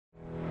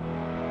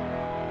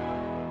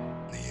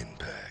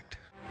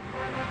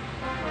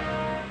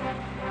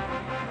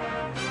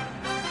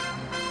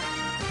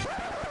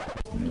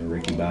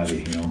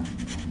body.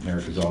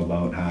 America's all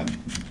about hot,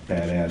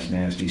 badass,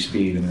 nasty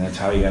speed. I mean, that's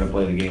how you got to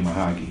play the game of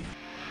hockey.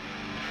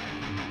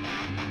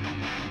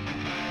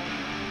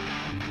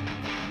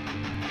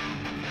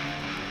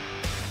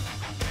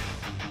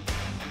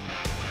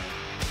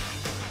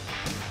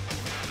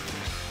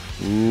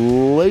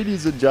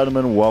 Ladies and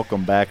gentlemen,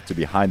 welcome back to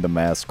Behind the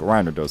Mask.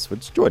 Reiner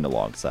Dosovich joined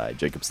alongside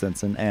Jacob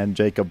Stinson and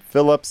Jacob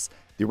Phillips.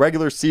 The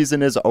regular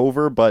season is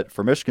over, but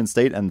for Michigan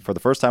State and for the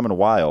first time in a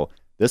while,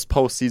 this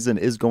postseason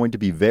is going to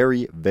be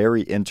very,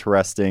 very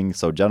interesting.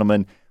 So,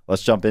 gentlemen,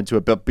 let's jump into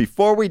it. But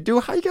before we do,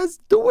 how you guys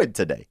doing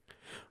today?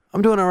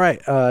 I'm doing all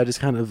right. Just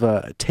kind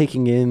of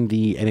taking in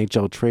the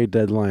NHL trade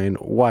deadline,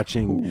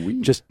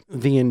 watching just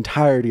the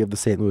entirety of the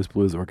St. Louis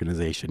Blues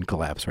organization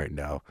collapse right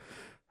now.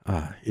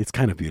 It's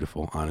kind of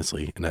beautiful,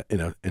 honestly,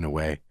 in a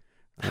way.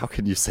 How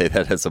can you say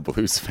that as a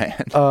Blues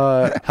fan?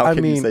 How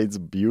can you say it's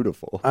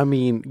beautiful? I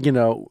mean,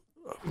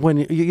 when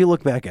you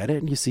look back at it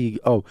and you see,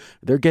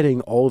 they're getting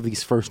all of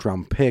these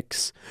first-round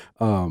picks.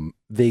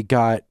 They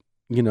got,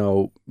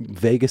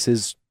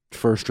 Vegas's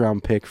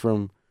first-round pick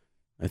from,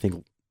 I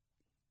think,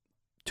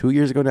 2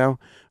 years ago now,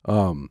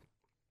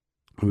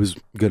 who's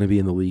going to be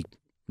in the league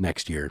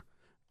next year.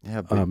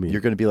 Yeah, but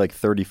you're going to be like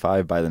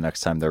 35 by the next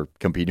time they're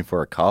competing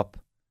for a cup.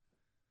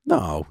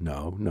 No.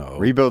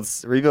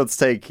 Rebuilds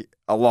take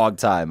a long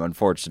time,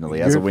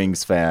 unfortunately. As a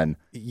Wings fan,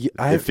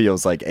 it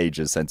feels like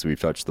ages since we've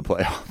touched the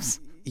playoffs.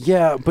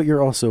 Yeah, but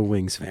you're also a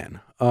Wings fan.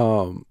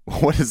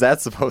 What is that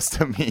supposed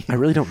to mean? I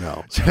really don't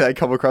know. Should I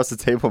come across the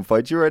table and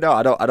fight you right now?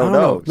 I don't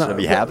know. Should I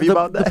be happy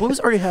about that? The Blues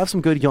already have some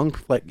good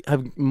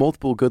have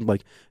multiple good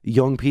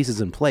young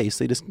pieces in place.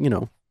 They just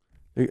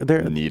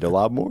they need a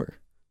lot more.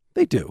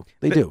 They do.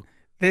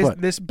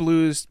 This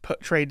Blues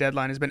trade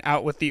deadline has been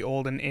out with the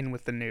old and in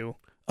with the new.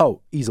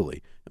 Oh,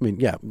 easily. I mean,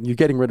 yeah, you're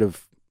getting rid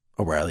of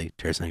O'Reilly,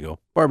 Tarasenko,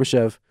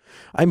 Barbashev.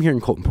 I'm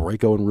hearing Colton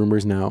Parayko in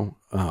rumors now.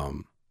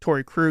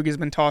 Torrey Krug has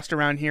been tossed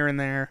around here and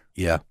there.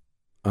 Yeah.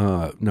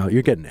 No,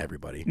 you're getting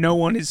everybody. No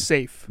one is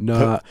safe.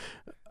 No,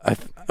 the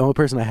only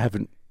person I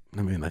haven't.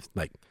 I mean,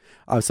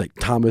 I was like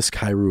Thomas,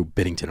 Kyrou,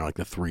 Binnington are like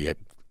the three I've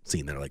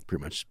seen that are like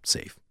pretty much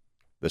safe.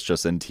 This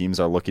just in, teams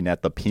are looking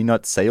at the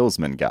peanut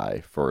salesman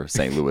guy for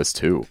St. Louis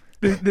too.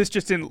 This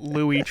just in,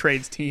 Louis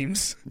trades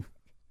teams.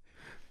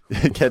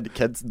 Can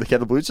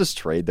the Blues just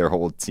trade their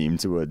whole team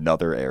to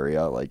another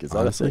area? Like, is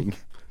that a thing?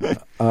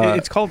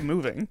 It's called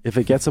moving. If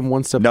it gets them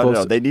one step closer.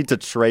 No, they need to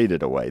trade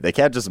it away. They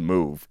can't just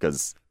move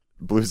because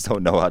Blues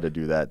don't know how to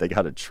do that. They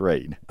got to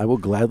trade. I will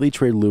gladly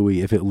trade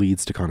Louis if it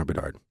leads to Connor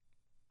Bedard.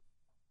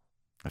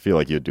 I feel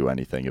like you'd do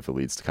anything if it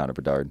leads to Connor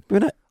Bedard.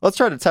 Let's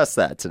try to test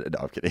that today.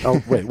 No, I'm kidding.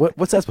 Oh, wait.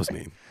 What's that supposed to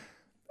mean?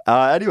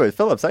 Anyway,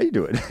 Phillips, how you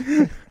doing?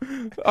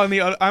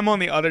 I'm on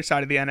the other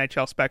side of the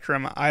NHL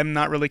spectrum. I'm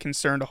not really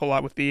concerned a whole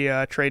lot with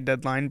the trade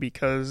deadline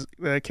because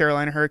the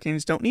Carolina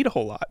Hurricanes don't need a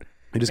whole lot.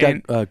 They just got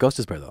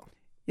Gostisbehere, though.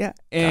 Yeah,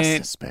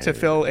 and to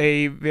fill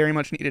a very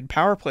much needed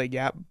power play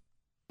gap.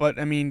 But,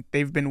 I mean,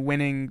 they've been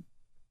winning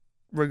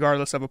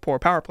regardless of a poor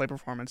power play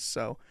performance.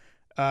 So,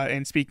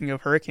 and speaking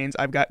of Hurricanes,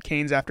 I've got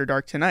Canes After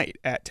Dark tonight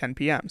at 10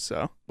 p.m.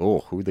 So,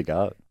 who they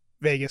got?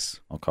 Vegas.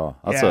 Okay,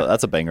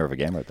 that's a banger of a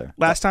game right there.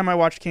 Last time I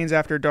watched Canes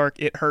After Dark,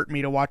 it hurt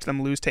me to watch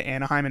them lose to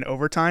Anaheim in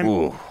overtime.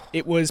 Ooh.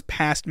 It was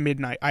past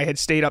midnight. I had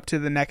stayed up to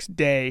the next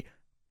day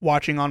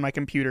watching on my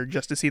computer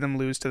just to see them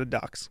lose to the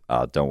Ducks.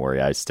 Don't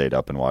worry, I stayed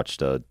up and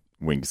watched a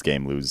Wings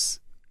game lose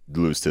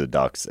to the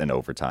Ducks in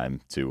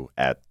overtime too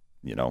at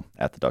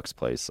the Ducks'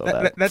 place. So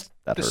that's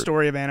that the hurt.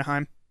 story of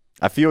Anaheim.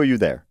 I feel you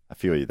there.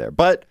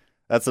 But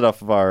that's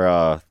enough of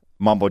our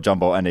mumbo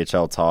jumbo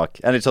NHL talk.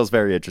 NHL is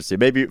very interesting.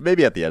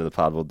 Maybe at the end of the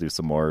pod we'll do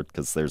some more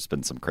because there's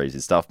been some crazy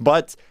stuff.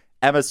 But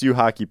MSU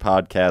Hockey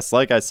Podcast,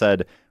 like I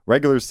said,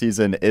 regular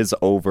season is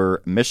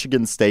over.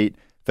 Michigan State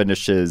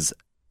finishes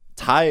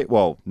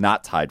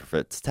not tied for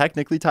fifth.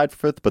 Technically tied for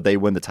fifth, but they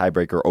win the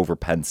tiebreaker over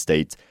Penn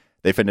State.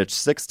 They finished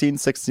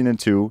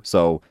 16-2,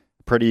 so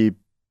pretty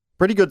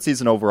good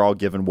season overall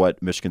given what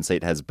Michigan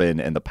State has been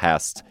in the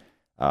past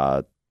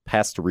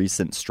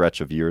recent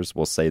stretch of years.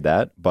 We'll say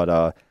that.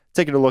 But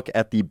taking a look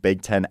at the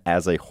Big Ten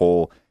as a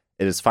whole,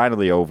 it is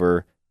finally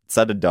over.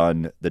 Said and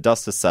done. The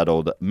dust has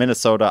settled.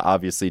 Minnesota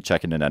obviously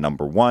checking in at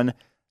number 1.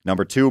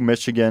 Number 2,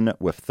 Michigan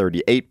with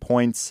 38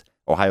 points.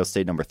 Ohio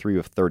State number 3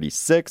 with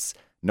 36.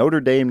 Notre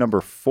Dame number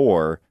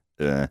 4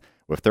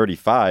 with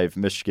 35.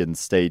 Michigan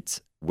State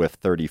with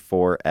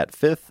 34 at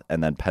 5th.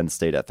 And then Penn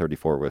State at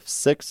 34 with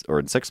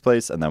 6th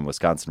place. And then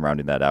Wisconsin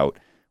rounding that out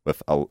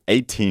with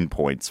 18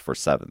 points for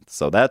 7th.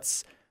 So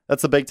that's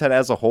the Big Ten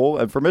as a whole.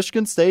 And for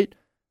Michigan State,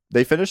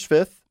 they finished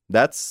 5th.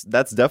 That's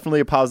definitely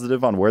a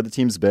positive on where the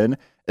team's been.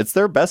 It's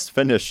their best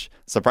finish,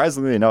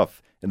 surprisingly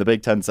enough, in the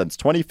Big Ten since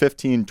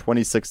 2015,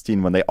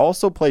 2016, when they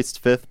also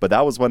placed 5th, but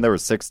that was when there were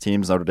 6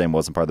 teams. Notre Dame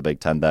wasn't part of the Big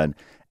Ten then.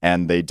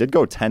 And they did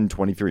go 10,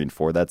 23, and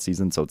 4 that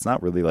season, so it's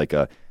not really like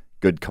a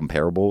good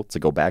comparable to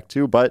go back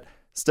to. But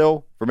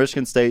still, for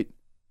Michigan State,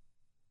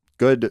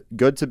 good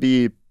to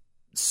be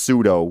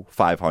pseudo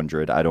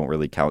 500. I don't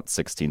really count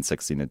 16,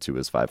 2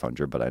 as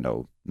 500, but I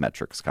know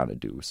metrics kind of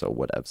do, so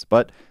whatevs.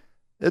 But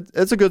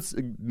it's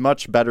a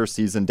much better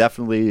season.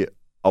 Definitely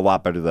a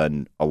lot better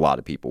than a lot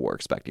of people were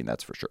expecting.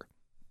 That's for sure.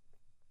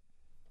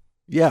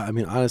 Yeah, I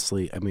mean,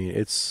 honestly, I mean,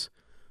 it's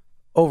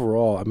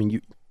overall. I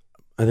mean,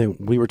 I think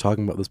we were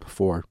talking about this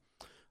before.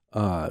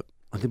 At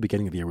the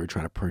beginning of the year, we were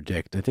trying to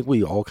predict. I think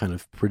we all kind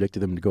of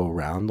predicted them to go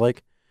around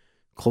like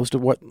close to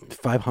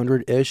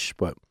 500-ish,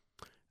 but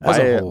as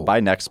a whole,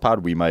 By next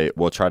pod,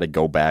 we'll try to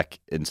go back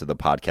into the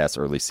podcast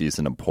early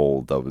season and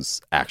pull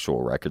those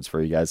actual records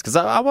for you guys because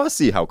I want to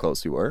see how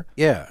close we were.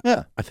 yeah,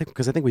 I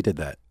think we did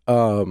that.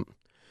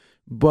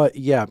 But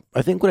yeah,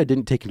 I think what I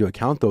didn't take into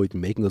account though, in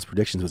making those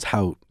predictions, was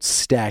how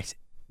stacked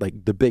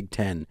like the Big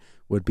Ten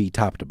would be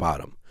top to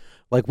bottom.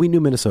 Like we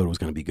knew Minnesota was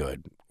going to be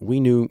good.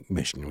 We knew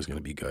Michigan was going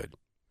to be good.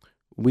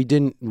 We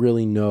didn't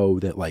really know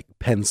that like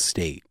Penn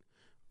State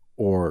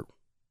or,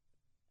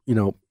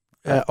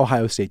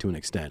 Ohio State to an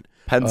extent.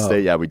 Penn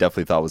State, yeah, we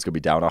definitely thought was going to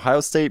be down. Ohio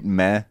State,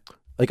 meh.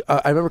 Like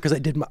I remember because I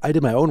did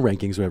my own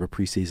rankings whatever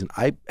preseason.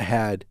 I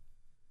had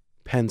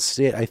Penn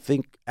State. I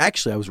think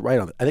actually I was right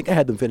on it. I think I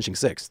had them finishing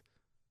 6th.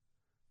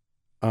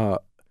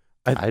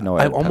 I know.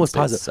 I'm almost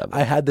positive.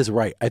 I had this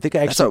right. I think I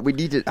actually. That's what we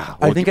needed.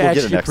 I think I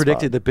actually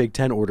predicted the Big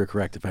Ten order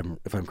correct. If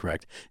I'm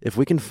correct, if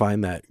we can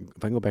find that,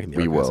 if I can go back in the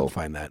archives and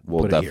find that,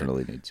 we'll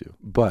definitely need to.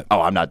 But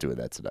I'm not doing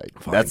that tonight.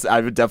 Fine. I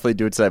would definitely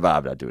do it tonight, but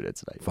I'm not doing it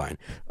tonight. Fine.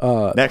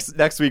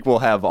 Next week we'll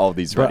have all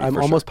these ready. But I'm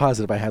almost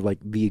positive I had like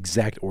the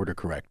exact order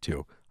correct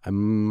too. I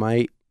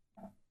might.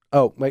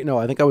 Oh wait, no.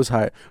 I think I was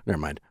high. Never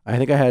mind. I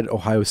think I had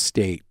Ohio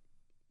State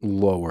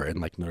lower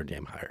and like Notre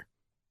Dame higher.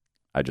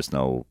 I just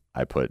know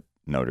I put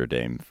Notre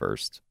Dame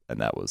first,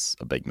 and that was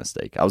a big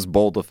mistake. I was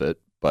bold with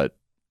it, but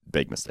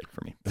big mistake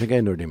for me. I think I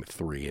had Notre Dame at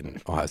 3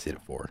 and Ohio State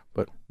at 4,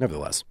 but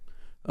nevertheless,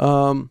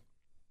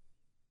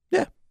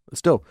 yeah,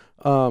 still,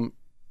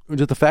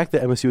 just the fact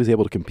that MSU was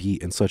able to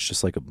compete in such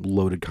just like a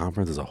loaded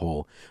conference as a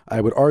whole, I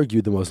would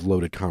argue the most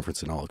loaded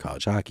conference in all of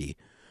college hockey,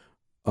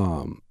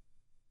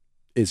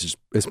 is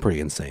pretty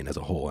insane as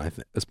a whole. I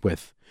think it's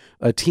with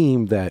a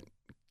team that,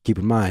 keep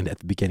in mind, at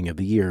the beginning of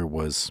the year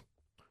was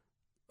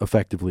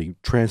effectively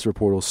transfer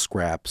portal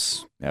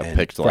scraps. Yeah, and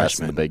picked last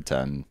in freshmen. the Big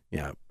Ten.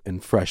 Yeah,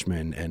 and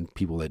freshmen and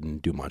people that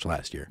didn't do much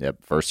last year. Yep,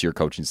 first year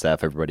coaching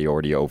staff, everybody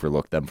already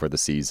overlooked them for the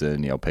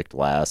season. Picked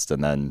last,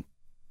 and then,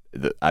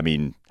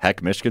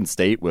 heck, Michigan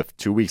State with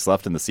 2 weeks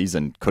left in the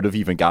season could have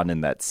even gotten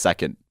in that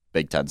second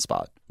Big Ten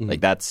spot. Mhm.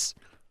 Like that's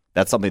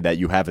something that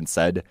you haven't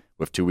said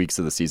with 2 weeks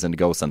of the season to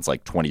go since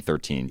like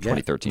 2013, They're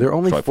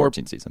only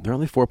 2014 season. They're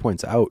only 4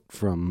 points out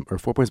from, or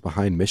 4 points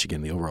behind Michigan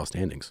in the overall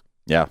standings.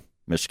 Yeah,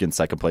 Michigan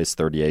second place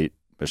 38,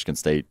 Michigan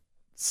State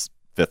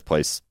fifth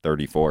place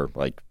 34.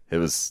 Like it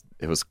was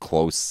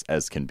close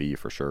as can be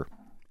for sure.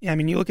 Yeah,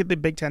 you look at the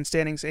Big Ten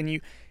standings,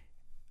 and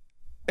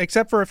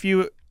except for a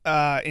few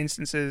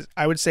instances,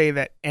 I would say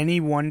that any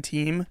one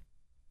team,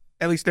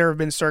 at least there have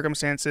been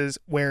circumstances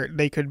where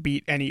they could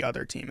beat any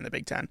other team in the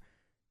Big Ten,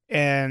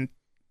 and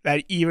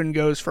that even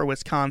goes for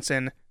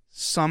Wisconsin.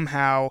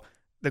 Somehow,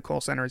 the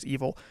Kohl Center is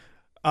evil.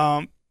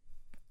 I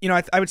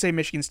would say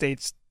Michigan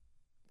State's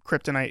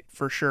kryptonite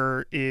for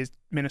sure is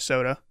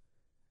Minnesota.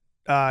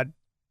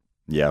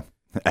 Yeah,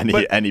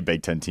 any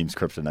Big Ten team's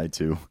kryptonite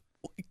too.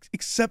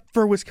 Except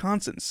for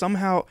Wisconsin.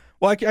 Somehow,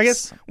 well, I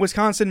guess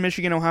Wisconsin,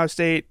 Michigan, Ohio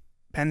State,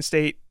 Penn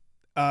State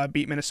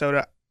beat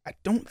Minnesota. I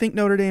don't think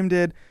Notre Dame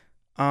did.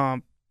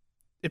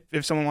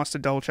 If someone wants to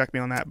double check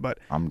me on that, but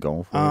I'm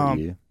going for it.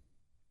 Yeah.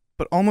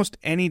 But almost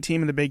any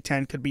team in the Big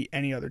Ten could beat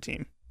any other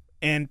team,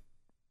 and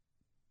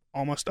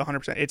almost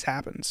 100%, it's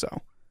happened.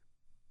 So,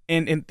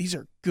 and these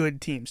are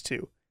good teams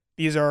too.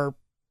 These are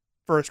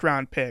first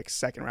round picks,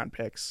 second round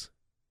picks.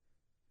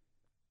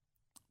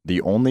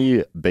 The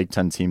only Big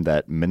Ten team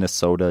that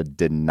Minnesota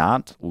did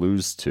not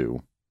lose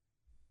to,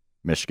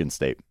 Michigan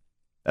State.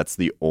 That's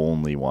the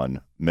only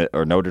one.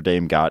 Or Notre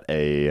Dame got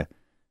a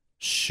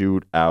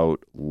shootout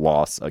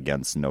loss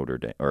against Notre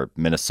Dame. Or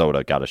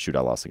Minnesota got a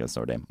shootout loss against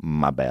Notre Dame.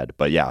 My bad.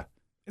 But yeah.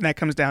 And that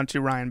comes down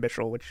to Ryan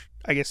Bitchel, which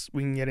I guess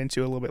we can get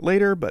into a little bit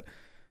later. But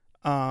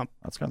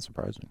that's kind of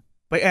surprising.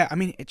 But yeah,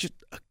 it's just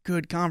a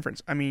good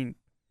conference.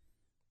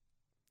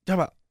 Talk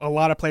about a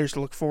lot of players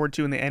to look forward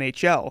to in the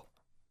NHL.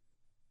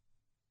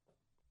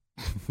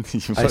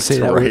 I say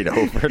that right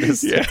over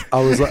this. Yeah.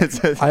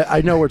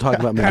 I know we're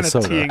talking about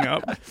Minnesota. Kind of teeing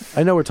up.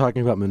 I know we're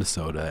talking about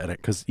Minnesota,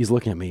 because he's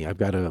looking at me. I've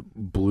got a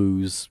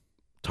Blues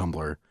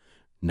tumbler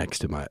next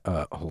to my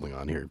holding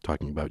on here,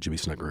 talking about Jimmy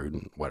Snuggerud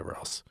and whatever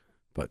else.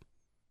 But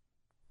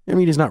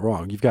he's not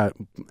wrong. You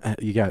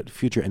got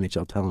future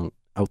NHL talent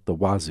out the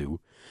wazoo,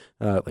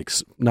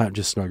 not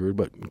just Snuggerud,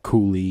 but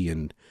Cooley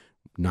and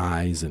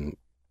Nyes and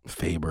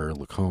Faber,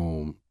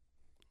 Lacombe.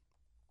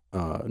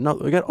 No,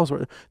 we got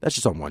also. That's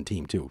just on one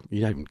team too.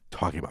 You're not even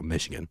talking about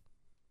Michigan.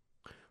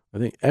 I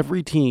think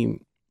every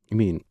team.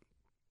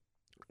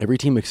 Every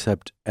team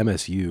except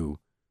MSU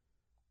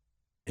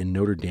and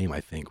Notre Dame,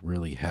 I think,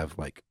 really have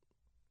like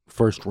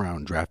first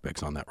round draft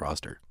picks on that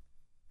roster,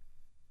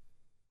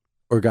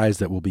 or guys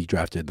that will be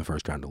drafted in the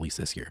first round at least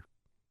this year.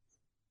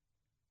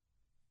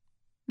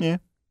 Yeah,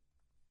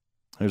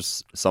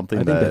 there's something.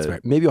 I think that's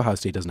right. Maybe Ohio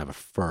State doesn't have a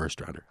first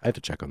rounder. I have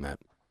to check on that.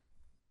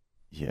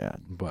 Yeah,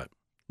 but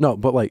No,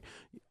 but like,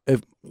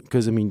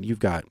 because I mean, you've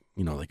got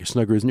like your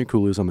Snuggers and your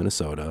Coolers on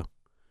Minnesota.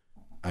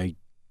 I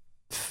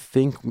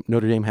think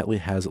Notre Dame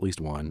has at least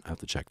one. I have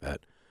to check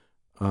that.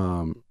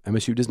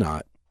 MSU does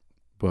not,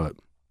 but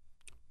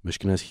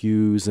Michigan has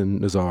Hughes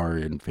and Nazar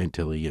and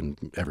Fantilli and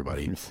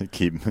everybody.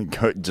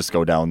 Just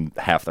go down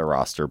half their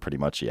roster, pretty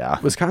much. Yeah.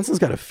 Wisconsin's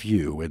got a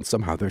few, and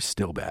somehow they're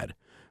still bad.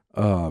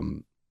 I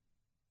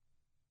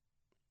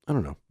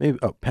don't know. Maybe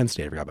Penn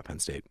State. I forgot about Penn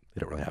State. They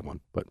don't really have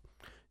one, but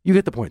you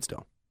get the point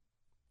still.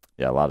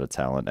 Yeah, a lot of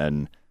talent.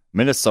 And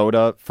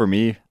Minnesota, for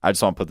me, I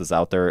just want to put this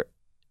out there.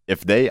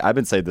 I've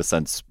been saying this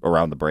since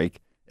around the break,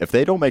 if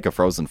they don't make a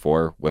Frozen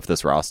Four with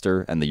this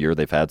roster and the year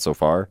they've had so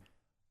far,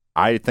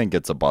 I think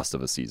it's a bust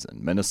of a season.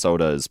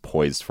 Minnesota is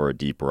poised for a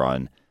deep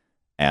run.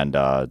 And,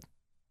 I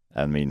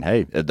mean,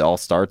 hey, it all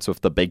starts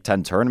with the Big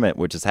Ten tournament,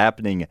 which is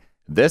happening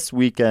this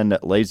weekend.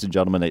 Ladies and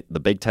gentlemen, the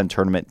Big Ten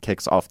tournament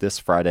kicks off this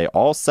Friday.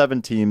 All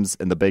 7 teams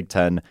in the Big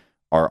Ten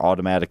are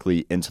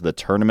automatically into the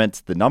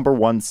tournament. The number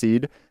 1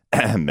 seed,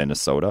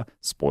 Minnesota,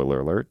 spoiler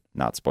alert,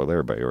 not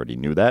spoiler, but you already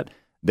knew that.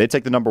 They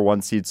take the number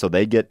 1 seed, so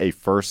they get a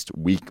first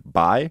week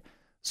bye.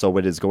 So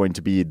it is going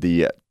to be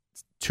the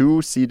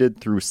 2 seeded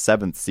through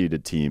 7th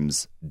seeded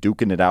teams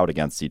duking it out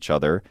against each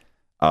other.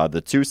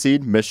 The 2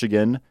 seed,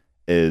 Michigan,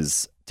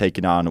 is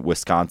taking on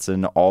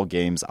Wisconsin. All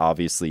games,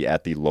 obviously,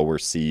 at the lower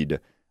seed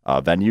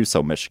venue,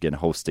 so Michigan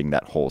hosting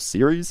that whole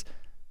series.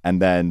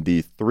 And then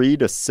the 3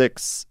 to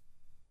 6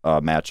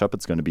 matchup,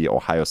 it's going to be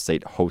Ohio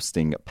State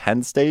hosting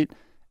Penn State.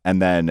 And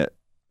then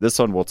this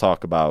one we'll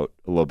talk about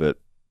a little bit,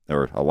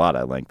 or a lot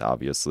at length,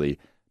 obviously.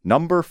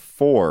 Number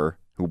 4,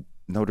 who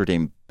Notre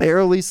Dame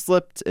barely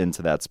slipped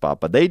into that spot,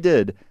 but they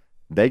did.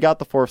 They got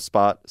the 4th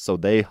spot, so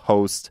they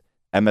host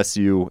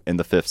MSU in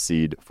the 5th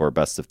seed for a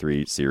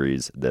best-of-3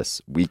 series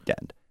this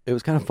weekend. It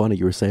was kind of funny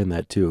you were saying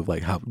that too, of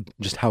like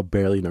how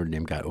barely Notre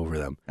Dame got over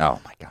them. Oh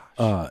my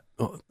gosh!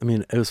 I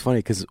mean, it was funny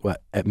because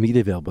at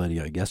media availability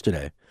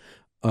yesterday,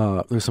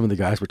 there's some of the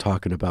guys were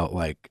talking about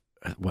like,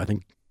 I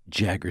think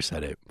Jagger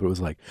said it, but it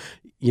was like,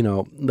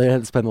 they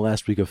had to spend the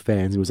last week of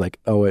fans. It was like,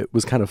 it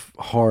was kind of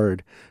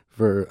hard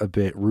for a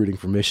bit rooting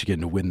for Michigan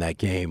to win that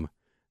game.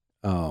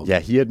 Yeah,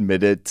 he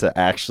admitted to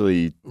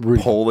actually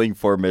polling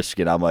for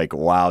Michigan. I'm like,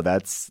 wow,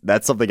 that's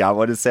something I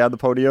want to say on the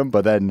podium.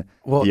 But then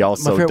he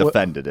also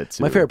defended it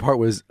too. My favorite part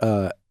was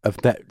of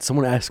that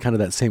someone asked kind of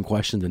that same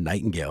question to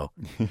Nightingale,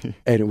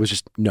 and it was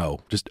just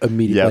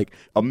immediate,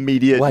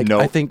 immediate no.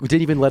 I think we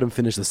didn't even let him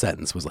finish the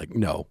sentence. Was like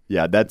no.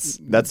 Yeah, that's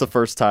the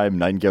first time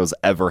Nightingale's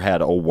ever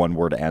had a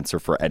one-word answer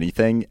for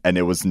anything, and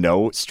it was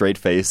no, straight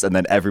face, and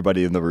then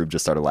everybody in the room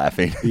just started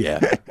laughing.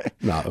 Yeah,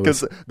 no,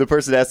 because the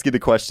person asking the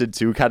question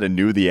too kind of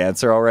knew the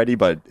answer already,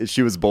 but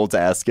she was bold to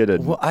ask it.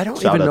 And I don't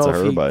even know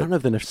I don't know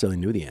if they necessarily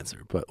knew the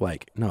answer, but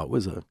it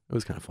was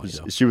kind of funny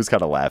though. She was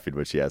kind of laughing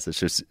when she asked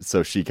it,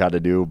 so she kind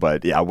of knew,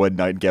 but yeah. When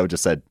Nightingale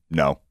just said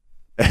no,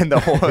 and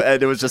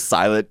and it was just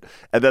silent,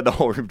 and then the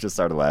whole room just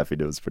started laughing.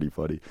 It was pretty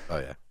funny. Oh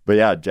yeah, but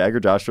yeah, Jagger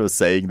Joshua was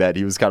saying that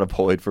he was kind of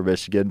pulling for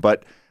Michigan,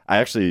 but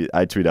I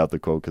tweeted out the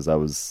quote because I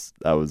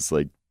was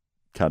like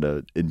kind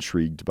of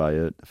intrigued by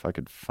it. If I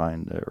could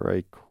find it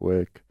right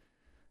quick.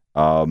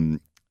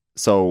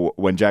 So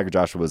when Jagger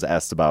Joshua was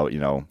asked about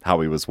how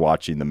he was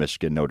watching the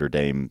Michigan Notre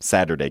Dame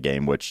Saturday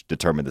game, which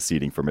determined the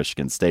seeding for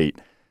Michigan State.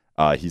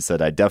 He said,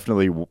 it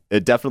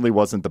definitely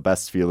wasn't the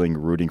best feeling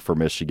rooting for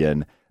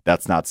Michigan.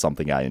 That's not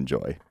something I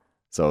enjoy.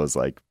 So I was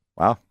like,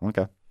 wow,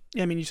 okay.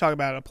 Yeah, I mean, you talk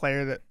about a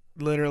player that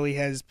literally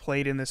has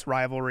played in this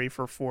rivalry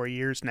for 4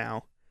 years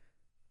now,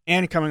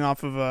 and coming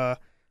off of a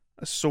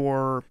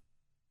sore,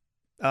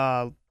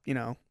 tough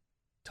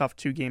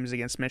 2 games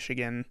against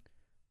Michigan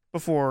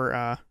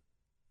before,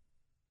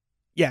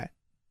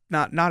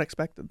 not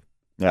expected.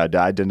 Yeah,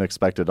 I didn't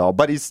expect it at all,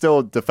 but he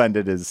still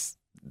defended his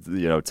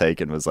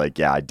take and was like,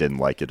 yeah, I didn't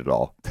like it at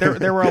all.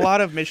 There were a lot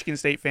of Michigan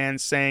State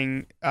fans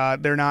saying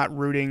they're not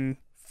rooting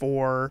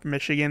for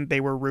Michigan.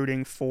 They were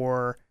rooting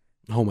for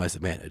home ice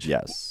advantage.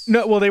 Yes.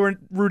 No, well, they were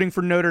rooting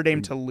for Notre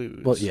Dame to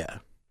lose. Well, yeah.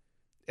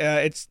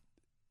 It's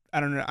I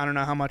don't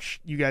know how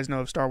much you guys know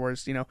of Star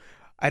Wars.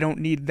 I don't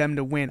need them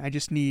to win. I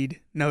just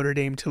need Notre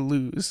Dame to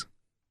lose.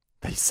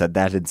 They said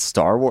that in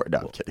Star Wars. No,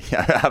 I'm kidding.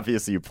 Yeah,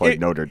 obviously you played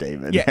Notre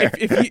Dame in there.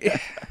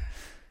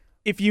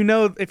 If you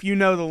know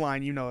the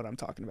line, you know what I'm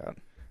talking about.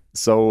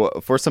 So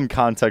for some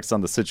context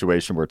on the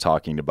situation we're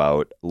talking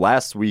about,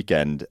 last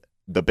weekend,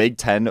 the Big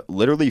Ten,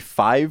 literally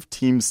 5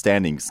 team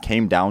standings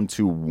came down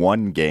to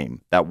 1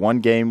 game. That 1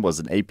 game was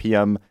an 8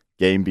 p.m.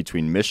 game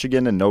between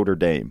Michigan and Notre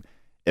Dame.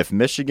 If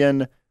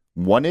Michigan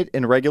won it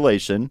in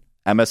regulation,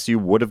 MSU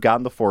would have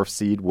gotten the 4th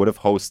seed, would have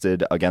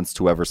hosted against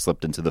whoever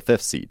slipped into the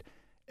 5th seed.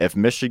 If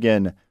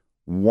Michigan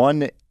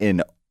won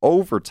in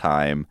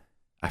overtime,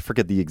 I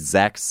forget the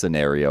exact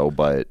scenario,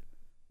 but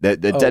it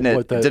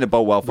didn't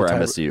bode well for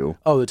MSU.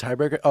 The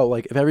tiebreaker.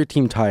 Like if every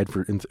team tied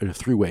in a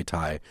 3-way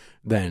tie,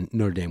 then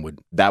Notre Dame would.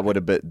 That would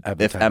have been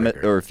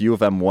if U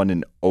of M won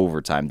in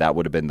overtime. That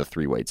would have been the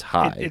 3-way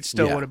tie. It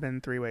still would have been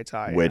 3-way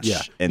tie.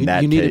 Which in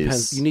that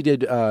case, you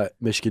needed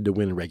Michigan to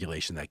win in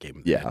regulation that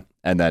game. Yeah,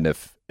 and then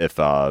if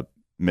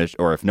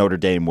or if Notre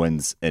Dame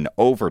wins in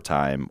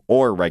overtime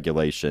or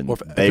regulation, Or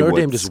if they Notre would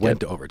Dame just skip. went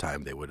to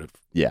overtime, they would have.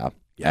 Yeah.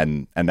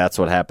 And that's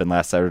what happened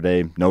last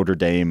Saturday. Notre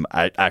Dame,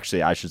 I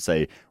should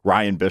say,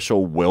 Ryan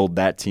Bischel willed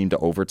that team to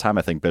overtime.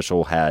 I think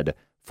Bischel had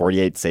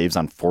 48 saves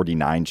on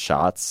 49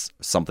 shots,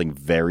 something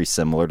very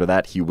similar to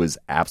that. He was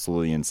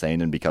absolutely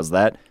insane, and because of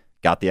that,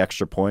 got the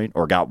extra point,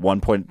 or got 1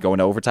 point going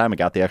to overtime and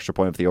got the extra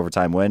point with the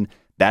overtime win.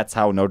 That's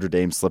how Notre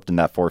Dame slipped in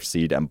that 4th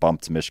seed and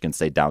bumped Michigan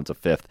State down to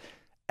 5th.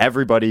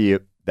 Everybody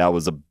that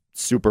was a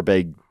super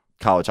big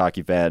college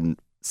hockey fan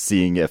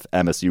seeing if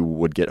MSU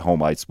would get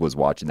home ice was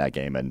watching that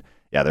game, and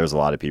yeah, there's a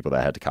lot of people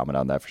that had to comment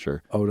on that for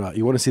sure. Oh, no.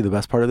 You want to see the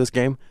best part of this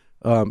game?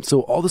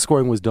 So all the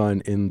scoring was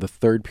done in the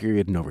 3rd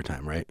period in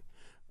overtime, right?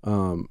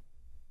 So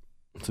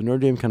Notre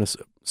Dame kind of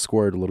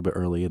scored a little bit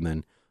early, and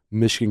then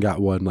Michigan got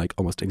one like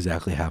almost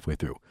exactly halfway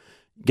through.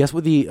 Guess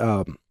what the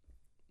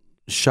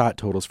shot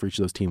totals for each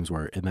of those teams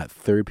were in that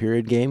 3rd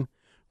period game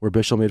where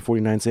Bischel made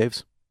 49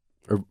 saves?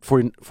 Or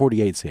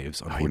 48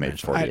 saves. On He made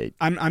 48.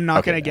 I'm not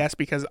Okay, going to guess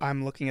because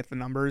I'm looking at the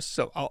numbers.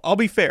 So I'll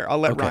be fair. I'll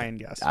let Okay. Ryan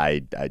guess.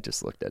 I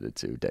just looked at it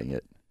too, dang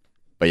it.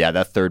 But yeah,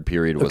 that 3rd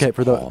period was Okay,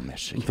 for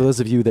Michigan.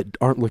 those of you that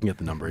aren't looking at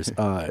the numbers,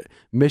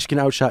 Michigan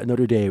outshot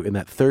Notre Dame in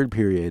that 3rd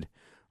period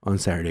on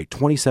Saturday,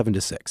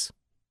 27-6.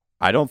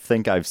 I don't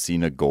think I've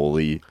seen a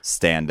goalie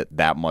stand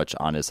that much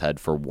on his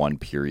head for one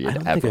period I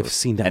don't ever. think I've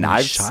seen that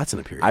many shots in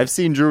a period. I've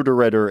seen Drew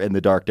DeRitter in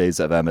the dark days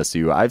of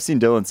MSU. I've seen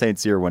Dylan St.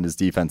 Cyr when his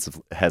defense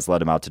has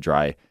let him out to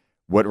dry.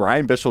 What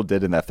Ryan Bischel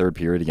did in that 3rd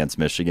period against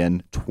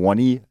Michigan,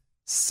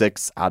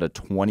 26 out of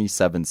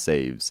 27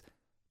 saves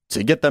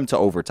to get them to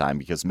overtime,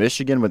 because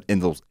Michigan in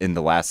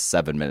the last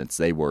 7 minutes,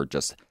 they were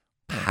just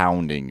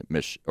pounding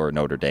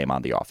Notre Dame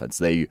on the offense.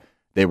 They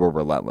were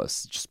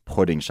relentless, just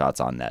putting shots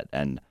on net.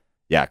 And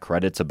yeah,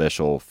 credit to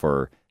Bischel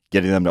for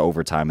getting them to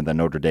overtime, and then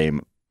Notre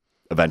Dame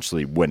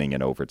eventually winning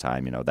in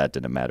overtime. That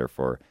didn't matter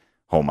for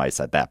home ice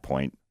at that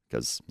point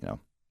because,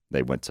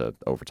 they went to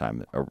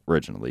overtime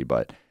originally,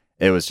 but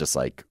it was just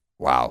like,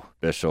 wow,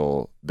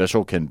 Bischel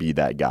can be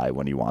that guy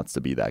when he wants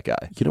to be that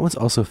guy. You know what's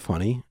also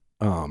funny?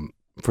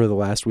 For the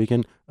last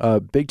weekend,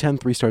 Big Ten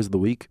 3 stars of the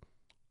week,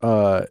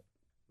 Bischel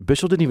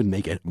didn't even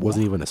make it.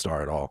 Wasn't even a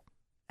star at all.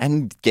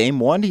 And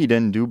game 1, he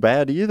didn't do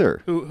bad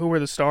either. Who were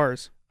the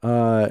stars?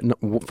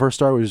 No, first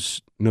star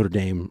was Notre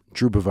Dame,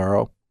 Drew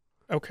Bavaro.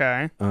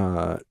 Okay.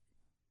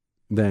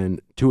 Then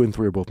 2 and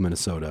 3 are both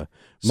Minnesota.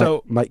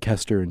 So Mike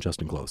Kester and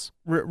Justin Close.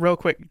 real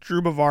quick,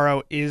 Drew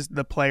Bavaro is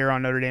the player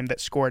on Notre Dame that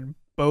scored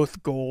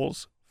both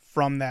goals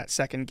from that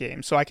second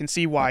game. So I can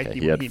see why Okay, he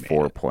he had made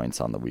 4 it.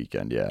 points on the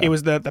weekend, yeah. It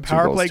was the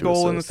power goals, play 2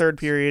 goal in the assists. 3rd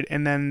period,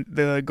 and then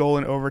the goal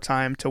in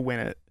overtime to win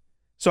it.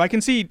 So I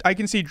can see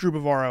Drew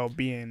Bavaro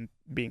being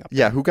up there.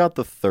 Yeah, who got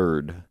the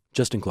 3rd?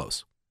 Justin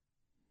Close.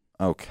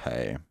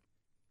 Okay.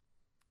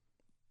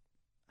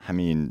 I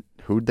mean,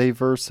 who'd they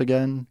verse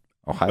again?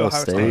 Ohio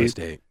State? Ohio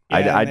State.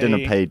 Yeah, I and didn't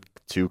they- pay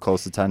too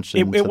close attention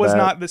It to was that.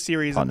 not the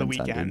series of pun the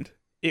intended. weekend.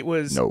 It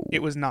was No.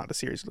 It was not the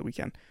series of the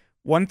weekend.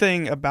 One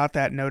thing about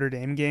that Notre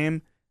Dame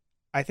game,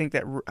 I think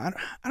that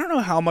I don't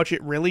know how much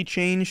it really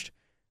changed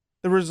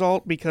the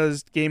result,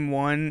 because game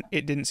 1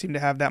 it didn't seem to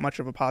have that much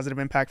of a positive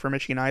impact for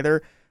Michigan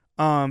either.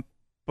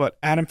 But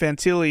Adam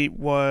Fantilli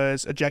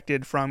was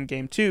ejected from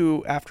game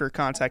 2 after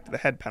contact of the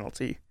head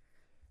penalty.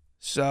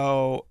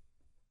 So,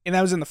 and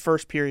that was in the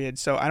 1st period.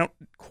 So I don't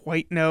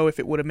quite know if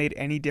it would have made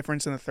any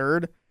difference in the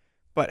 3rd.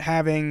 But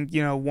having,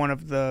 one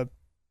of the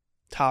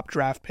top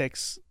draft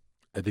picks,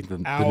 I think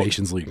the Out.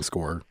 nation's leading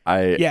scorer.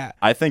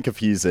 I think if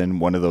he's in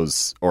one of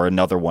those or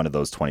another one of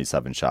those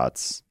 27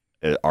 shots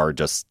are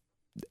just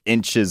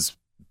inches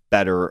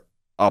better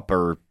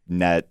upper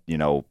net,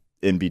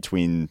 in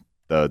between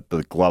the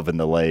glove and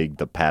the leg,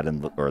 the pad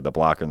or the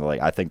blocker and the leg,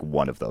 I think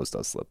one of those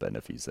does slip in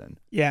if he's in.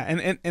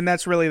 yeah, and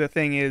that's really the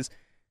thing is,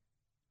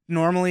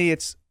 normally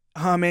it's,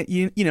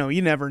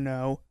 you never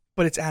know,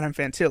 but it's Adam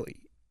Fantilli.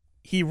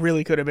 He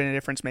really could have been a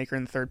difference maker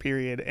in the 3rd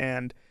period,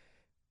 and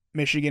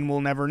Michigan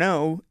will never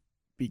know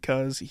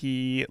because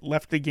he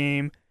left the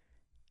game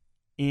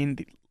in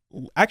the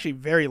actually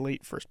very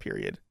late 1st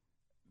period.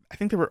 I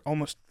think there were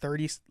almost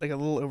 30, like a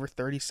little over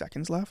 30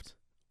 seconds left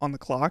on the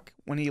clock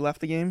when he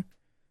left the game,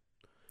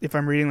 if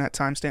I'm reading that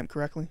timestamp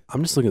correctly.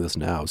 I'm just looking at this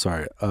now.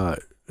 Sorry.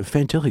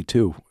 Fantilli,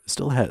 too,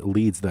 still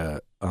leads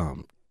the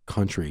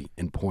country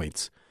in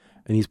points.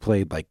 And he's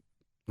played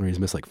he's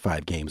missed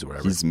 5 games or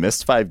whatever. He's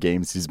missed 5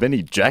 games. He's been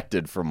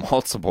ejected from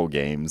multiple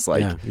games.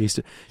 yeah,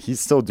 He's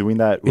still doing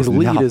that. his with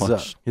lead not is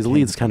much his games.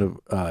 lead's kind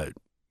of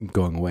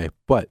going away.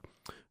 But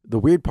the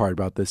weird part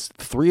about this,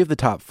 3 of the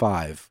top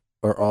 5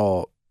 are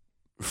all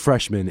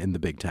freshmen in the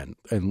Big Ten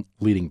and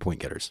leading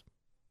point getters.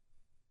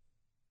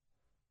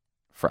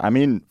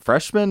 Freshmen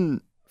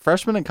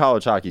in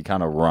college hockey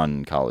kind of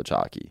run college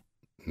hockey.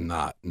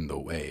 Not in the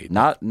way,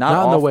 Not in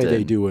the way they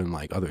often. do in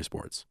other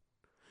sports.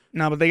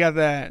 No, but they got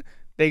that.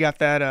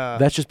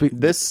 That's just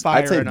This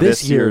Fire I'd say and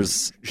this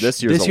year's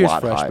a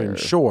lot freshmen, higher.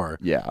 sure.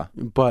 Yeah.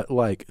 But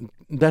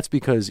that's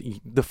because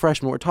the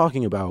freshmen we're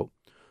talking about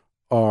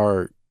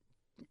are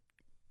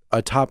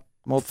a top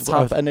Well, it's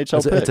top NHL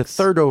it's a picks.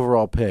 3rd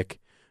overall pick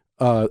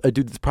a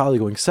dude that's probably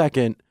going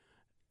second,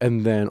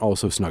 and then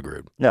also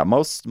Snuggerud. Yeah,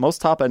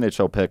 most top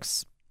NHL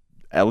picks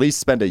at least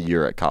spend a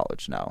year at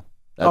college now.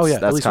 That's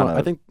at least kinda,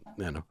 I think.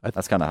 Yeah, no,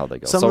 that's kind of how they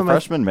go. Some So of my-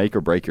 freshmen make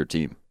or break your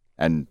team.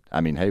 And I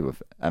mean, hey,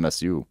 with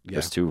MSU,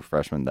 there's 2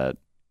 freshmen that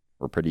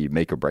were pretty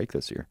make or break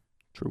this year.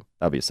 True.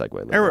 That'll be a segue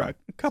later. There were on.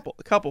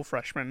 a couple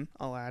freshmen,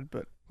 I'll add,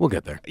 but we'll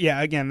get there.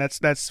 yeah, again,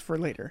 that's for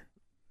later.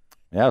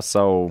 Yeah,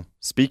 so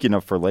speaking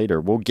of for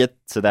later, we'll get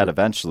to that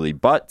eventually.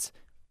 But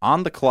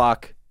on the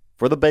clock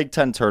for the Big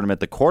Ten tournament,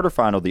 the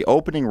quarterfinal, the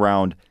opening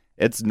round,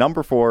 it's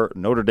number 4,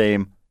 Notre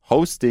Dame,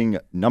 hosting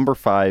number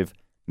 5,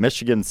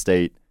 Michigan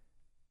State.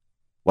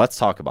 Let's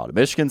talk about it.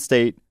 Michigan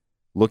State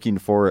looking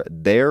for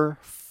their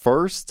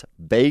first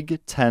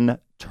Big Ten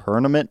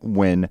tournament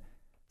win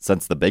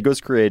since the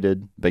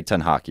Big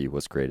Ten hockey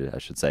was created, I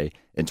should say,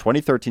 in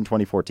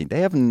 2013-2014.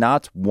 They have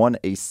not won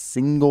a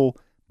single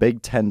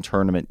Big Ten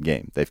tournament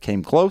game. They've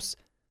came close.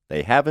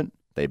 They haven't.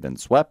 They've been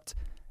swept.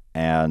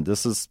 And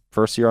this is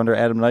first year under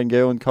Adam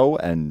Nightingale and co.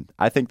 And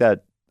I think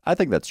that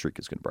streak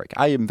is going to break.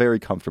 I am very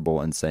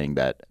comfortable in saying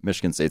that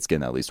Michigan State's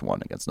getting at least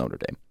one against Notre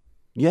Dame.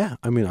 Yeah,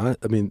 I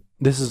mean,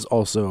 this is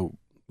also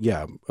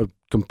a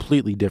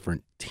completely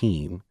different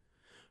team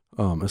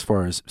as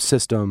far as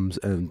systems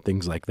and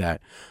things like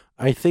that.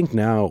 I think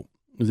now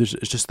it's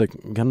just like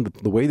kind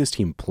of the way this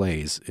team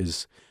plays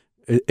is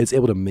it's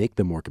able to make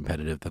them more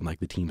competitive than like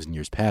the teams in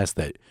years past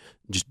that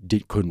just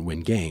couldn't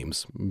win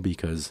games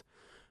because,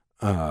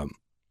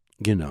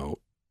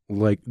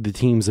 like the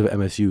teams of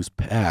MSU's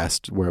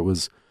past where it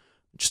was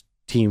just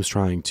teams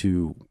trying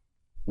to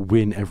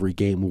win every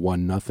game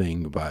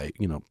 1-0 by,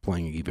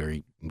 playing a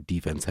very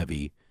defense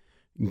heavy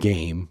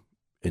game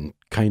and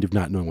kind of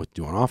not knowing what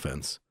to do on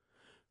offense.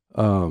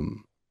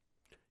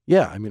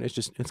 Yeah, I mean,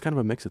 it's kind of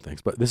a mix of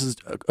things, but this is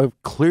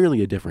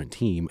clearly a different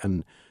team.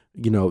 And,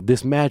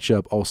 this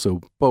matchup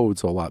also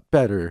bodes a lot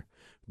better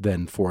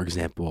than, for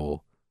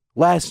example,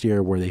 last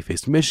year where they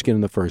faced Michigan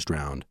in the first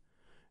round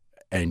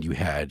and you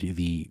had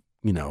the,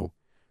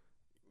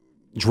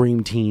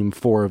 dream team,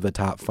 4 of the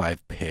top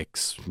 5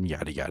 picks,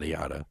 yada, yada,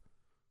 yada.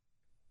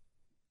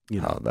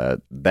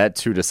 That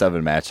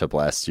 2-7 matchup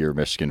last year,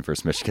 Michigan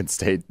versus Michigan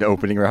State, the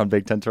opening round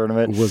Big Ten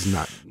tournament was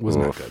not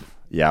good.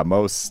 Yeah,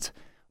 most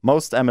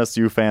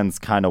MSU fans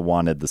kind of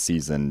wanted the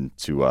season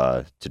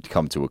to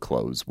come to a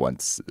close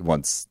once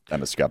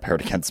MSU got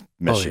paired against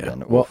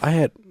Michigan. Oh,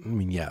 yeah.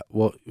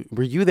 Well,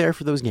 were you there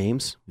for those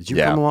games? Did you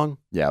come along?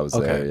 Yeah, I was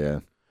there. Yeah,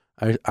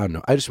 I don't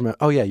know. I just remember.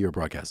 Oh yeah, you were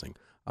broadcasting.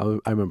 I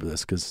remember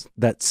this because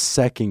that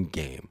second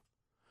game,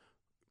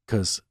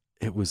 because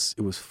it was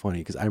funny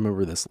because I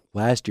remember this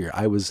last year.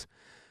 I was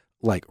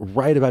like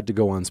right about to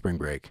go on spring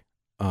break,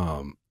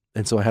 and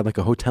so I had like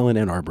a hotel in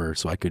Ann Arbor,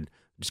 so I could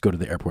just go to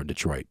the airport in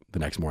Detroit the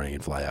next morning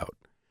and fly out.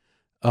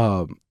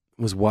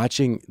 Was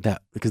watching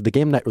that because the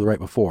game night right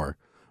before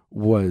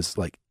was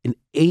like an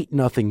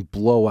 8-0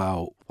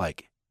 blowout.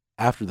 Like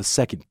after the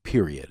second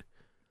period.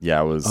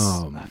 Yeah, it was.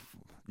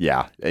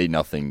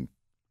 8-0.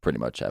 Pretty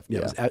much after.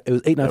 Yeah, it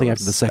was 8-0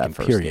 after the second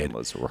period. Game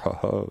was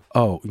rough.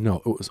 Oh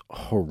no, it was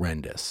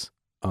horrendous.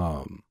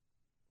 And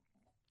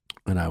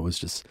I was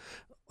just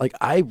like,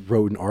 I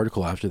wrote an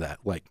article after that,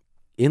 like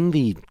in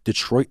the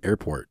Detroit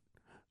airport,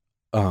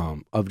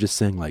 of just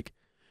saying like,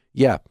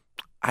 yeah,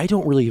 I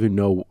don't really even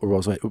know. Or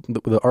was like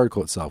the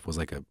article itself was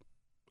like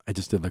I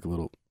just did like a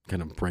little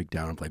kind of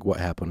breakdown of like what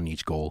happened in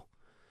each goal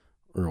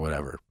or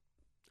whatever.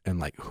 And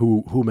like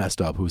who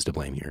messed up, who's to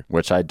blame here.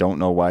 Which I don't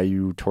know why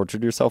you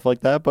tortured yourself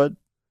like that, but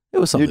it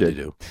was something to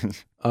do.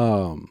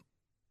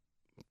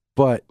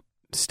 But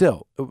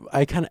still,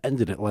 I kind of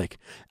ended it like,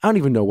 I don't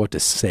even know what to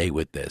say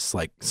with this.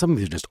 Like some of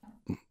these are just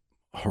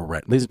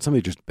horrendous. Some of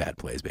these are just bad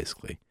plays,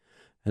 basically.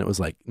 And it was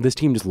like, this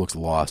team just looks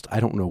lost. I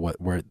don't know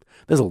where.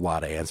 There's a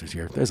lot of answers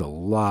here. There's a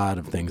lot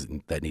of things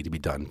that need to be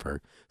done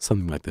for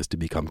something like this to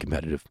become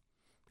competitive.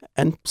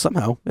 And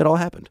somehow it all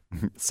happened.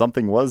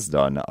 Something was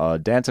done.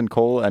 Danton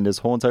Cole and his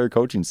whole entire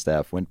coaching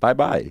staff went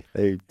bye-bye.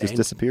 They just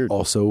disappeared.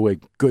 Also a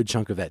good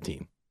chunk of that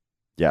team.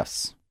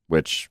 Yes,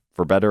 which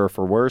for better or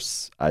for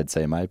worse, I'd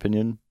say in my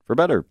opinion, for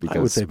better. Because I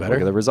would say better.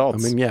 Look at the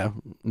results. I mean, yeah,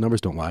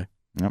 numbers don't lie.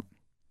 Yep.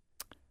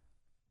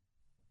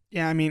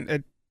 Yeah, I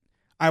mean,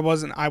 I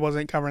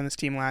wasn't covering this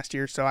team last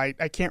year, so I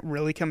can't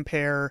really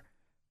compare.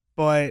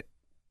 But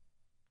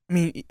I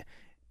mean,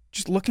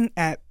 just looking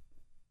at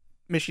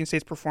Michigan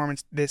State's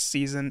performance this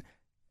season,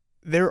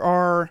 there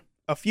are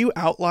a few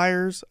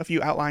outliers, a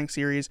few outlying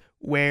series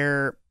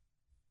where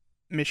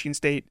Michigan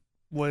State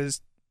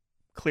was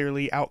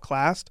clearly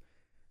outclassed.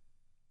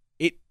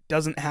 It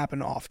doesn't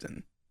happen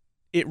often.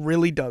 It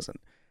really doesn't.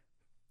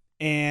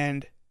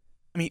 And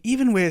I mean,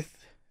 even with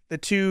the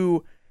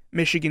 2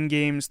 Michigan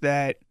games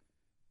that,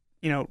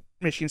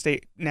 Michigan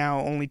State now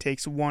only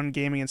takes 1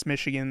 game against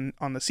Michigan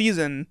on the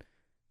season,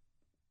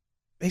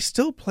 they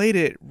still played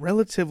it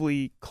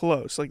relatively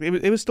close. Like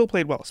it was still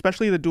played well,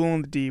 especially the duel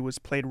in the D was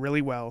played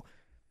really well.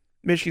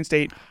 Michigan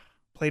State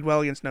played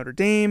well against Notre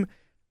Dame.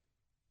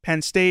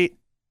 Penn State,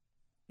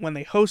 when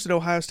they hosted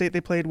Ohio State,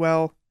 they played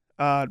well.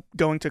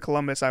 Going to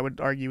Columbus, I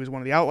would argue, is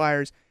one of the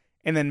outliers.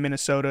 And then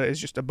Minnesota is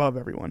just above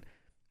everyone.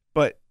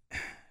 But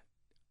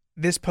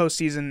this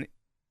postseason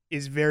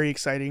is very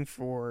exciting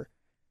for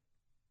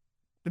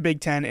the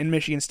Big Ten and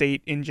Michigan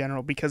State in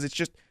general because it's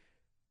just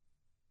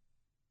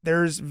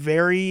there's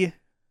very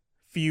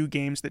few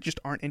games that just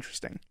aren't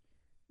interesting.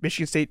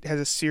 Michigan State has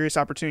a serious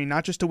opportunity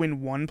not just to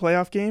win one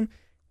playoff game,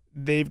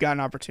 they've got an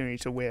opportunity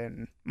to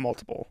win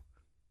multiple.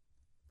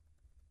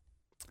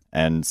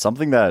 And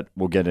something that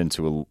we'll get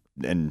into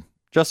in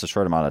just a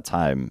short amount of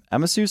time,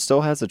 MSU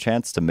still has a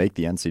chance to make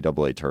the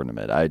NCAA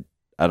tournament. I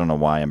don't know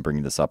why I'm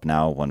bringing this up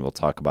now when we'll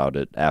talk about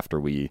it after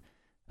we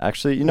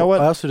actually, you know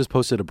what? I also just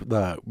posted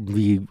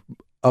the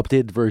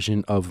updated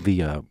version of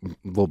the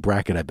little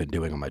bracket I've been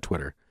doing on my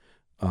Twitter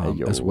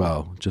as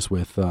well, just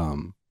with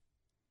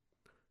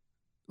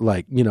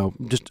like, you know,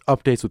 just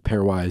updates with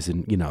pairwise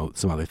and, you know,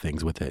 some other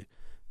things with it.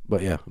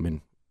 But yeah,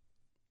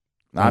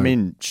 I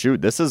mean,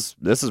 shoot, this is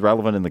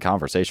relevant in the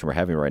conversation we're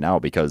having right now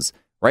because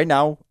right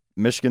now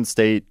Michigan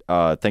State,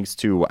 thanks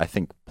to I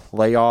think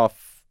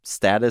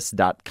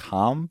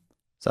playoffstatus.com,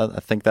 so I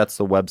think that's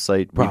the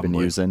website we've been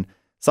using.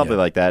 Something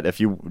like that. If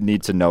you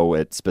need to know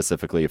it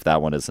specifically, if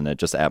that one isn't it,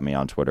 just add me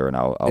on Twitter and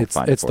I'll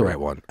find it. It's the right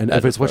one. And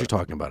if it's what you're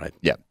talking about,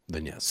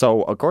 then yes.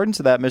 So according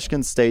to that,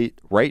 Michigan State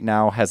right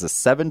now has a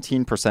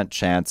 17%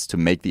 chance to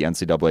make the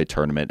NCAA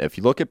tournament. If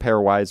you look at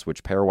pairwise,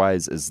 which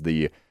pairwise is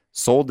the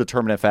sole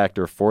determinant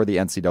factor for the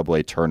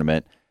NCAA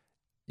tournament,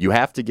 you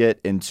have to get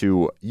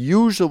into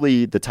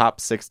usually the top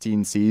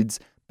 16 seeds.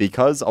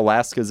 Because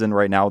Alaska's in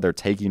right now, they're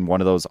taking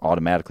one of those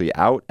automatically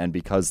out. And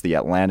because the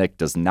Atlantic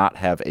does not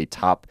have a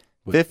top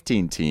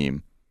 15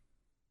 team,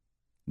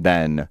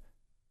 then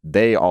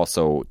they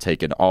also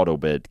take an auto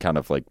bid, kind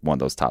of like one of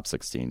those top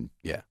 16.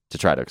 Yeah. To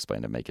try to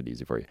explain it, make it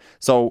easy for you.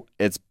 So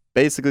it's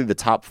basically the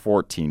top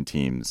 14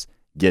 teams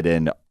get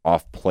in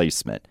off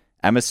placement.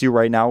 MSU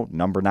right now,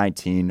 number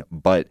 19.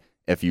 But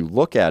if you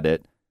look at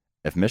it,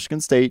 if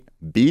Michigan State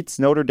beats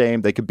Notre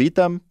Dame, they could beat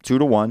them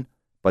 2-1.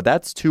 But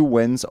that's 2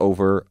 wins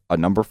over a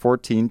number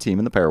 14 team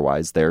in the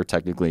pairwise. They're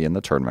technically in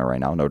the tournament right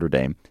now, Notre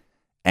Dame.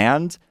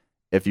 And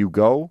if you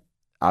go,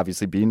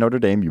 obviously beating Notre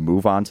Dame, you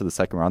move on to the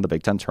second round of the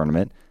Big Ten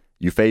tournament.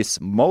 You face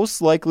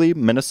most likely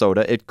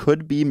Minnesota. It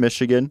could be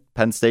Michigan.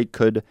 Penn State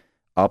could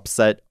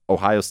upset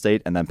Ohio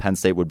State, and then Penn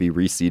State would be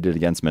reseeded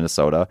against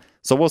Minnesota.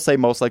 So we'll say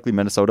most likely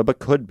Minnesota, but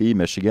could be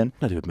Michigan.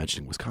 Not even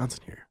mentioning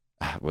Wisconsin here.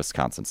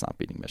 Wisconsin's not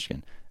beating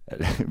Michigan.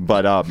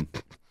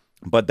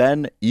 But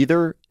then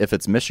either if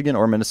it's Michigan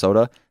or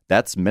Minnesota,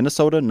 that's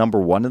Minnesota number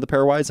 1 in the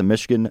pairwise and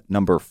Michigan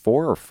number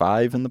 4 or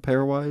 5 in the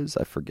pairwise.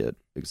 I forget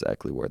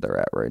exactly where they're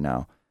at right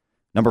now.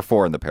 Number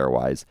 4 in the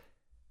pairwise.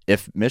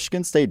 If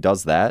Michigan State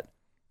does that,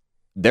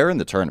 they're in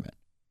the tournament.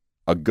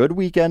 A good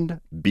weekend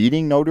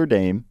beating Notre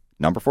Dame,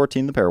 number 14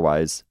 in the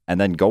pairwise,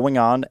 and then going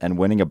on and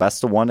winning a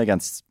best of 1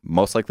 against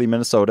most likely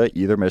Minnesota,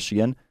 either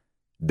Michigan,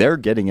 they're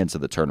getting into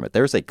the tournament.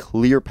 There's a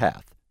clear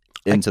path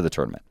into the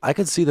tournament. I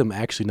could see them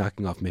actually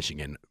knocking off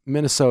Michigan.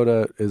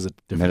 Minnesota is a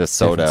different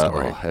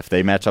story. If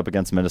they match up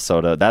against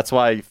Minnesota, that's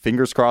why,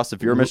 fingers crossed,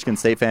 if you're a Michigan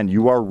State fan,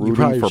 you are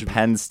rooting for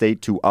Penn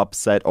State to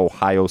upset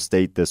Ohio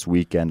State this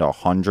weekend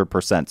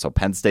 100%. So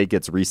Penn State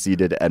gets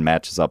reseeded and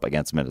matches up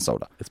against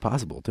Minnesota. It's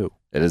possible, too.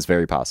 It is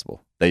very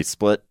possible. They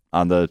split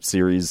on the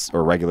series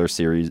or regular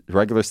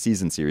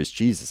season series.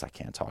 Jesus, I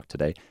can't talk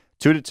today.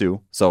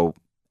 2-2. So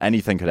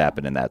anything could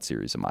happen in that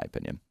series, in my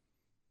opinion.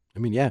 I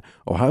mean, yeah,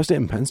 Ohio State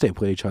and Penn State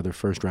played each other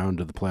first round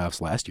of the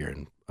playoffs last year,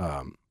 and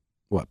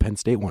Penn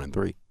State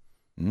 1-3.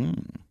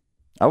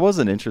 That was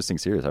an interesting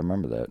series. I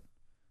remember that.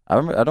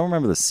 I don't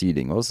remember the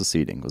seeding. What was the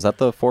seeding? Was that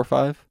the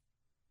 4-5?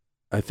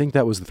 I think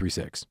that was the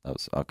 3-6. That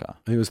was okay. I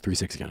think it was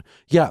 3-6 again.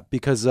 Yeah,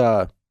 because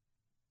right?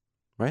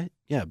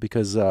 Yeah,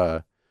 because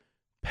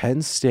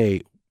Penn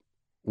State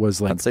was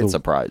like Penn State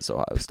surprised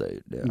Ohio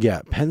State.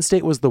 Yeah, Penn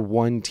State was the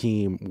one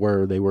team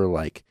where they were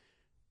like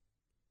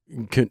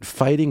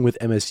fighting with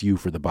MSU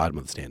for the bottom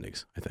of the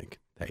standings, I think,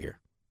 that year.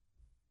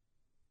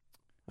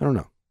 I don't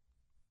know.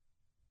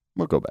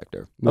 We'll go back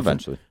there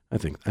eventually. I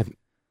think.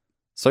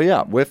 So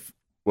yeah, with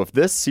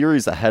this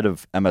series ahead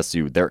of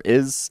MSU, there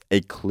is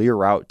a clear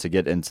route to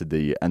get into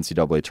the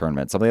NCAA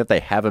tournament, something that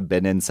they haven't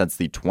been in since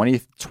the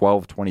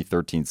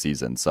 2012-2013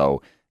 season.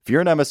 So if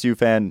you're an MSU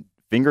fan,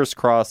 fingers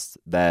crossed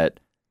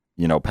that,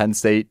 you know, Penn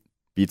State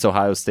beats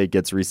Ohio State,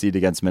 gets reseeded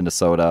against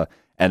Minnesota,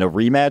 and a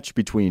rematch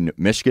between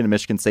Michigan and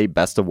Michigan State,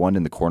 best of 1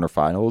 in the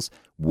quarterfinals,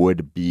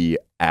 would be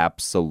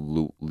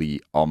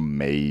absolutely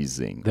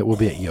amazing. That will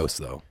be at Yost,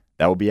 though.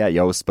 That will be at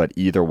Yost, but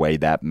either way,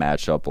 that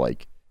matchup,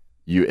 like,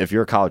 if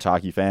you're a college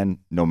hockey fan,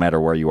 no matter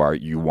where you are,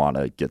 you want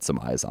to get some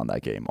eyes on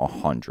that game,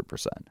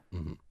 100%.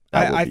 Mm-hmm.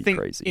 I think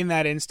crazy. In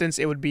that instance,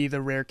 it would be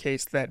the rare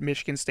case that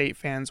Michigan State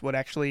fans would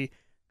actually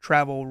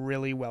travel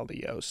really well to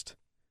Yost.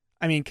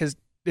 I mean, because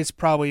it's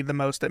probably the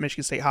most that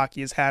Michigan State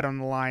hockey has had on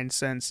the line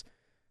since.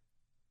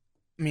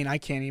 I mean, I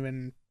can't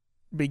even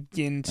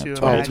begin to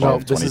imagine.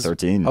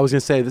 2013. I was going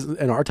to say, this is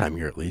in our time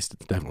here at least.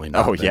 It's definitely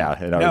not. Oh,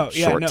 yeah. In our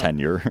short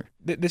tenure.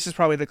 This is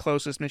probably the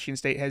closest Michigan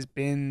State has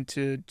been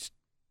to,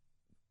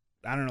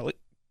 I don't know.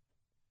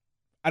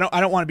 I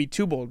don't want to be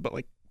too bold, but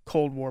like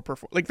Cold War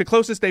performance. Like the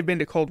closest they've been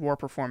to Cold War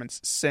performance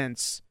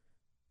since,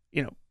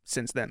 you know,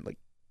 since then, like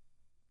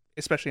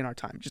especially in our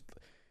time. Just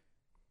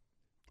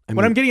I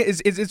what mean, I'm getting at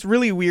is it's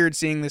really weird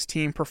seeing this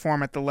team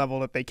perform at the level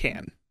that they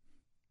can.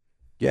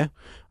 Yeah,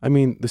 I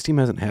mean, this team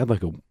has had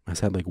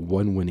like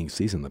one winning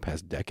season the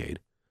past decade.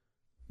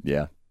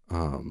 Yeah.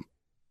 Um,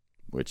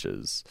 Which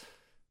is,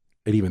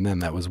 and even then,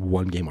 that was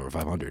one game over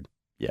 500.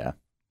 yeah,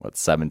 what,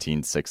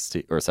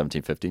 17-16 or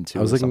 17-15 too?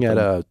 I was or looking something?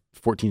 at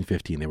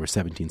 14-15. They were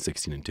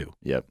 17-16-2.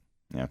 Yep.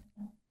 Yeah.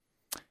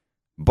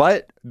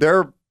 But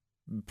they're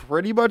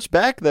pretty much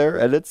back there,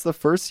 and it's the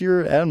first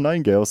year Adam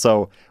Nightingale.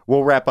 So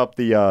we'll wrap up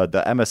the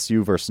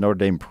MSU versus Notre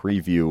Dame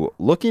preview.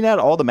 Looking at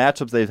all the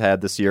matchups they've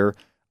had this year,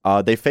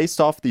 they faced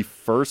off the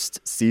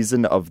first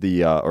season of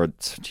the,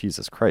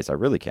 Jesus Christ, I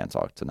really can't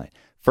talk tonight.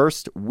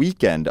 First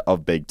weekend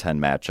of Big Ten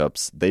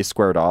matchups, they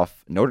squared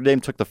off. Notre Dame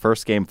took the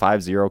first game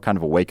 5-0, kind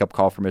of a wake-up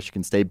call for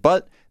Michigan State,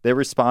 but they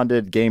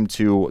responded game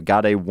 2,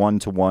 got a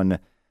 1-1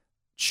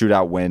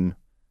 shootout win.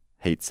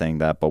 Hate saying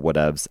that, but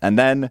whatevs. And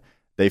then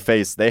they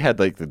had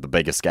like the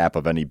biggest gap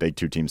of any Big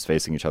Two teams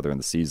facing each other in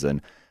the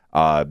season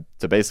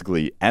to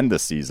basically end the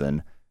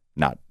season.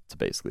 Not to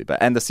basically, but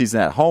end the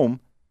season at home.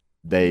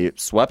 They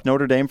swept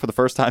Notre Dame for the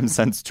first time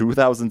since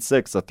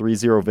 2006, a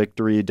 3-0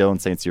 victory, Dylan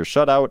St. Cyr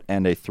shutout,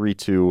 and a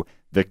 3-2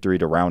 victory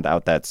to round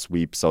out that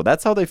sweep. So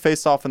that's how they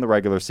faced off in the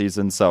regular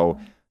season. So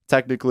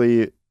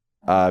technically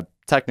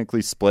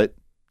split,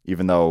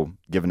 even though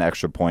give an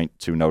extra point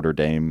to Notre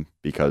Dame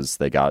because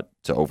they got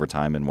to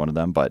overtime in one of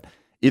them. But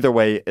either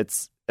way,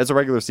 it's a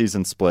regular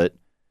season split.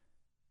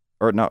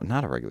 Or no,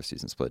 not a regular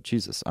season split.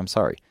 Jesus, I'm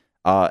sorry.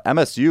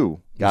 MSU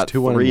got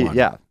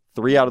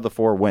 3 out of the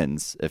 4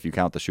 wins if you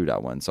count the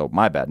shootout win. So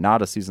my bad,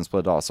 not a season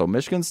split at all. So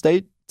Michigan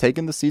State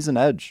taking the season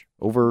edge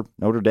over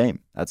Notre Dame.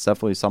 That's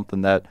definitely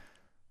something that,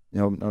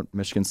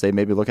 Michigan State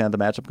maybe looking at the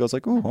matchup goes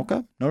like, oh,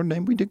 okay, Notre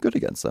Dame, we did good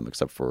against them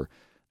except for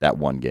that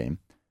one game.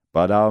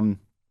 But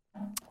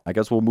I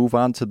guess we'll move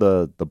on to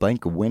the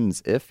blank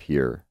wins if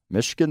here.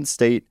 Michigan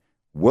State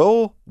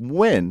will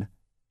win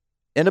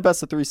in a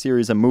best of 3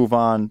 series and move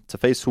on to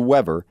face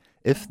whoever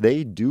if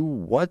they do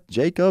what,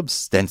 Jacob?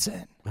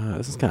 Stinson.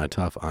 This is kind of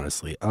tough,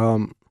 honestly.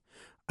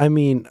 I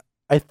mean,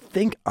 I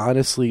think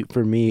honestly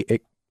for me,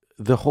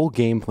 the whole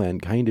game plan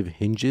kind of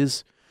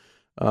hinges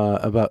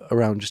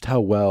around just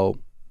how well,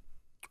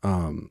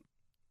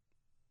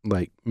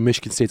 like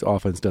Michigan State's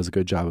offense does a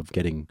good job of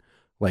getting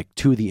like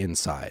to the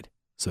inside,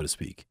 so to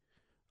speak,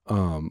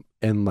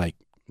 and like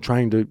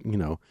trying to,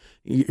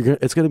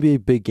 it's going to be a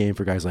big game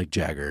for guys like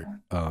Jagger,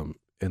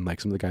 and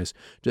like some of the guys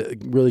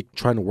really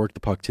trying to work the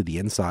puck to the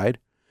inside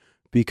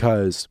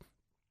because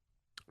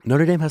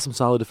Notre Dame has some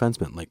solid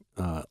defensemen like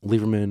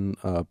Lieberman,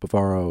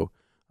 Bavaro,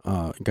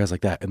 guys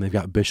like that, and they've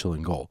got Bischel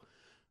in goal.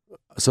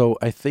 So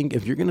I think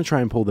if you're going to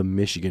try and pull the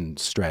Michigan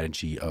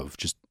strategy of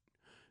just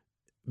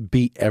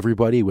beat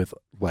everybody with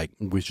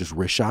just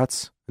wrist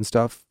shots and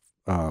stuff,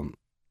 and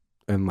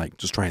like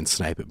just try and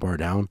snipe it bar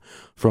down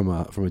from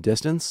a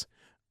distance,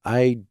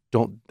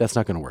 that's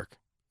not going to work.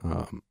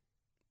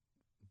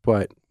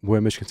 But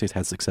where Michigan State's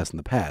had success in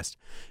the past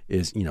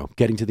is,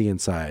 getting to the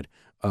inside.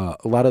 A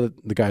lot of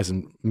the guys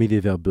in media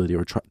availability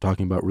were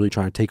talking about really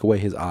trying to take away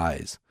his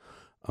eyes,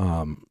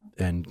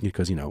 and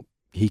because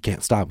he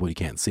can't stop what he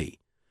can't see,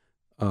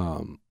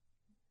 things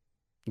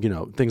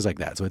like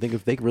that. So I think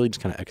if they really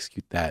just kind of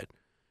execute that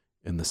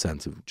in the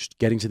sense of just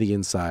getting to the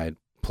inside,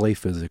 play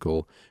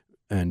physical,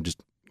 and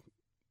just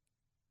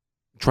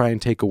try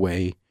and take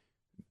away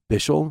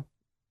Bischel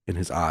in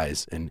his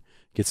eyes and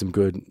get some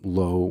good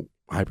low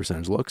high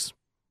percentage looks,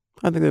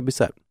 I think they'd be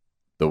set.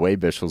 The way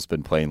Bischel's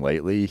been playing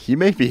lately, he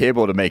may be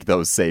able to make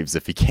those saves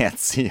if he can't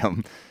see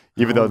them,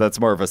 even though that's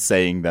more of a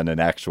saying than an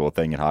actual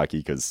thing in hockey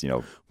because,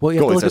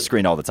 goalies are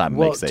screened all the time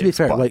and make saves. To be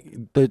fair, like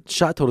the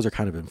shot totals are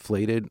kind of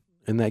inflated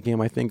in that game,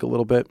 I think, a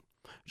little bit,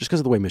 just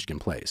because of the way Michigan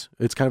plays.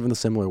 It's kind of in the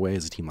similar way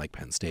as a team like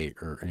Penn State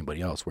or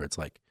anybody else, where it's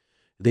like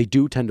they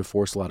do tend to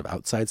force a lot of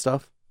outside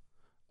stuff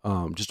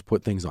just to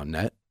put things on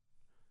net,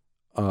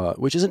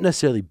 which isn't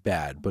necessarily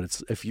bad, but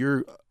it's if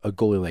you're a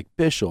goalie like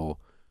Bischel,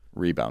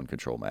 rebound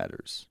control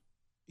matters.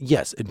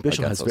 Yes, and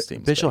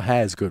Bischel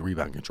has good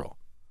rebound control.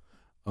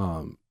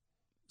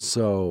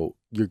 So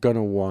you're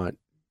gonna want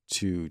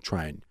to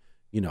try and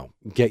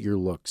get your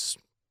looks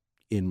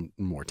in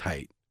more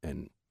tight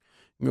and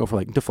go for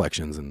like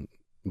deflections and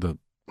the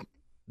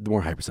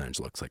more high percentage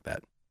looks like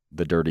that.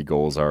 The dirty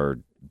goals are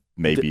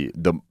maybe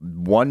the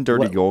one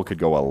dirty goal could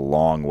go a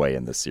long way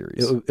in this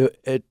series.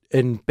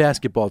 In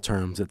basketball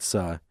terms, it's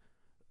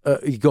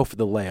you go for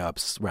the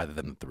layups rather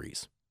than the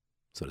threes,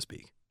 so to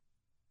speak.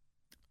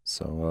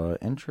 So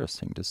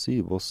interesting to see.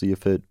 We'll see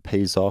if it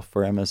pays off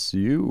for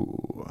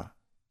MSU.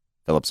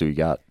 Phillips, who you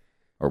got?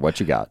 Or what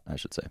you got, I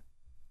should say.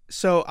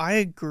 So I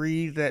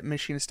agree that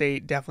Michigan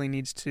State definitely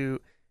needs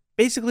to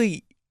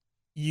basically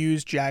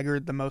use Jagger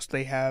the most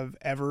they have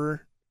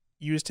ever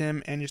used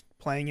him and just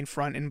playing in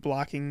front and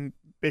blocking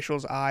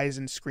Bischel's eyes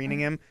and screening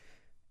him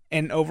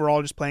and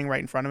overall just playing right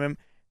in front of him.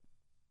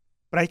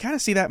 But I kind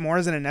of see that more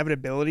as an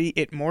inevitability.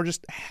 It more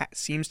just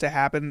seems to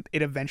happen.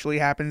 It eventually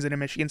happens in a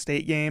Michigan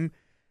State game.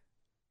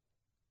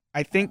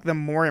 I think the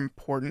more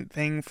important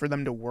thing for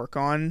them to work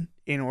on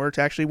in order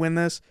to actually win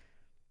this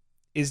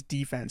is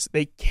defense.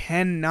 They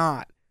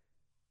cannot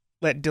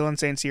let Dylan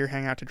St. Cyr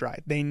hang out to dry.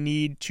 They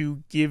need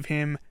to give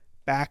him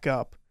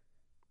backup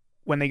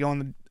when they go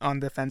on the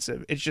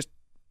defensive. It's just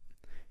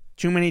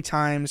too many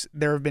times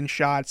there have been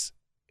shots,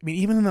 I mean,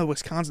 even in the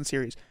Wisconsin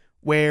series,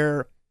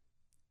 where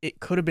it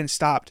could have been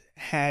stopped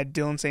had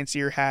Dylan St.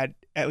 Cyr had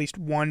at least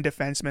one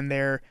defenseman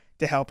there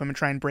to help him and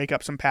try and break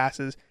up some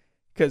passes,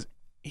 because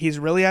he's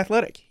really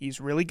athletic. He's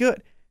really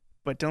good.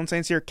 But Dylan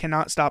St. Cyr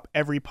cannot stop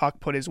every puck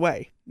put his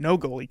way. No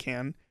goalie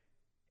can.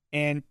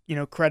 And,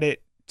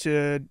 credit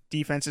to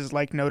defenses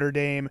like Notre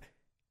Dame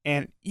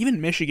and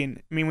even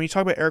Michigan. I mean, when you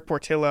talk about Eric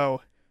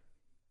Portillo,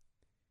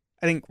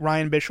 I think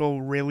Ryan Bischel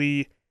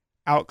really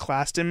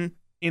outclassed him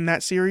in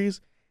that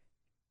series.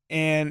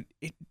 And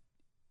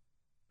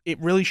it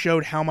really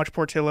showed how much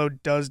Portillo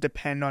does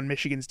depend on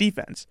Michigan's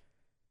defense.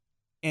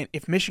 And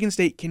if Michigan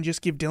State can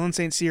just give Dylan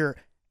St. Cyr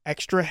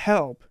extra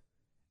help,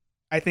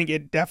 I think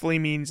it definitely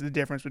means the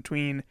difference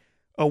between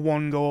a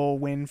 1-goal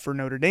win for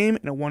Notre Dame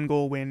and a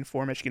 1-goal win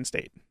for Michigan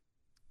State.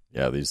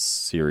 Yeah, these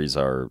series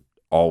are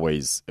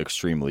always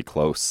extremely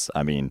close.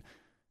 I mean,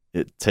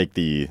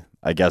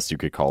 I guess you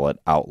could call it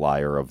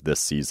outlier of this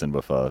season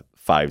with a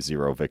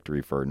 5-0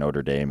 victory for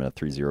Notre Dame and a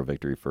 3-0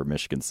 victory for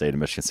Michigan State, and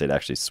Michigan State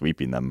actually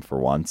sweeping them for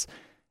once.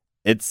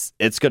 It's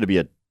going to be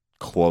a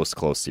close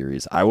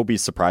series. I will be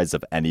surprised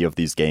if any of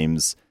these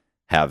games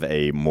have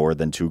a more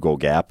than 2-goal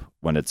gap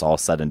when it's all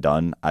said and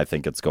done. I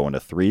think it's going to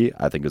 3.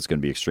 I think it's going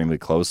to be extremely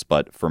close.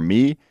 But for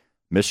me,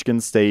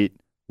 Michigan State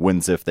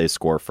wins if they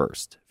score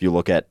first. If you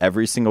look at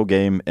every single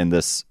game in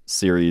this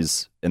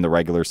series in the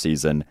regular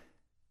season,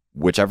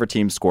 whichever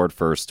team scored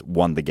first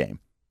won the game.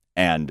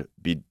 And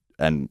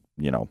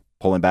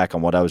pulling back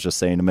on what I was just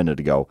saying a minute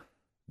ago,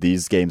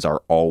 these games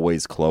are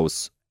always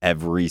close.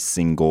 Every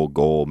single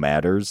goal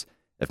matters.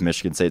 If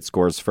Michigan State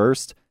scores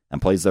first and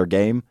plays their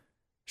game,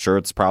 sure,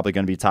 it's probably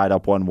going to be tied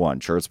up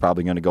 1-1. Sure, it's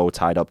probably going to go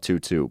tied up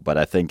 2-2. But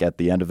I think at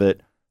the end of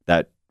it,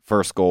 that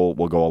first goal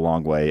will go a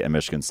long way, and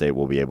Michigan State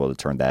will be able to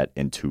turn that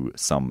into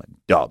some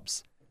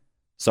dubs.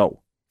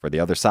 So, for the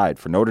other side,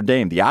 for Notre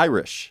Dame, the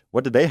Irish,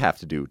 what did they have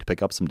to do to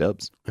pick up some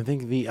dubs? I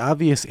think the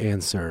obvious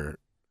answer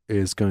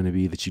is going to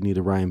be that you need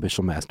a Ryan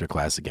Bischel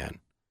masterclass again.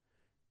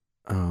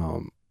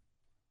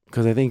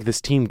 Because I think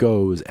this team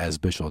goes as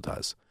Bischel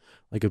does.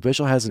 Like, if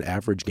Bischel has an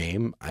average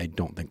game, I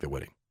don't think they're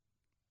winning.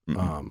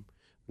 Mm-hmm.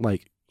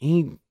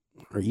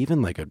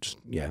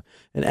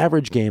 An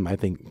average game, I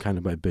think, kind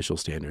of by Bischel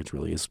standards,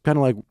 really is kind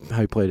of like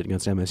how he played it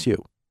against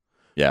MSU.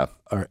 Yeah,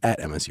 or at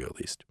MSU at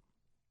least.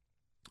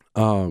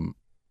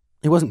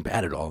 He wasn't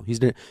bad at all. He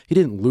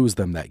didn't lose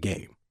them that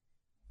game,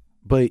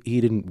 but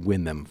he didn't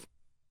win them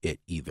it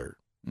either,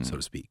 so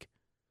to speak.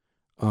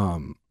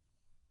 Bischel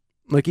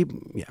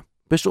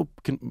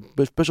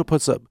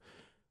puts up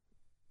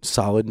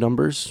solid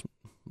numbers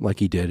like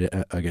he did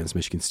against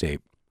Michigan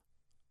State.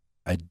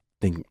 I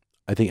think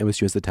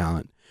MSU has the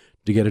talent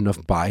to get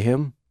enough by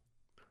him,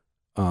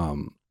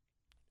 and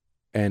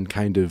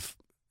kind of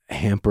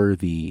hamper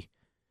the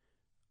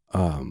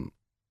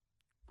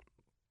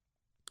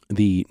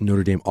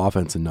Notre Dame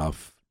offense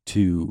enough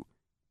to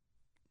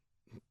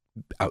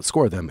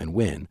outscore them and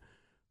win.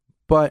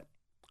 But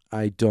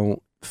I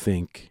don't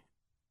think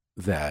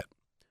that,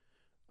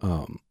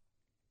 I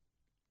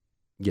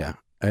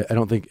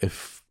don't think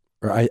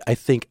I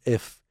think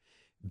if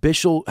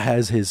Bischel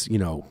has his,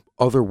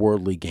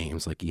 otherworldly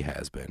games like he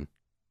has been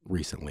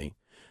recently,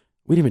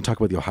 we didn't even talk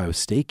about the Ohio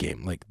State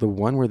game, like the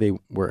one where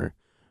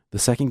the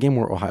second game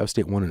where Ohio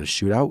State won in a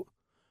shootout.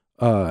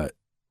 It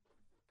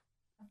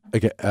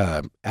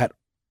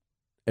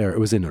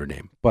was in Notre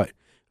Dame, but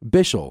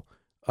Bischel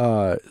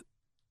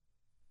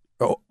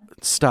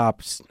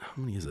stopped. How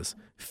many is this?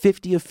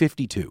 50 of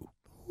 52.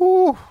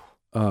 Ooh.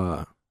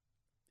 And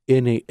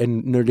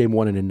Notre Dame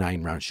won in a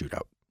 9-round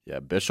shootout. Yeah,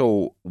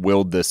 Bischel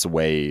willed this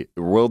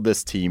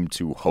team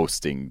to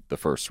hosting the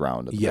first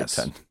round of the Big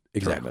Ten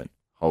tournament.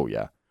 Oh,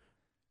 yeah.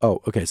 Oh,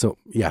 okay. So,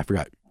 yeah, I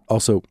forgot.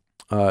 Also,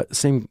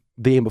 same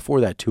the game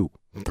before that, too.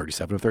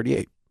 37 of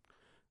 38.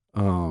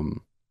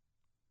 And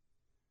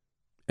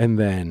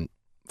then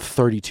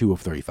 32 of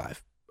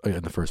 35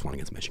 in the first one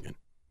against Michigan.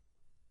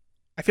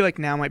 I feel like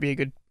now might be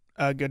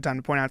a good time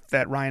to point out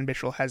that Ryan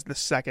Bischel has the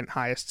second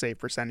highest save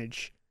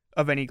percentage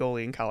of any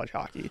goalie in college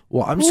hockey.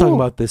 Well, I'm just talking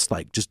about this,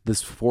 just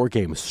this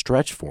 4-game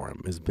stretch for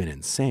him has been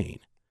insane.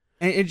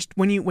 And it's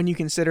when you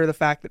consider the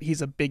fact that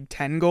he's a Big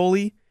Ten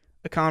goalie,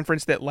 a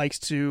conference that likes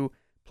to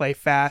play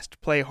fast,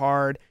 play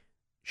hard,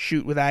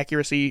 shoot with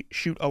accuracy,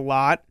 shoot a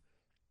lot,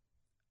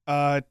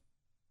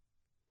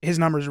 his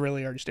numbers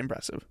really are just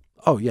impressive.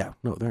 Oh yeah,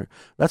 no,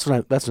 that's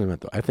what I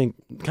meant though. I think,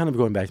 kind of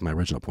going back to my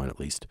original point at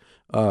least,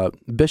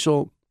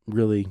 Bischel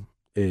really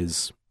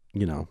is,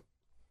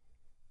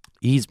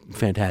 he's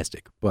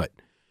fantastic, but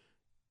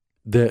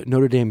the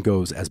Notre Dame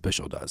goes as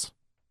Bischel does,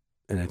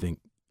 and I think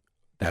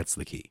that's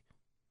the key.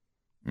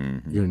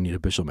 Mm-hmm. You're gonna need a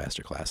Bischel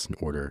masterclass in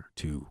order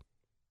to,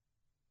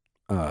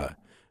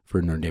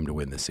 for Notre Dame to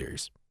win this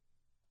series.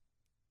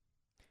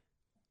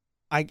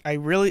 I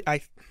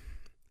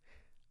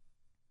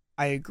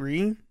I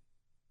agree.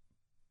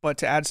 But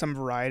to add some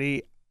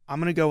variety,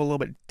 I'm going to go a little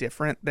bit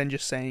different than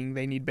just saying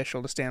they need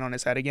Bischel to stand on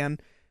his head again.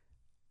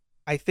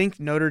 I think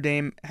Notre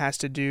Dame has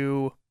to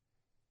do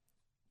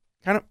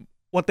kind of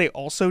what they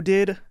also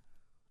did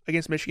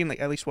against Michigan, like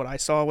at least what I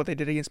saw, what they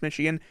did against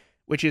Michigan,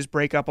 which is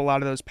break up a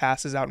lot of those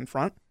passes out in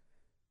front.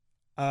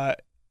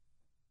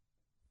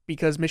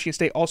 Because Michigan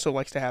State also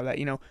likes to have that.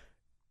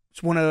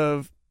 It's one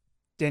of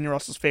Daniel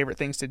Russell's favorite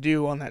things to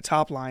do on that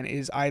top line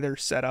is either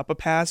set up a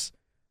pass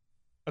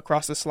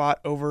across the slot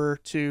over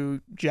to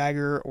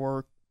Jagger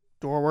or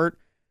Dorwart,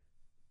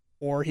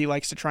 or he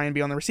likes to try and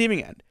be on the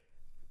receiving end.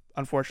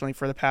 Unfortunately,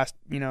 for the past,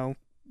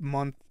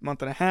 month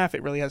and a half,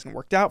 it really hasn't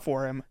worked out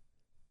for him.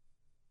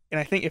 And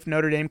I think if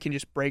Notre Dame can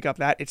just break up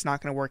that, it's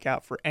not going to work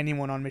out for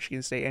anyone on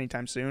Michigan State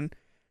anytime soon.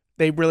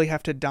 They really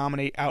have to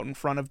dominate out in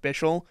front of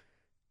Bischel.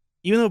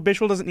 Even though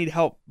Bischel doesn't need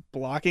help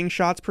blocking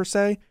shots per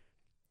se,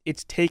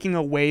 it's taking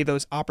away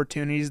those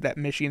opportunities that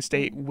Michigan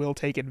State will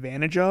take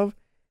advantage of.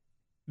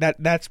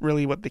 That's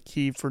really what the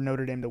key for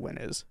Notre Dame to win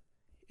is.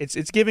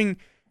 It's giving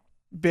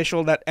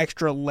Bischel that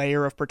extra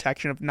layer of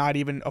protection of not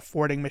even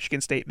affording Michigan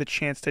State the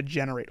chance to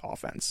generate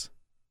offense.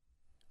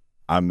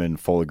 I'm in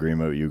full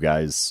agreement with you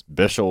guys.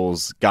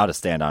 Bischel's got to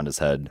stand on his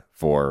head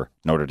for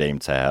Notre Dame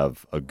to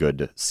have a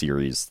good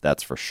series,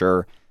 that's for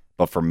sure.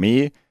 But for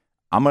me,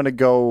 I'm going to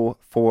go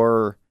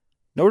for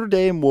Notre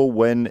Dame will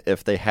win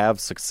if they have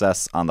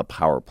success on the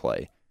power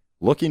play.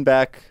 Looking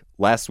back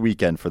last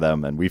weekend for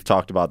them, and we've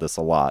talked about this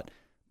a lot,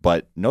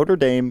 but Notre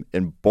Dame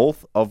in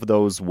both of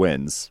those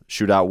wins,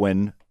 shootout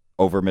win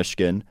over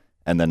Michigan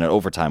and then an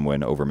overtime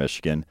win over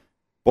Michigan,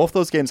 both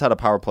those games had a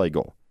power play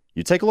goal.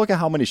 You take a look at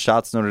how many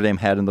shots Notre Dame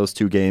had in those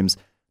two games.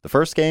 The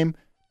first game,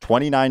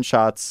 29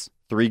 shots,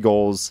 3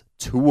 goals,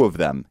 2 of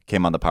them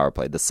came on the power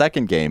play. The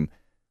second game,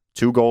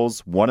 2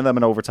 goals, 1 of them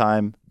in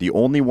overtime, the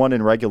only one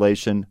in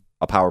regulation,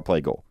 a power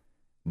play goal.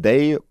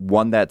 They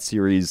won that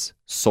series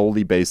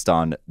solely based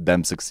on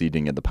them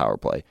succeeding in the power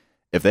play.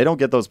 If they don't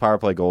get those power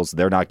play goals,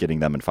 they're not getting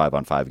them in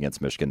 5-on-5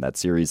 against Michigan that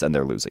series, and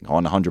they're losing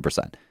on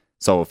 100%.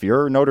 So if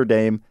you're Notre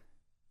Dame,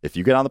 if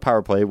you get on the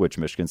power play, which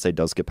Michigan State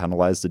does get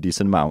penalized a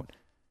decent amount,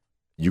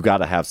 you got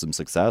to have some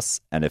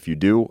success, and if you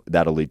do,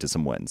 that'll lead to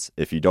some wins.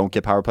 If you don't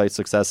get power play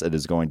success, it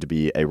is going to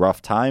be a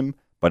rough time,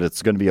 but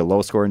it's going to be a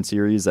low-scoring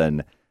series,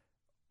 and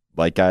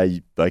like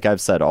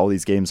I've said, all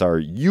these games are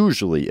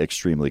usually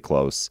extremely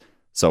close.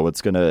 So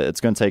it's gonna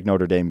take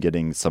Notre Dame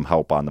getting some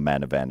help on the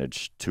man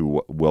advantage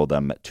to will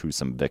them to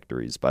some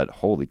victories. But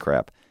holy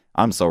crap,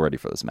 I'm so ready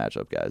for this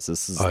matchup, guys.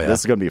 This is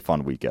gonna be a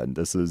fun weekend.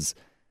 This is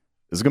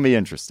gonna be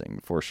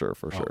interesting for sure.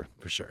 For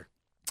sure.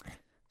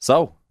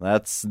 So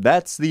that's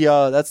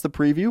the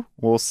preview.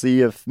 We'll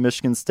see if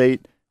Michigan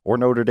State or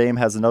Notre Dame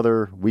has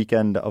another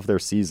weekend of their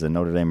season.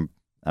 Notre Dame,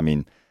 I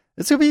mean,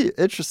 it's gonna be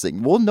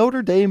interesting. Will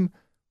Notre Dame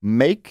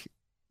make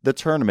the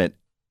tournament?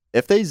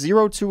 If they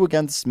 0-2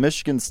 against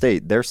Michigan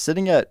State, they're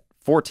sitting at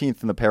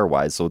 14th in the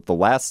pairwise, so the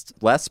last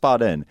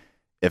spot in.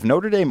 If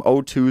Notre Dame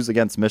 0-2s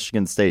against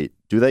Michigan State,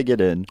 do they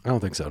get in? I don't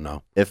think so,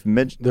 no. If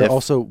Notre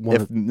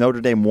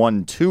Dame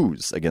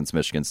 1-2s against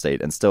Michigan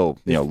State and still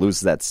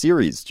loses that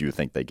series, do you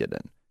think they get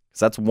in? Because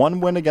that's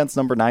 1 win against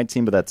number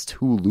 19, but that's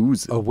 2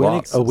 losses.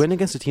 A win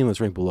against a team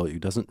that's ranked below you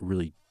doesn't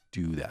really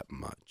do that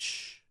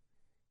much,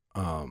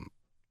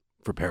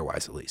 for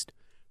pairwise at least.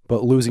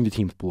 But losing to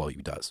teams below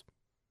you does.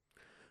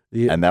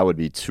 And that would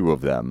be 2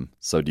 of them.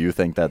 So do you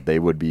think that they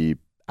would be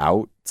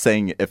out,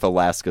 saying if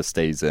Alaska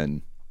stays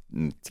in,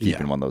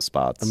 keeping one of those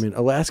spots? I mean,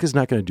 Alaska's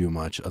not going to do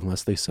much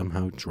unless they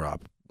somehow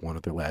drop one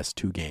of their last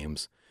 2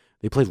 games.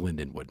 They played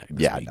Lindenwood next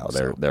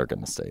week. They're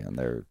going to stay in.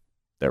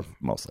 They're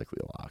most likely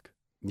a lock.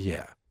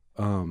 Yeah.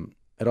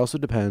 It also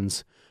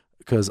depends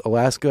because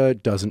Alaska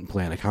doesn't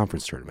play in a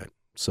conference tournament,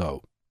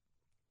 so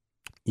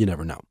you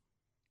never know.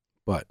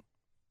 But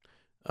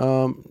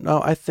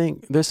no, I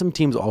think there's some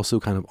teams also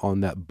kind of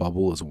on that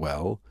bubble as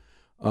well,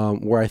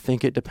 where I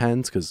think it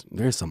depends because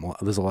there's a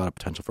lot of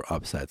potential for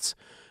upsets,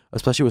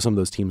 especially with some of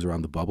those teams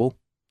around the bubble.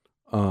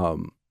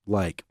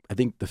 Like I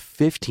think the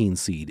 15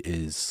 seed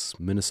is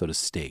Minnesota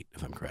State,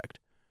 if I'm correct,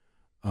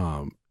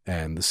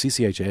 and the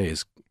CCHA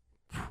is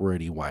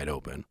pretty wide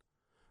open.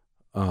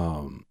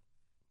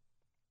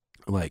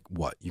 Like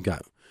what you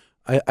got?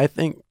 I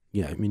think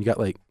I mean you got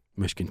like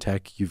Michigan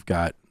Tech, you've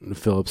got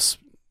Phillips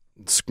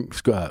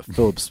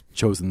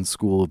chosen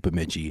school of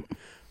Bemidji.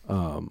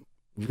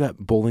 You've got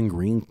Bowling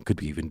Green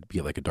could even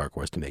be like a dark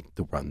horse to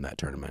run that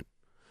tournament.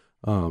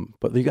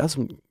 But you got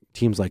some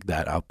teams like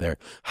that out there.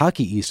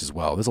 Hockey East as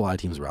well. There's a lot of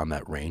teams around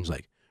that range.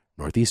 Like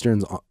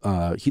Northeastern's,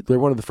 they're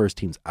one of the first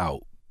teams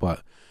out,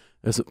 but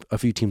there's a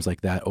few teams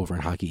like that over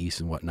in Hockey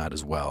East and whatnot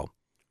as well.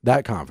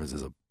 That conference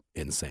is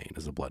insane,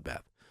 is a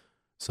bloodbath.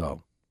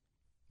 So,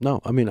 no,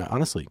 I mean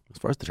honestly, as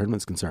far as the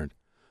tournament's concerned,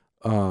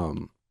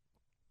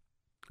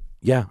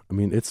 yeah, I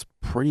mean, it's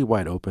pretty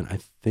wide open. I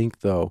think,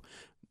 though,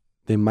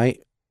 they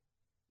might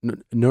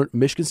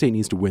Michigan State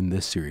needs to win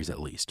this series at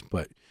least.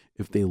 But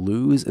if they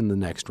lose in the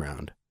next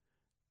round,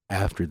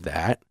 after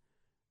that,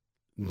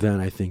 then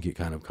I think it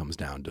kind of comes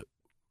down to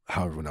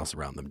how everyone else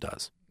around them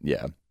does.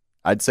 Yeah.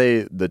 I'd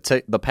say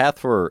the path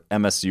for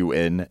MSU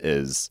in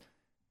is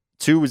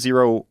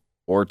 2-0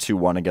 or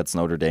 2-1 against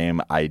Notre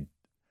Dame.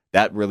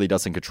 That really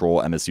doesn't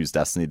control MSU's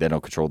destiny. They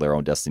don't control their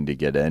own destiny to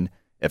get in.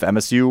 If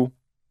MSU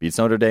beats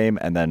Notre Dame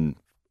and then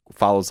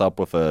follows up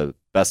with a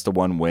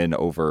best-of-1 win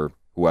over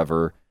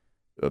whoever,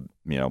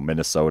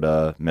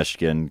 Minnesota,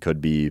 Michigan,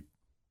 could be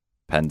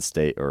Penn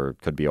State, or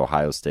could be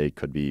Ohio State,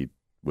 could be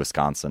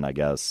Wisconsin, I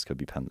guess, could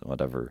be Penn,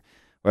 whatever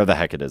the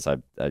heck it is. I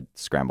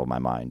scramble my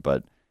mind,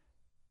 but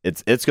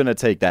it's going to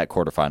take that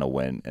quarterfinal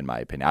win, in my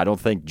opinion. I don't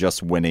think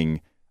just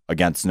winning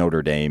against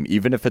Notre Dame,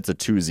 even if it's a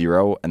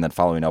 2-0 and then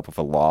following up with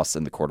a loss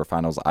in the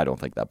quarterfinals, I don't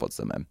think that puts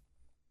them in.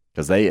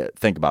 Because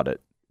think about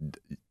it,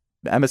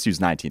 MSU's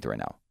 19th right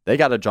now. They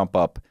got to jump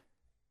up,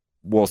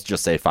 we'll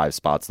just say 5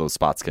 spots. Those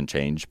spots can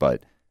change,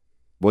 but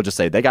we'll just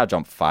say they got to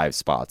jump 5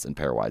 spots in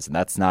pairwise, and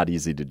that's not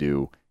easy to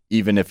do,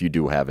 even if you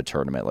do have a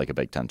tournament like a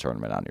Big Ten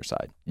tournament on your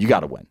side. You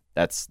got to win.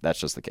 That's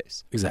just the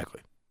case.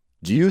 Exactly.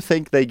 Do you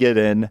think they get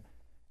in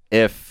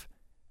if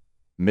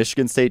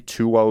Michigan State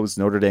 2-0s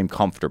Notre Dame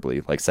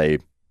comfortably, like say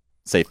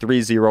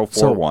 3-0,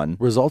 4-1,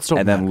 results don't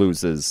and matter. then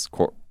loses?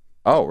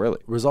 Oh, really?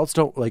 Results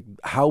don't, like,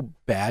 how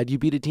bad you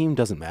beat a team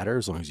doesn't matter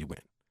as long as you win.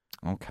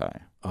 Okay.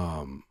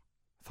 I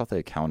thought they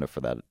accounted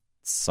for that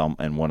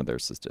in one of their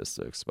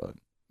statistics, but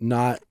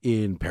not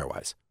in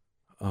pairwise.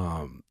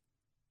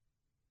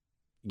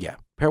 Yeah,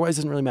 pairwise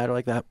doesn't really matter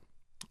like that.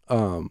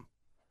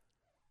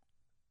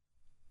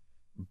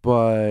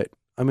 But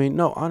I mean,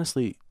 no,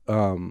 honestly,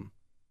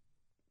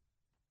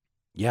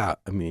 yeah,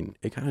 I mean,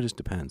 it kind of just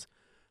depends.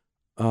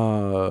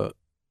 What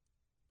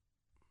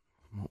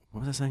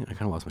was I saying? I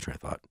kind of lost my train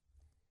of thought.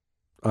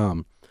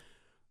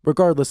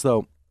 Regardless,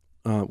 though,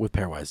 with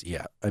pairwise,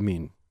 yeah, I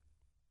mean,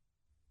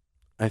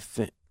 I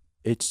think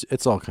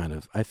it's all kind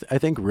of. I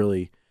think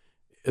really,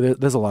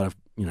 there's a lot of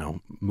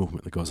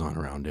movement that goes on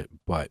around it,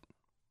 but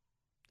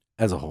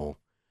as a whole,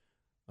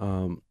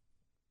 I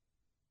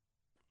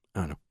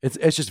don't know.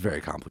 It's just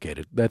very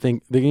complicated. I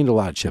think they need a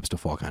lot of chips to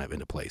fall kind of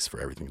into place for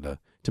everything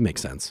to make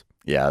sense.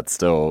 Yeah, it's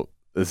still.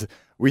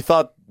 We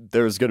thought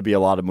there was going to be a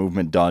lot of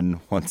movement done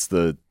once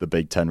the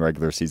Big Ten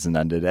regular season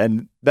ended,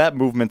 and that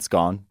movement's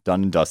gone,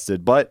 done and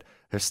dusted. But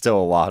there's still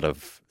a lot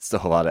of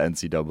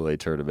NCAA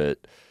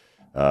tournament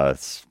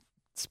it's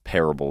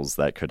parables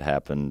that could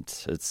happen.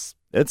 It's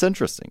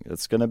interesting.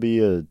 It's going to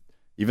be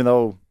even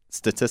though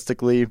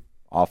statistically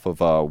off of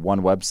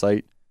one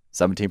website,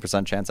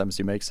 17% chance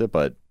MSU makes it,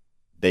 but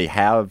they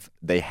have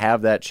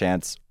that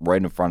chance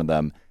right in front of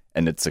them,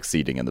 and it's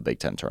succeeding in the Big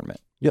Ten tournament.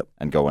 Yep,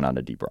 and going on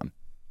a deep run.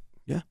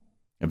 Yeah.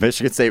 If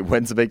Michigan State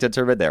wins the Big Ten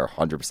tournament, they're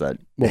 100%.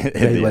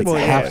 Well,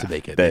 they have to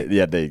make it.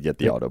 They get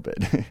the auto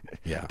bid.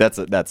 Yeah, that's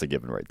a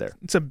given right there.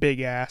 It's a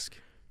big ask.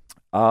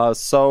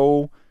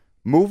 So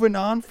moving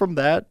on from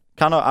that,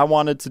 kind of I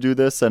wanted to do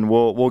this, and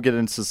we'll get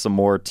into some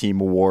more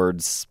team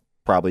awards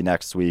probably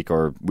next week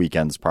or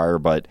weekends prior.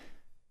 But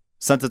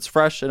since it's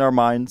fresh in our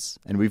minds,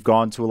 and we've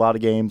gone to a lot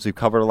of games, we've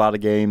covered a lot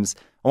of games,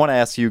 I want to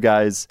ask you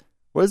guys,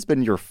 what has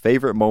been your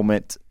favorite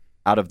moment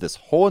out of this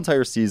whole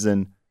entire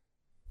season?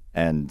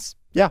 And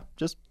yeah,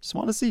 just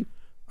want to see.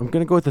 I'm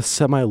going to go with a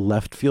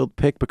semi-left field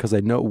pick because I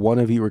know one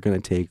of you are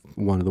going to take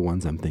one of the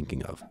ones I'm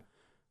thinking of.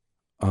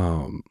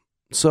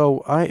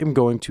 So I am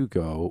going to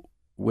go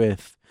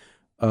with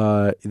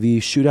the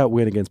shootout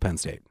win against Penn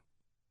State.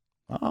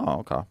 Oh,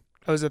 okay.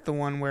 Oh, is it the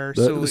one where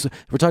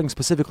we're talking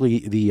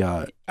specifically the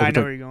I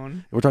know where you're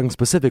going. We're talking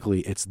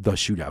specifically it's the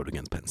shootout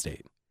against Penn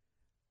State.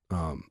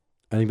 I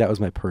think that was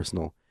my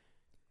personal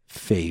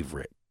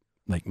favorite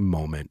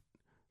moment,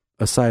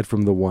 aside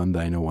from the one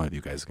that I know one of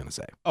you guys is going to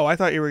say. Oh, I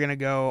thought you were going to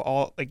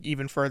go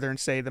even further and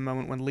say the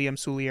moment when Liam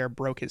Soulier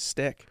broke his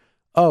stick.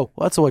 Oh,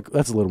 well, that's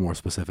a little more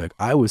specific.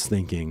 I was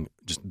thinking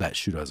just that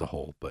shootout as a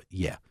whole, but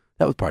yeah,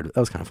 that was part of it.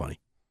 That was kind of funny.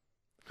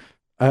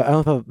 I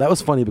don't know, that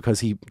was funny because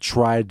he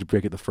tried to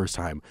break it the first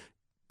time,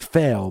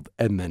 failed,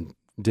 and then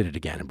did it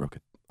again and broke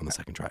it on the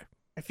second try.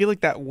 I feel like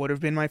that would have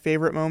been my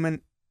favorite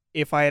moment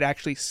if I had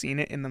actually seen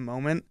it in the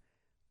moment.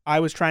 I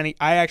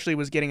actually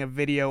was getting a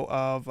video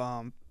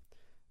of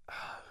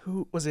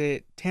who was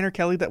it? Tanner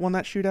Kelly that won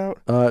that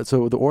shootout?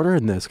 So the order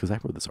in this, because I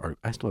wrote this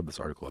I still have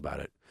this article about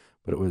it,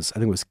 but I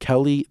think it was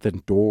Kelly,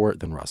 then Dorr,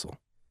 then Russell.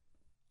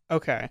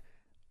 Okay.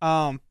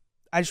 I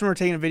just remember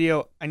taking a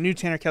video. I knew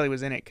Tanner Kelly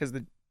was in it because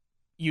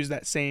used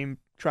that same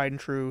tried and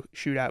true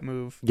shootout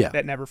move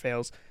that never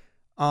fails.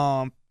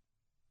 But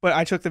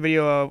I took the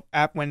video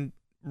of when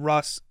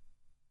Russ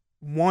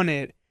won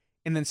it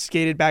and then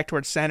skated back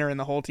towards center, and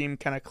the whole team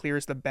kind of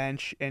clears the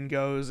bench and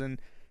goes,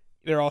 and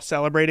they're all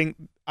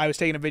celebrating. I was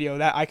taking a video of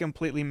that. I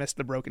completely missed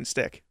the broken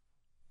stick.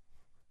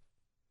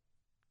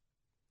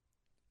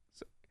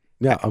 So,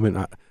 yeah, I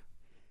mean,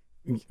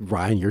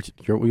 Ryan, you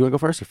want to go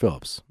first or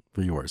Phillips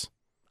for yours?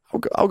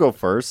 I'll go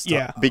first.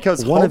 Yeah,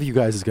 because one of you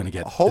guys is going to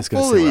get.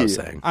 Hopefully, is gonna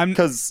say what I'm saying.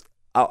 Because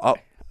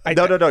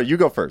no, you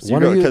go first.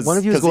 One of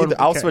you is going.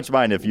 I'll switch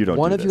mine if you don't.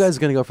 One do of you guys is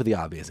going to go for the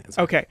obvious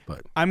answer. Okay,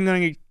 but I'm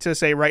going to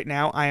say right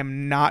now, I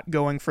am not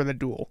going for the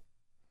duel.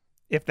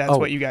 If that's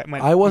what you got,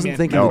 I wasn't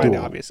thinking no, the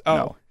duel. Obvious.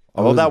 No.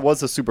 Although that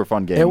was a super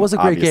fun game. It was a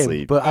great obviously,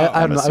 game, but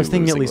I don't know. I was MSU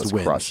thinking at losing least was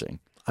wins. crushing.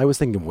 I was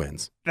thinking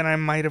wins. Then I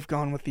might have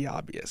gone with the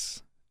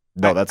obvious.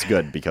 No, that's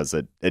good because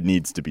it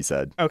needs to be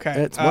said. Okay.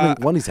 It's one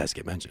of these has to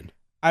get mentioned.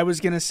 I was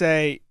gonna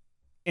say,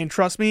 and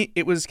trust me,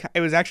 it was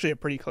actually a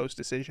pretty close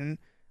decision.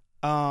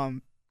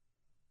 I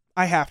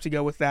have to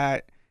go with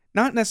that.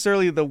 Not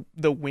necessarily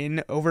the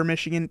win over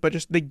Michigan, but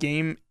just the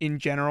game in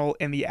general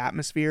and the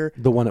atmosphere.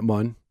 The one at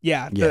Munn.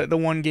 Yeah, the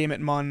one game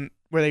at Munn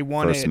where they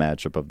won First it.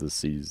 matchup of the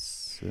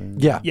season.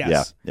 Yeah.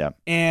 Yes. Yeah.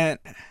 And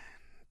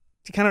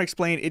to kind of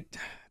explain it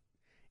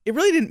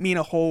really didn't mean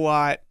a whole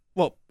lot.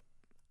 Well,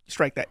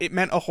 strike that. It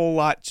meant a whole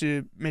lot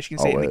to Michigan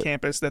State and the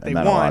campus that they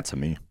meant a won. lot to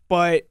me.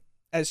 But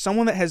as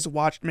someone that has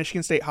watched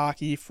Michigan State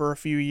hockey for a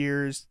few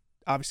years,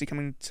 obviously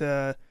coming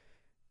to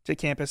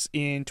campus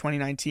in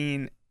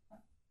 2019,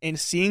 and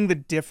seeing the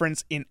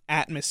difference in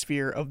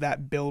atmosphere of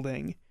that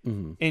building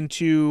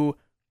into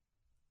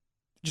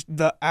just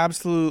the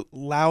absolute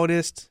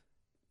loudest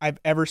I've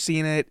ever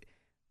seen it.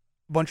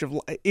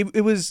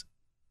 It was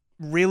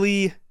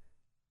really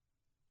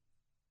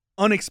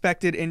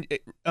unexpected and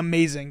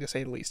amazing, to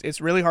say the least.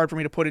 It's really hard for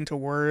me to put into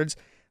words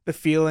the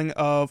feeling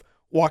of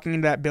walking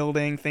into that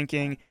building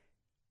thinking,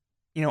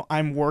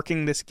 I'm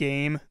working this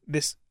game.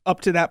 This up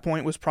to that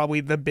point was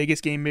probably the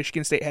biggest game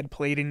Michigan State had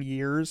played in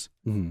years.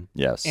 Mm-hmm.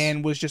 Yes.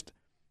 And was just,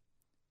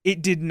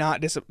 it did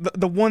not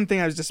the one thing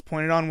I was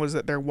disappointed on was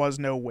that there was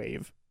no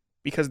wave.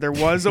 Because there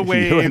was a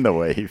wave. You in the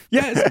wave.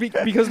 Yes,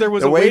 because there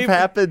was the a wave. wave.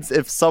 Happens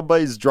if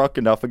somebody's drunk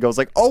enough and goes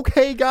like,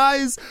 "Okay,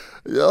 guys,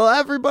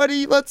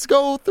 everybody, let's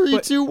go! 3,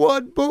 2,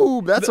 1,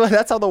 boom!" That's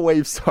how the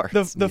wave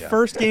starts. The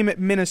first game at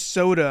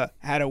Minnesota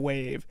had a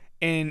wave,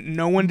 and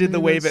no one did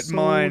the wave at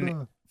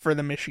Munn for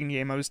the Michigan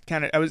game.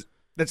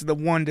 That's the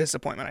one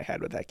disappointment I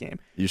had with that game.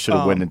 You should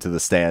have went into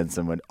the stands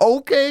and went,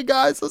 "Okay,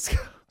 guys, let's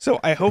go." So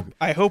I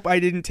hope I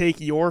didn't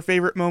take your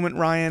favorite moment,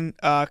 Ryan,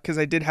 because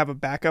I did have a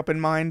backup in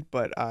mind,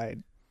 but I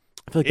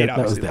feel like that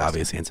was the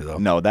obvious answer, though.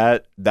 No,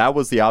 that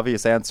was the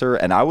obvious answer,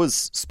 and I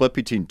was split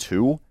between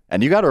two.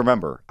 And you got to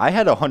remember, I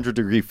had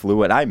 100-degree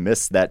flu, and I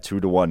missed that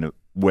 2-1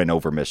 win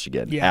over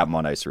Michigan at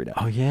Munn Ice Arena.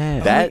 Oh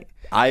yeah, that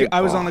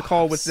I was on the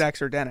call with Zach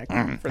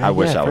Zerdenik. I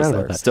wish I was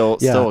there. Still,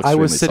 I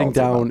was sitting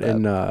salty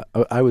down and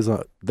I was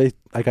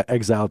I got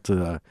exiled to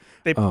the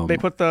they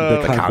put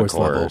the concourse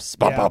level.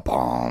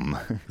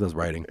 I was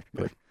writing,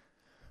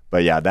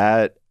 but yeah,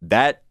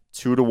 that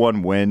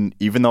 2-1 win.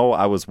 Even though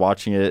I was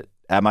watching it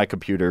at my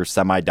computer,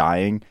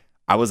 semi-dying,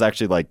 I was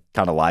actually like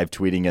kind of live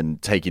tweeting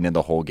and taking in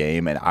the whole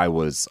game, and I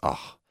was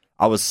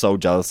so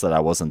jealous that I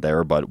wasn't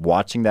there. But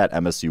watching that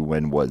MSU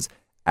win was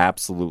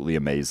absolutely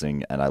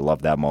amazing, and I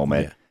love that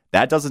moment. Yeah.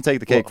 That doesn't take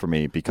the cake for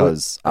me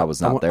because I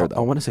was not there, though. I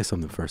want to say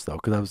something first, though,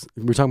 because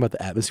we're talking about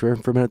the atmosphere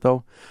for a minute,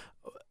 though.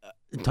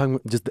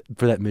 Talking just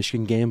for that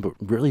Michigan game, but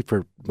really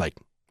for like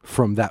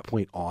from that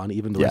point on,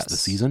 even the rest of the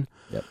season.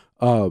 Yep.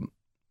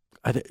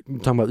 I'm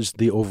talking about just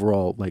the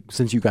overall, like,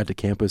 since you got to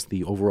campus,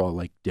 the overall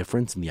like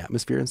difference in the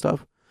atmosphere and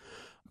stuff.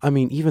 I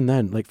mean, even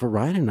then, like for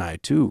Ryan and I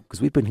too, because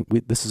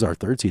this is our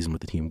third season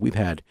with the team. We've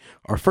had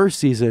our first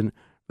season,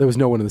 there was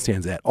no one in the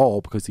stands at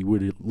all because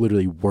we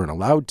literally weren't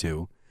allowed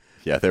to.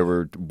 Yeah, there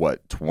were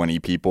 20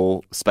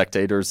 people,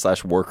 spectators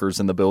 /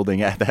 workers in the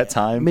building at that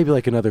time. Maybe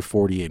like another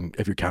 40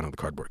 if you're counting the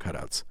cardboard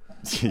cutouts.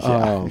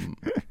 Yeah.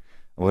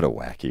 What a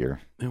wack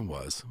year. It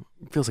was.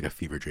 It feels like a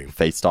fever dream.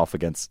 Faced off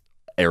against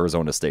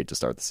Arizona State to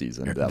start the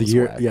season.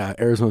 Yeah,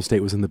 Arizona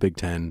State was in the Big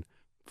Ten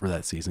for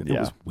that season. It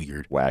was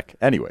weird. Whack.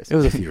 Anyways. It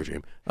was a fever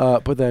dream.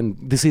 But then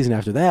the season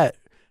after that,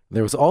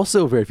 there was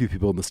also very few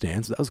people in the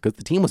stands. That was because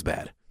the team was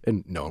bad.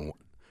 And no one,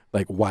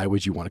 like, why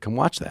would you want to come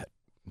watch that?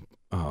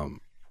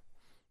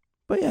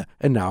 But yeah,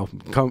 and now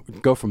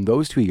go from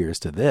those 2 years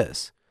to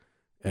this,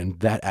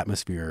 and that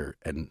atmosphere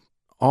and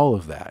all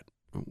of that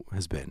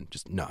has been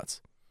just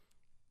nuts.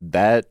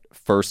 That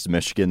first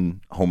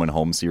Michigan home and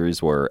home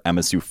series where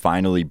MSU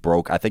finally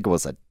broke, I think it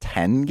was a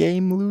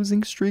 10-game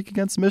losing streak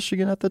against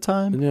Michigan at the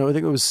time. No, I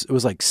think it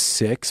was like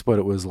 6, but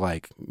it was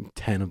like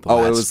 10 of the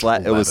last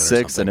 12. It was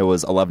 6 and it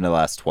was 11 of the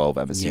last 12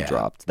 MSU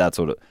dropped.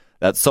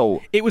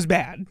 It was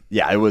bad.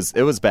 Yeah, it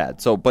was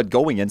bad. So, but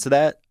going into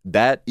that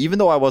even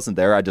though I wasn't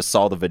there, I just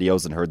saw the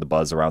videos and heard the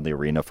buzz around the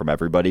arena from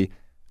everybody.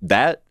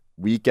 That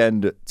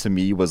weekend to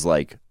me was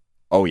like,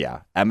 oh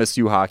yeah,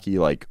 MSU hockey,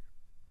 like,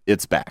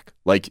 it's back.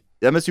 Like,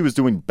 MSU was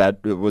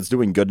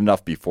doing good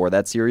enough before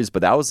that series,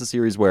 but that was the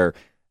series where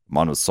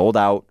Munn was sold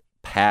out,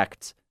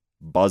 packed,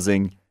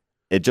 buzzing.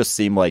 It just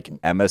seemed like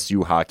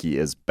MSU hockey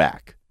is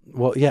back.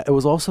 Well, yeah, it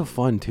was also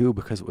fun too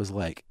because it was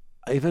like,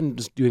 even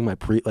just doing my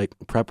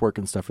prep work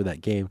and stuff for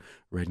that game,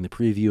 writing the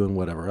preview and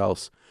whatever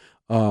else,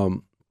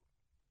 because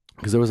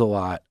there was a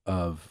lot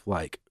of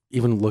like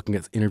even looking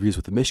at interviews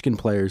with the Michigan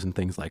players and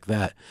things like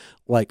that.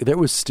 Like there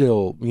was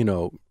still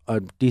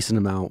a decent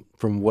amount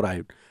from what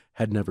I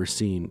had never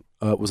seen.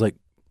 It was like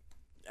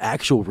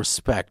actual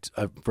respect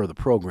for the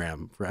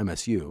program for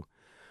MSU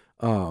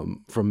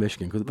from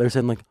Michigan because they're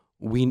saying like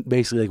we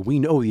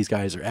know these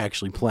guys are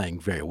actually playing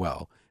very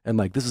well and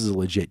like this is a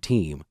legit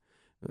team.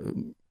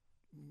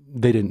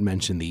 They didn't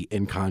mention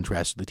in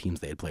contrast to the teams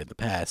they had played in the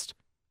past,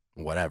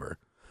 whatever.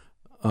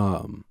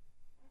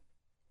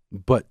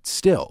 But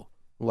still,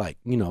 like,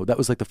 that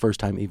was like the first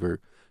time ever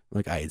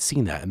like I had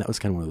seen that, and that was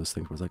kind of one of those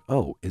things where I was like,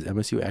 oh, is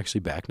MSU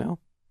actually back now?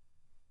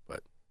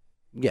 But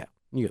yeah,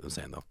 you get what I'm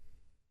saying though.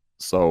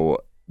 So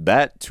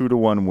that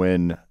 2-1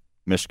 win,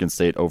 Michigan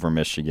State over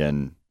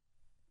Michigan,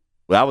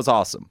 that was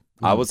awesome.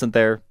 I wasn't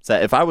there. So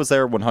if I was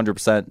there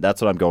 100%,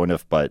 that's what I'm going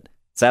with, but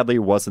sadly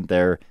wasn't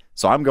there.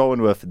 So I'm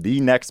going with the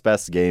next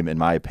best game, in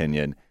my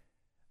opinion.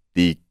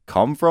 The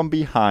come from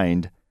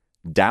behind,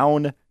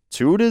 down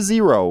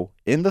 2-0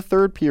 in the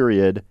third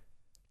period,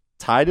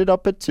 tied it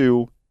up at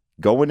 2,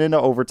 going into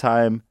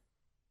overtime.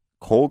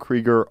 Cole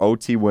Krieger,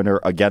 OT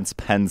winner against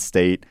Penn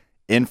State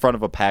in front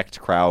of a packed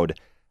crowd.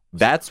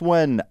 That's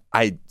when,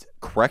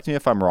 correct me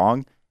if I'm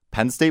wrong,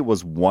 Penn State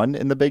was 1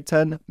 in the Big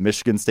Ten.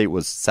 Michigan State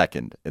was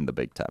 2nd in the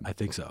Big Ten. I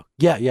think so.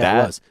 Yeah,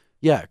 it was.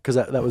 Yeah, because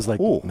that was like,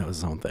 that was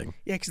his own thing.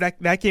 Yeah, because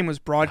that game was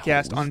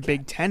broadcast on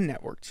Big Ten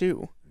Network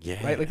too.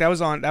 Yeah. Right? Like that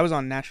was on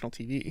national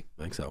TV.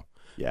 I think so.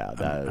 Yeah,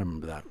 I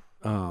remember that.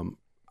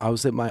 I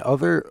was at my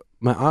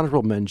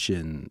honorable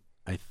mention,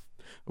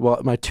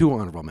 my 2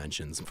 honorable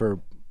mentions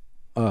for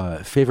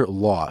favorite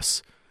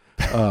loss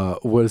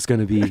was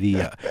going to be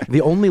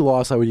the only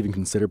loss I would even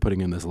consider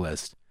putting in this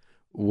list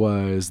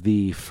was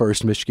the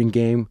first Michigan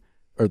game,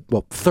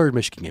 third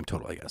Michigan game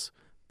total, I guess.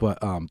 But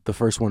the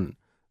first one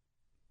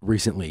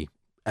recently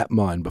at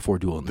Munn before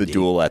Duel in the D.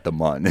 Duel at the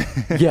Munn.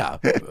 Yeah.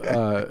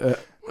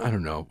 I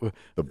don't know.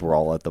 The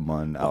brawl at the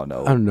Munn. I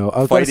don't know. I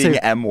was Fighting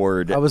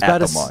M-word at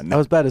the Munn. I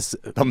was about to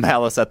the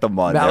malice at the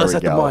Munn. Malice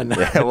there we at go. the Munn.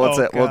 Yeah,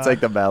 we'll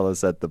take the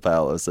malice at the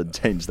palace and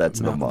change that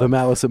to the Munn. The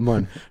malice at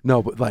Munn.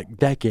 No, but like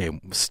that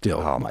game was still.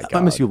 Oh my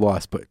God. MSU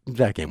lost, but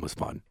that game was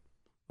fun.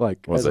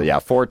 Like was it? Yeah,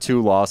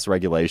 4-2 loss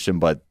regulation,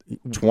 but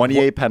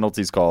 28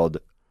 penalties called,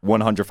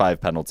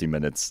 105 penalty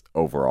minutes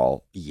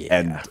overall. Yeah.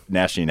 And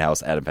Nash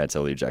House, Adam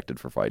Pantilli ejected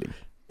for fighting.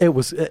 It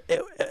was,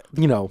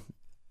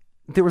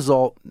 the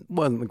result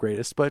wasn't the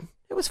greatest, but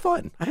it was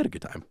fun. I had a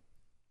good time.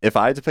 If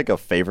I had to pick a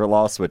favorite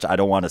loss, which I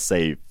don't want to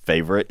say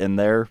favorite in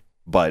there,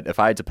 but if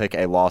I had to pick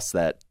a loss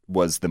that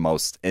was the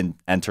most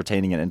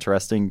entertaining and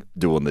interesting,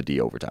 Duel in the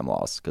D overtime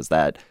loss. Because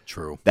that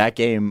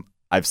game,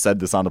 I've said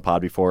this on the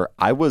pod before,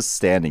 I was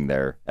standing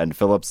there, and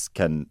Phillips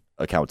can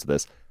account to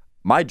this.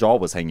 My jaw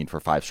was hanging for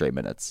 5 straight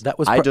minutes. That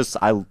was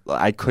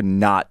I could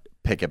not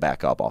pick it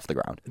back up off the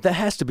ground. That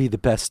has to be the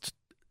best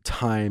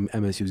time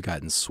MSU's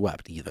gotten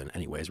swept, even,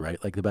 anyways,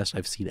 right? Like the best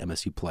I've seen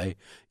MSU play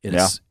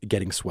is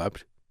getting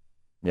swept.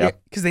 Yeah,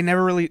 because they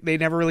never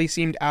really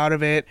seemed out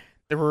of it.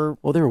 They were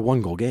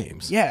 1-goal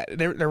games. Yeah,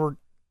 there were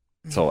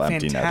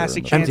empty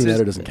fantastic chances.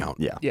 Empty netter doesn't count.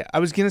 Yeah. I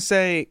was gonna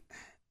say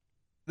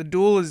the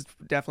Duel is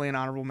definitely an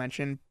honorable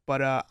mention,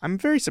 but I'm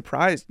very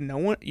surprised. No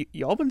one,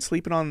 y'all been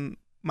sleeping on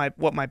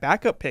what my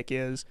backup pick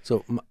is.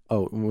 So, you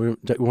want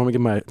me to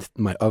give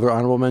my other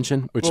honorable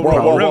mention? Which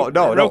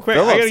no, quick,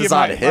 Phillips is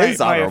on his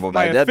honorable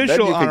mention. Then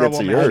you can get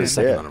to yours.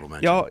 Honorable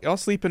mention. Y'all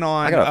sleeping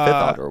on I got a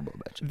 5th honorable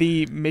mention.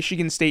 The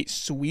Michigan State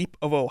sweep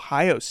of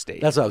Ohio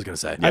State. That's what I was going to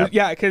say.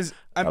 Because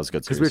that was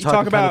good. Because we were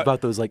talking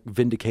about those like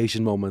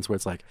vindication moments where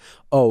it's like,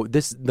 oh,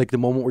 this like the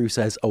moment where he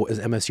says, oh, is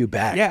MSU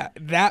back? Yeah,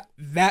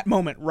 that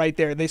moment right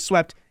there. They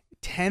swept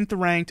 10th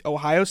ranked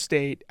Ohio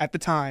State at the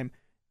time.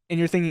 And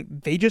you're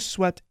thinking they just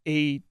swept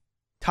a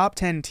top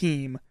 10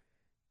 team.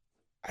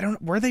 I don't know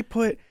where they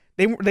put.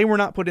 They were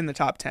not put in the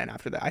top 10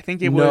 after that. I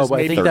think it was but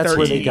maybe I think that's 13.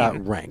 where they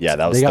got ranked. Yeah,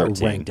 that was they 13.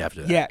 got ranked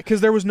after that. Yeah,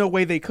 because there was no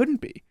way they couldn't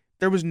be.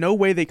 There was no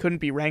way they couldn't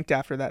be ranked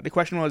after that. The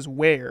question was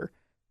where,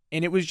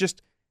 and it was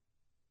just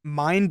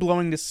mind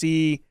blowing to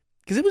see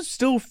because it was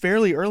still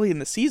fairly early in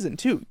the season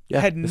too. Yeah,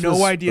 I had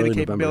no idea the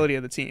capability November.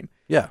 of the team.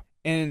 Yeah,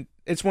 and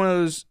it's one of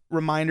those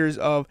reminders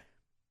of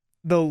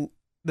the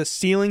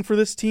ceiling for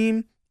this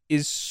team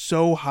is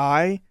so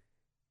high.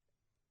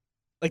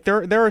 Like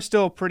there are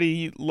still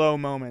pretty low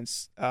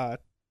moments.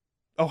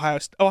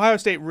 Ohio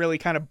State really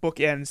kind of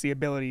bookends the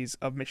abilities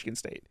of Michigan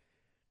State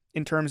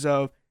in terms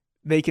of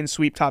they can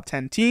sweep top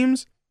 10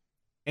 teams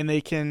and they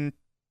can,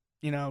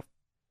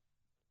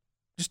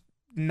 just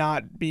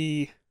not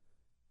be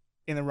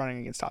in the running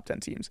against top 10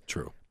 teams.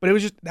 True. But it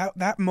was just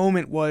that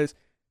moment was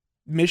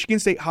Michigan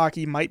State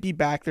hockey might be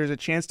back. There's a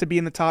chance to be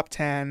in the top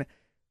 10.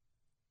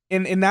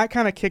 And that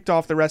kind of kicked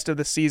off the rest of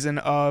the season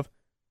of,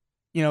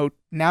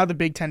 now the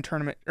Big Ten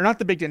tournament, or not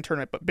the Big Ten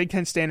tournament, but Big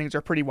Ten standings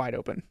are pretty wide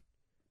open.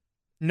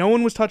 No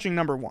one was touching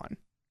number 1.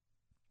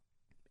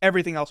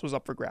 Everything else was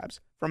up for grabs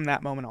from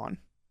that moment on.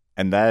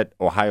 And that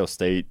Ohio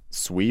State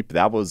sweep,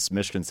 that was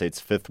Michigan State's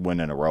 5th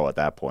win in a row at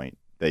that point.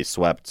 They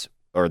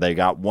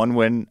got 1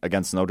 win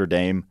against Notre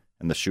Dame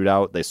in the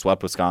shootout. They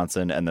swept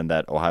Wisconsin, and then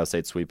that Ohio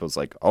State sweep was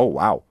like, oh,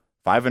 wow.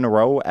 5 in a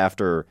row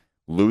after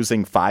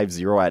losing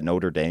 5-0 at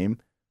Notre Dame.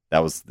 That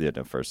was the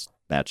first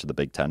match of the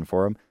Big Ten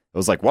for him. It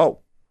was like,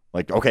 whoa.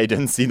 Like, okay,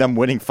 didn't see them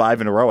winning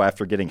 5 in a row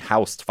after getting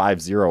housed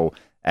 5-0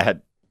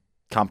 at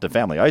Compton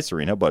Family Ice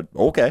Arena, but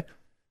okay.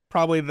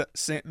 probably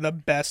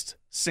the best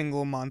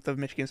single month of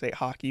Michigan State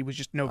hockey was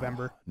just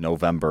November.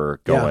 November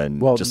Yeah, going.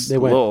 well, just they a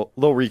went-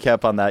 little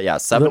recap on that. Yeah,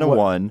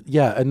 7-1.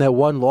 Yeah, and that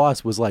one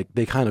loss was like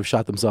they kind of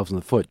shot themselves in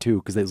the foot too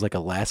because it was like a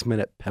last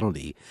minute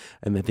penalty,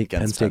 and I think Penn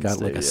Against State Penn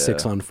got like a State,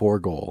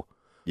 6-on-4 goal.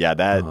 Yeah,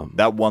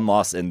 that one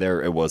loss in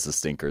there, it was a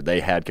stinker. They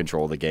had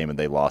control of the game and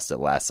they lost it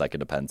last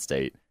second to Penn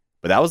State.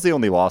 But that was the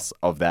only loss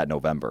of that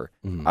November.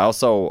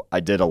 I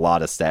did a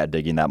lot of stat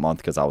digging that month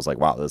because I was like,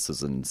 wow, this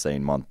is an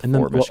insane month And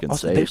then for Michigan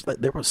also,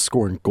 State. they were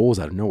scoring goals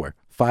out of nowhere.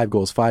 5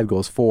 goals,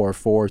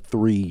 4,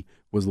 3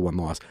 was the one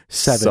loss.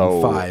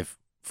 7, 5,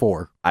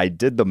 4. I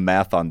did the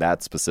math on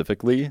that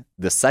specifically.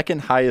 The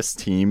second highest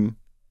team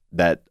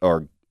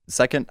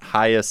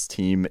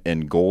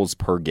in goals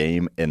per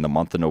game in the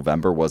month of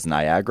November was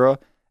Niagara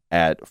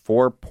at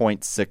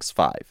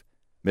 4.65.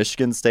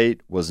 Michigan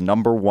State was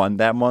number 1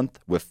 that month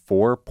with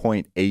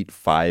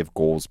 4.85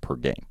 goals per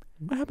game.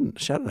 What happened?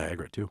 Shout out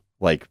Niagara too.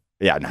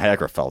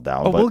 Niagara fell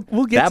down. Oh, but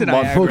we'll get that to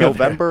month, Niagara.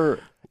 November.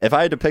 If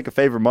I had to pick a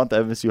favorite month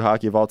of MSU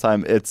hockey of all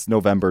time, it's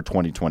November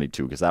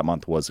 2022 because that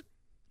month was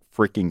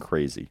freaking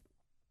crazy.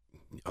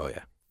 Oh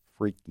yeah.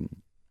 Freaking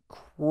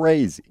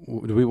crazy.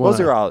 Do we What was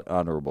want? your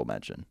honorable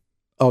mention?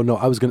 Oh no,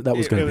 I was gonna. That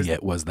was It gonna was- be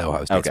it. Was the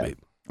Ohio State Okay. sweep?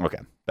 Okay,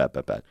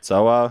 bet.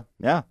 So,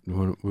 yeah, We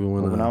want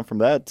moving to. on from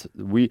that,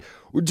 we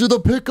do the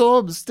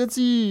pickups.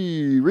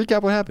 Stitzy,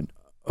 recap what happened.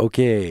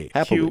 Okay,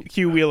 Happily.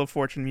 Cue Wheel of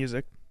Fortune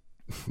music.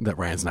 that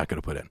Ryan's not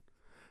gonna put in.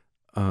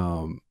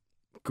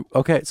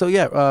 Okay, so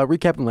yeah,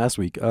 recapping last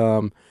week.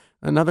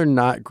 Another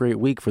not great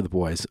week for the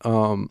boys.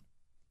 All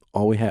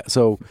we had.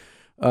 So,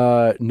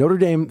 Notre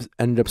Dame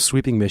ended up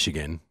sweeping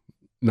Michigan.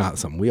 Not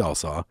something we all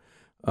saw.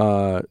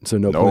 So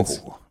no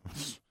points.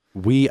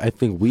 I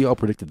think we all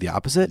predicted the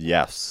opposite.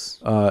 Yes.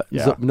 So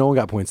Yeah. no one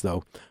got points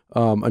though.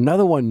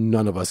 Another one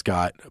none of us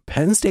got.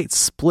 Penn State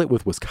split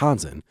with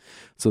Wisconsin,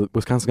 so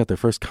Wisconsin got their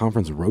first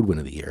conference road win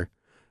of the year.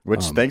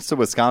 Which, thanks to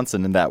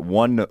Wisconsin in that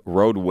one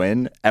road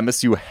win,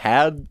 MSU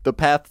had the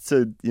path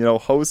to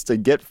host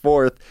and get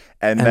fourth,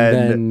 and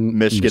then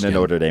Michigan and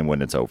Notre Dame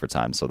went into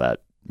overtime, so that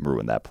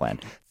ruined that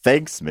plan.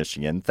 Thanks,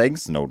 Michigan.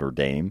 Thanks, Notre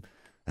Dame.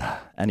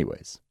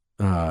 Anyways.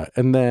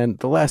 And then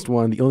the last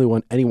one, the only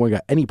one anyone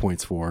got any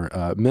points for,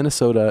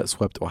 Minnesota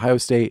swept Ohio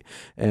State,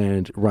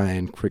 and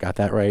Ryan got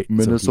that right. so he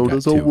got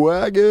Minnesota's a 2.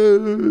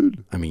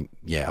 wagon. I mean,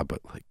 yeah, but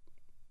like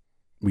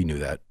we knew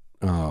that.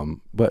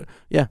 But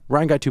yeah,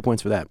 Ryan got 2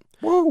 points for that.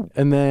 Whoa.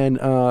 And then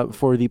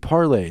for the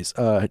parlays,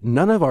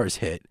 none of ours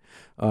hit.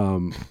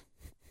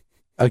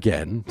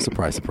 Again,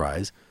 surprise,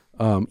 surprise.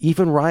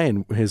 Even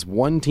Ryan, his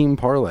one-team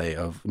parlay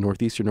of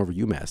Northeastern over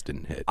UMass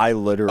didn't hit. I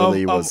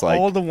literally Of was like,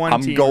 all the one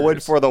I'm going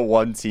teamers. for the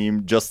one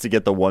team just to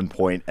get the 1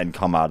 point and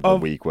come out of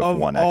the week with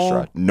one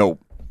extra.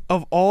 Nope.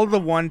 Of all the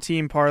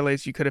one-team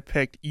parlays you could have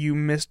picked, you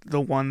missed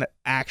the one that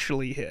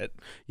actually hit.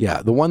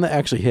 Yeah, the one that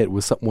actually hit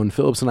was one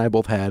Phillips and I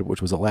both had,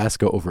 which was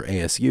Alaska over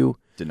ASU.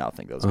 Did not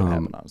think that was going to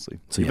happen, honestly.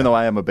 so Even yeah. though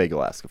I am a big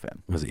Alaska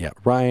fan. Was it? Yeah,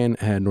 Ryan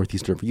had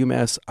Northeastern over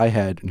UMass. I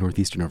had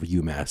Northeastern over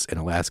UMass and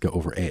Alaska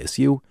over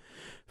ASU.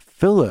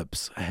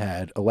 Phillips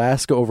had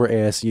Alaska over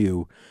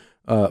ASU,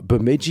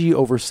 Bemidji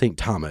over St.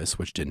 Thomas,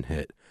 which didn't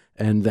hit.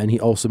 And then he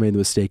also made the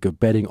mistake of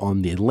betting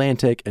on the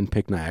Atlantic and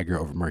picked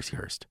Niagara over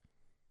Mercyhurst.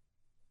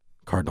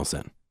 Cardinal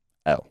sin.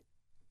 Oh.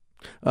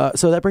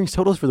 So that brings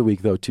totals for the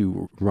week, though,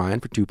 to Ryan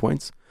for 2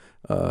 points.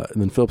 And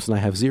then Phillips and I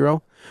have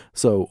 0.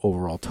 So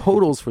overall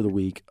totals for the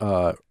week,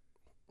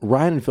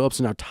 Ryan and Phillips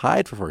are now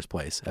tied for first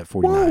place at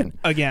 49.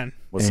 Again.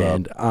 What's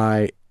and up?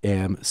 I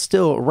am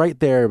still right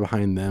there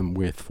behind them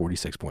with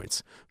 46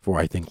 points for,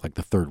 I think, like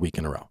the third week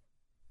in a row.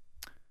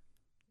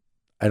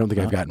 I don't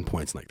think I've gotten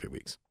points in like 3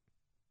 weeks.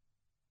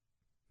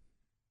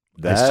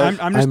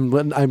 I'm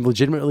just I'm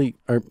legitimately,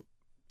 or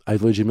I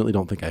legitimately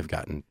don't think I've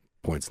gotten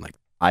points in like.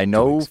 I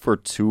know weeks. for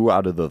 2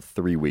 out of the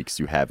 3 weeks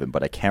you haven't,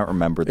 but I can't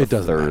remember the It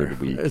doesn't third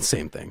matter. week. It's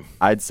same thing.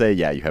 I'd say,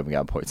 yeah, you haven't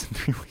gotten points in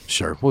 3 weeks.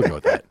 Sure, we'll go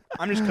with that.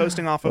 I'm just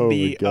coasting off of Oh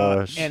the my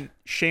gosh. and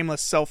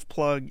shameless self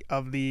plug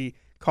of the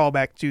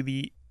callback to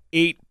the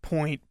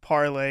 8-point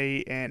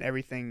parlay and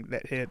everything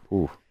that hit.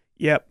 Ooh.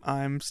 Yep,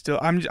 I'm still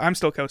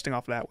coasting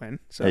off that win.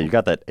 So Hey, you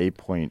got that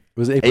 8-point It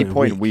was an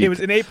 8-point week. it was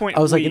an 8-point. I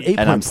was like week. an 8-point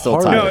and I'm still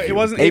parlay. tied No, of it you.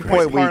 wasn't 8-point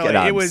 8-point week, and parlay.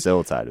 I'm It was-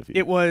 still tied of you.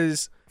 It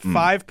was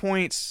 5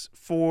 points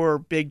for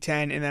Big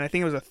Ten, and then I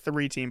think it was a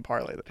 3-team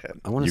parlay that hit.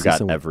 I want to You see got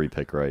someone. every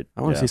pick right.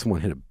 I want to Yeah. see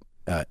someone hit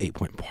a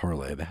 8-point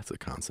parlay. That's a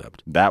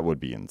concept. That would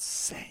be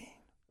insane.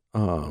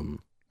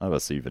 Um, I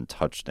must have even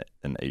touched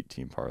an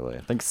 18 parlay.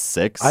 I think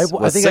 6. I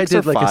Was think I 6 or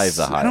did like 5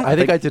 the high? I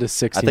think I did a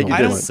 16. I think you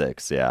I did don't-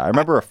 6. Yeah, I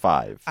remember a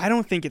 5. I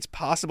don't think it's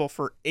possible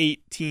for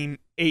 8 teams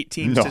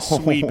No. to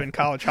sweep in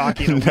college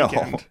hockey in a No.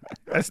 weekend.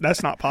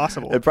 That's not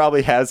possible. It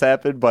probably has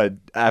happened, but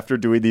after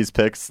doing these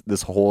picks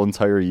this whole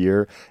entire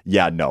year,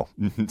 yeah, no,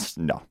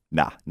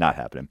 not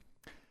happening.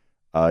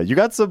 You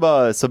got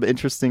some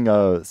interesting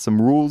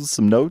some rules,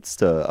 some notes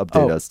to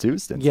update us too,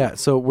 Stinson. Yeah,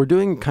 so we're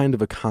doing kind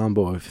of a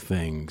combo of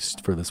things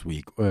for this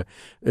week.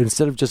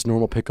 Instead of just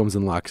normal pick'ems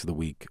and locks of the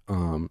week,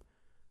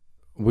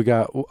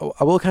 I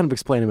will kind of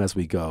explain them as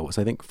we go.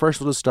 So I think first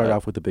we'll just start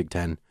off with the Big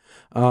Ten.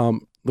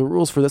 The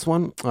rules for this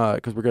one,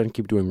 because we're going to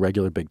keep doing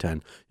regular Big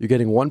Ten, you're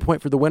getting 1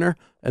 point for the winner,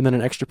 and then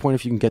an extra point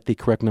if you can get the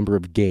correct number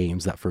of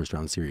games that first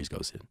round series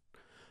goes in.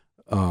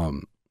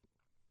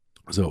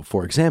 So,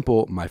 for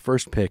example, my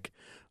first pick,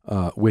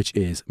 which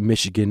is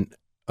Michigan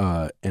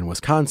and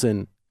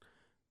Wisconsin,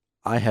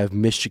 I have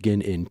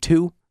Michigan in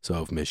 2.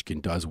 So if Michigan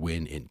does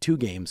win in 2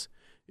 games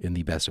in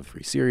the best of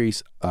 3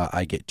 series,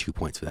 I get 2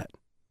 points for that.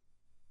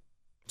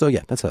 So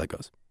yeah, that's how that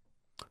goes.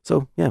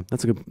 So yeah,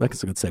 that's a good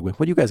segue.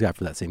 What do you guys got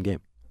for that same game?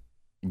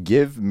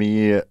 Give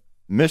me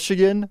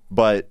Michigan,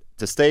 but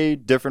to stay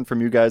different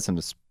from you guys and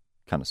just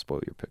kind of spoil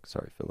your pick.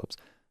 Sorry, Phillips.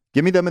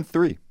 Give me them in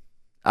 3.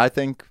 I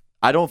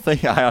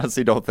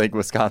honestly don't think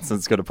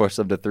Wisconsin's going to push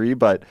them to 3,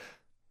 but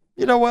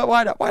you know what?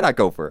 Why not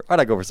go for it? Why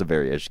not go for some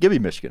variation? Give me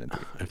Michigan in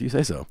 3. If you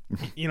say so.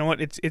 You know what?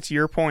 It's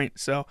your point.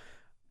 So,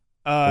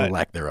 or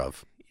lack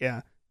thereof.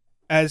 Yeah.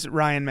 As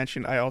Ryan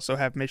mentioned, I also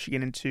have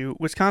Michigan in 2.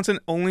 Wisconsin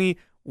only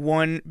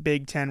 1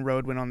 Big Ten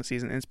road win on the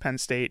season. It's Penn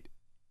State.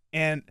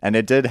 And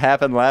it did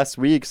happen last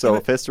week, so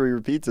if history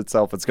repeats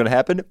itself, it's going to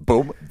happen,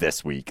 boom,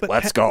 this week.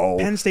 Let's go.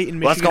 Penn State and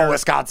Michigan. Let's go,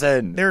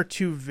 Wisconsin. They're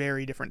 2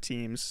 very different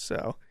teams,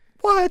 so.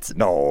 What?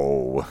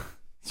 No.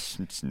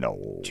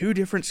 2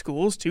 different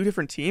schools, 2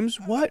 different teams?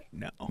 What?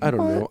 No. I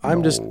don't know.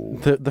 I'm just,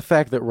 the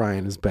fact that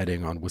Ryan is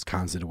betting on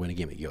Wisconsin to win a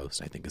game at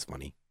Yost, I think is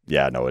funny.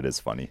 Yeah, no, it is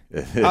funny.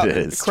 It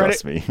is,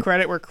 trust me.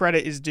 Credit where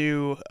credit is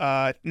due.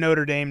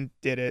 Notre Dame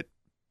did it,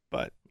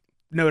 but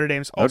Notre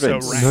Dame's also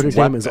ranked. Notre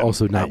Dame is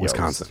also not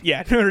Wisconsin.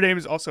 Yeah, Notre Dame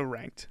is also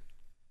ranked.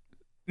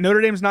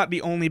 Notre Dame's not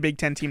the only Big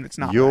Ten team that's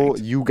not ranked.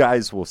 You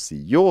guys will see.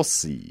 You'll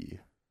see.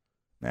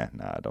 Nah,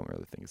 I don't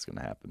really think it's going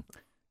to happen.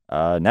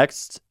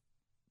 Next,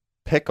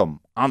 Pick'em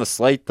on the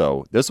slate,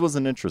 though. This was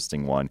an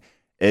interesting one.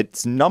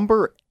 It's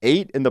number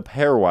 8 in the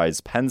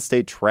pairwise, Penn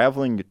State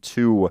traveling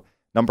to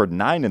number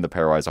 9 in the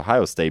pairwise,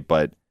 Ohio State.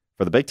 But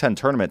for the Big Ten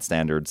tournament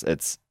standards,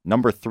 it's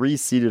number 3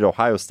 seeded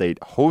Ohio State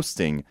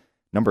hosting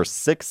number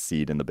 6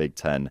 seed in the Big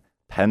Ten,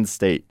 Penn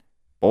State.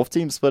 Both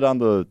teams split on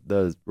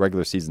the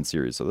regular season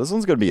series. So this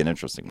one's going to be an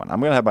interesting one. I'm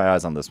going to have my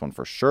eyes on this one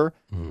for sure.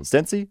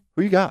 Stincy,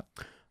 who you got?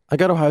 I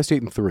got Ohio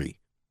State in 3.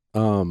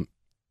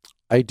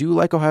 I do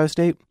like Ohio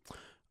State.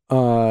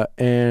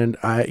 And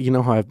you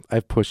know how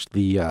I've pushed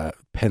the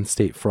Penn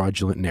State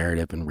fraudulent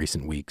narrative in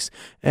recent weeks.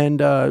 And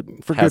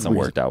for hasn't good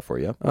worked out for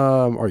you.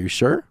 Are you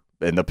sure?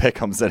 In the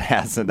pick'ems, it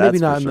hasn't.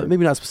 That's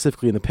maybe not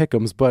specifically in the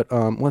pick'ems, but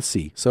let's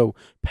see. So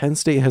Penn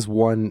State has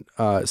won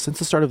since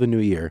the start of the new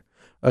year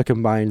a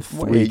combined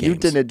 3 games. You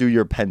didn't do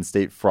your Penn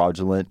State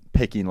fraudulent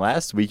picking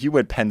last week. You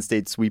went Penn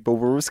State sweep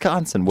over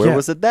Wisconsin. Where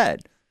was it then?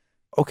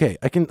 Okay,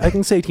 I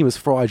can say a team is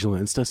fraudulent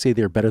and still say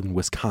they're better than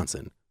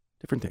Wisconsin.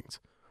 Different things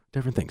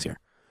here.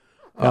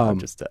 I'm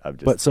just but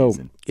teasing. So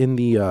in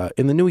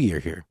the new year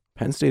here,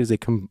 Penn State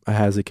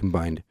has a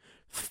combined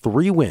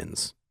 3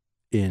 wins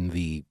in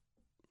the,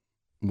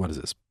 what is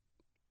this,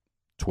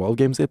 12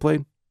 games they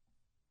played?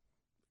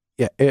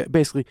 Yeah,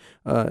 basically,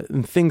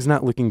 things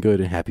not looking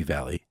good in Happy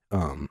Valley.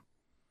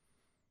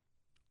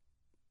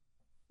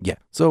 Yeah,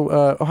 so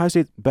Ohio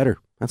State's better.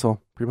 That's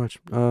all, pretty much.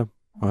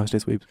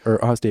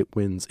 Ohio State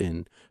wins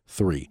in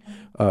 3.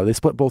 They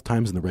split both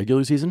times in the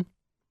regular season.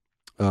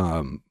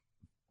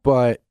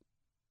 But,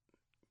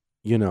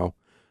 you know,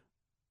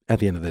 at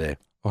the end of the day,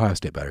 Ohio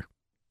State better.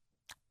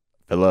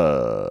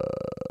 Phillips.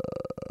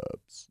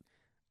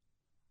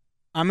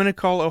 I'm going to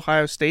call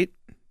Ohio State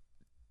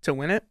to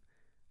win it.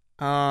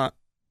 I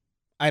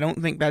don't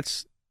think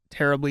that's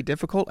terribly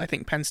difficult. I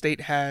think Penn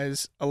State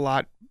has a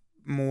lot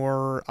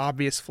more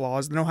obvious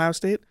flaws than Ohio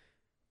State.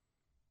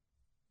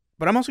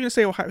 But I'm also going to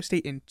say Ohio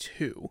State in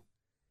 2.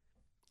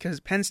 Because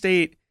Penn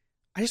State,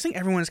 I just think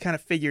everyone's kind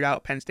of figured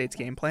out Penn State's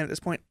game plan at this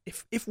point.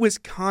 If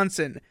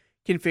Wisconsin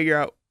can figure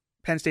out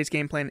Penn State's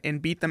game plan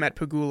and beat them at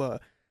Pagula,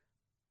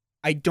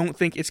 I don't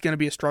think it's going to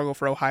be a struggle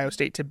for Ohio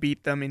State to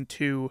beat them in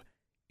 2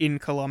 in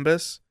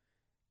Columbus.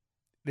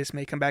 This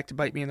may come back to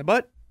bite me in the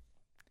butt,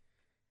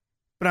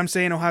 but I'm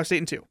saying Ohio State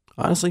in 2.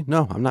 Honestly,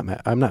 no, I'm not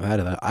mad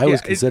at that. I was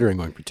considering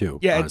going for 2.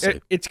 Yeah,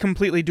 it's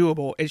completely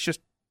doable. It's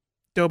just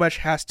Dobesh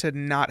has to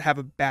not have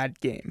a bad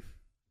game,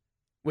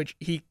 which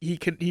he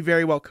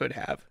very well could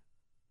have,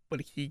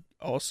 but he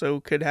also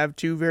could have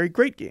 2 very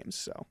great games.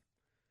 So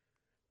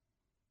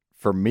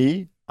for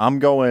me, I'm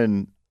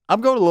going a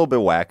little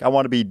bit whack. I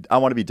want to be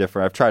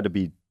different. I've tried to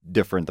be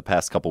different the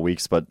past couple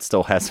weeks, but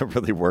still hasn't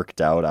really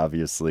worked out.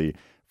 Obviously,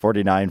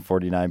 49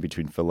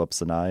 between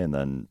Phillips and I, and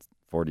then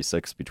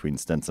 46 between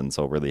Stinson.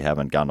 So really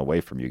haven't gone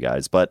away from you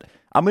guys. But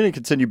I'm going to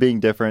continue being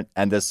different,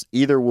 and this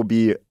either will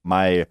be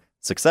my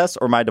success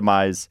or my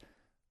demise,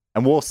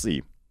 and we'll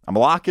see. I'm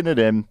locking it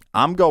in.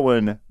 I'm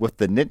going with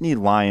the Nittany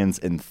Lions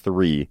in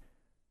 3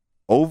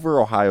 over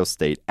Ohio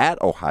State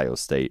at Ohio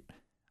State.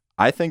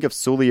 I think if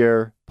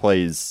Soulier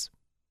plays,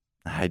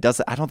 I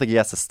don't think he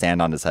has to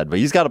stand on his head, but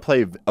he's got to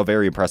play a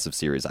very impressive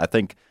series. I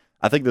think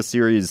the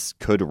series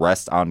could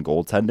rest on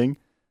goaltending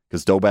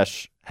because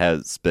Dobesh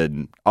has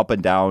been up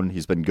and down.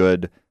 He's been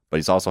good, but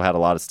he's also had a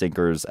lot of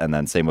stinkers. And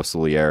then same with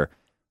Soulier.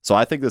 So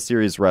I think the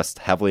series rests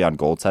heavily on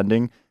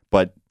goaltending,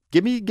 but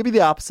give me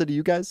the opposite of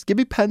you guys. Give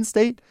me Penn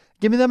State.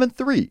 Give me them in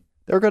 3.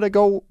 They're going to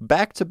go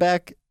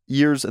back-to-back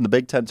years in the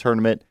Big Ten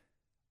tournament,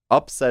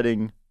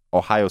 upsetting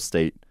Ohio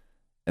State,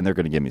 and they're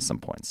going to give me some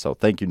points. So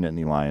thank you,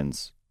 Nittany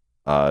Lions.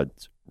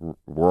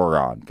 Roar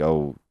on.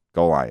 Go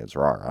Lions.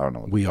 Roar. I don't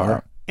know. We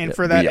are. And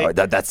for that,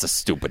 that's the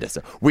stupidest.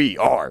 We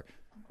are.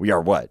 We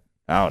are what?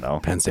 I don't know.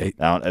 Penn State.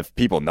 If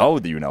people know,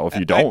 you know. If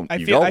you don't,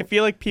 you don't. I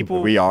feel like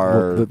people. We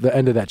are. Well, the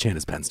end of that chant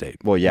is Penn State.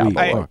 Well, yeah. We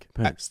are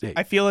Penn State.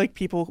 I feel like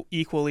people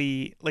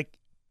equally, like,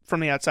 from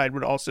the outside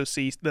would also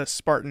see the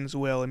Spartans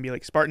will and be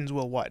like, Spartans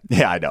will what?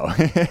 Yeah, I know.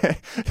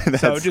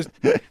 So just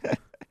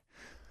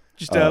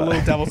a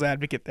little devil's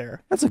advocate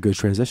there. That's a good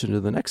transition to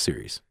the next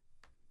series.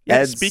 Yeah,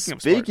 and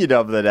speaking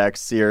of the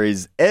next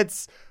series,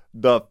 it's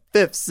the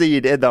 5th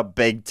seed in the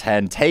Big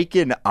Ten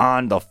taking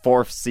on the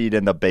 4th seed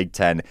in the Big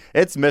Ten.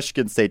 It's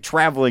Michigan State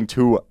traveling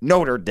to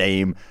Notre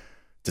Dame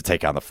to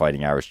take on the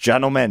Fighting Irish.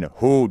 Gentlemen,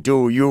 who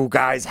do you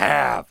guys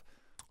have?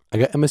 I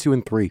got MSU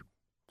in 3.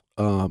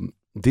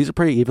 These are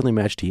pretty evenly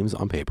matched teams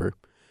on paper,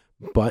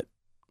 but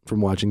from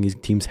watching these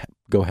teams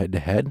go head to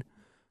head,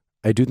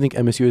 I do think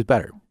MSU is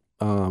better.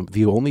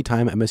 The only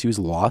time MSU's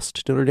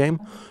lost to Notre Dame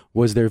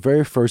was their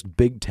very first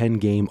Big Ten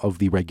game of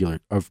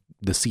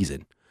the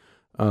season.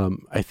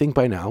 I think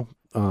by now,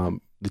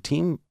 the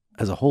team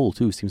as a whole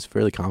too seems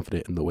fairly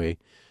confident in the way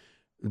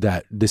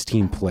that this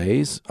team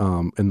plays,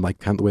 and like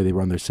kind of the way they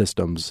run their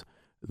systems,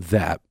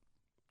 that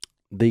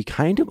they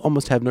kind of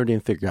almost have Notre Dame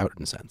figured out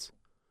in a sense.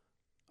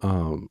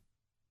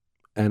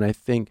 And I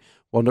think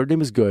while Notre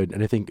Dame is good,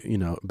 and I think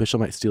Bishop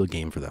might steal a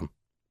game for them,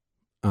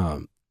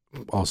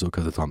 also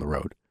because it's on the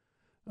road.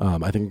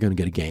 I think they're going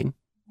to get a game,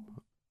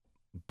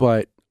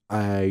 but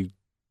I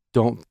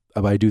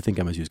do think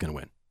MSU is going to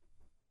win.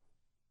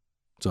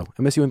 So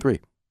MSU in 3.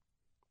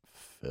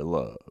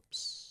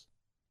 Phillips.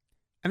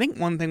 I think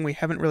one thing we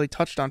haven't really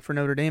touched on for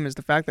Notre Dame is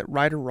the fact that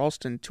Ryder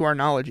Ralston, to our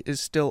knowledge, is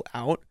still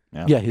out.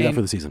 Yeah, he's out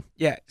for the season.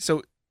 Yeah,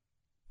 so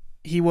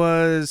he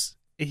was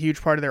a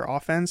huge part of their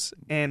offense,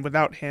 and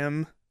without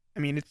him, I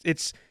mean,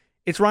 it's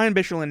Ryan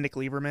Bischel and Nick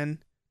Lieberman.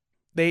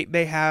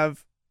 They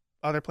have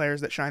other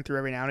players that shine through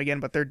every now and again,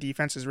 but their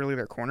defense is really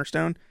their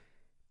cornerstone.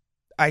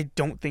 I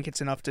don't think it's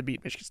enough to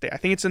beat Michigan State. I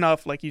think it's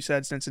enough, like you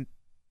said, Stinson,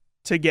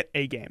 to get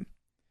a game.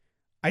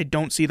 I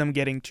don't see them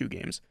getting 2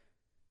 games.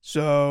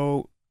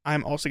 So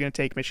I'm also going to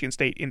take Michigan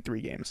State in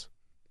 3 games.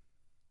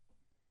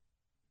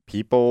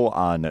 People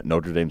on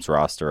Notre Dame's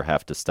roster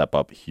have to step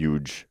up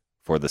huge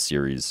for the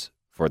series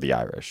for the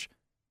Irish.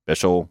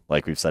 Bischel,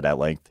 like we've said at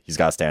length, he's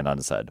got to stand on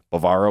his head.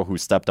 Bavaro, who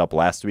stepped up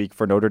last week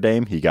for Notre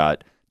Dame, he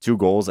got 2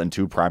 goals and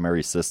 2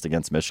 primary assists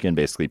against Michigan,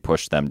 basically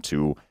pushed them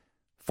to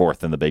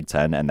 4th in the Big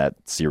Ten and that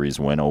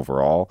series win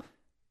overall.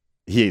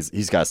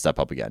 He's got to step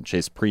up again.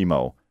 Chase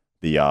Primo,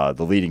 the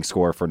leading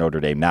scorer for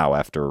Notre Dame now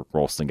after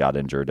Ralston got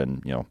injured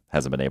and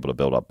hasn't been able to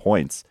build up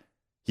points,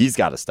 he's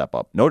got to step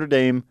up. Notre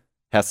Dame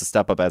has to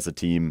step up as a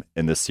team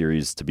in this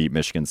series to beat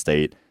Michigan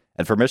State.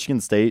 And for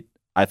Michigan State,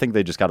 I think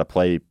they just got to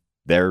play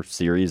their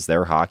series,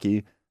 their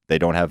hockey. They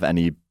don't have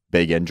any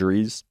big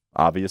injuries,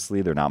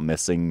 obviously. They're not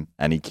missing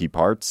any key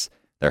parts.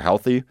 They're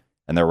healthy,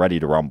 and they're ready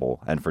to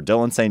rumble. And for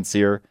Dylan St.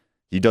 Cyr,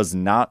 he does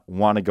not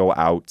want to go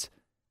out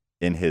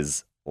in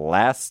his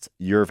last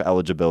year of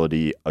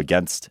eligibility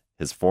against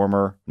his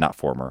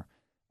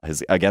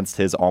against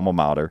his alma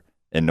mater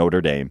in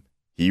Notre Dame.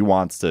 He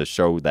wants to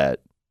show that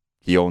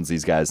he owns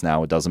these guys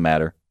now. It doesn't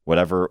matter.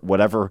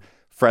 Whatever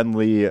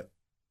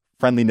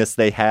friendliness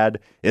they had,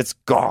 it's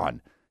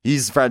gone.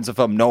 He's friends with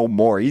them no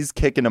more. He's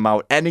kicking them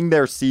out, ending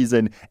their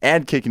season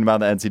and kicking them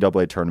out of the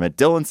NCAA tournament.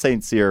 Dylan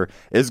St. Cyr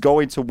is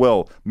going to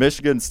will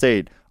Michigan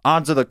State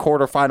onto the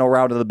quarterfinal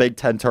round of the Big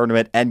Ten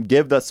tournament and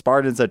give the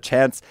Spartans a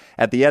chance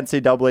at the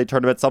NCAA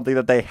tournament, something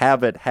that they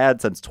haven't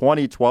had since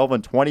 2012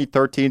 and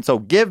 2013. So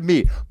give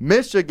me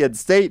Michigan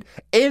State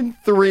in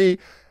 3.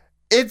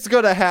 It's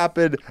going to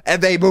happen,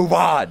 and they move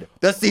on.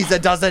 The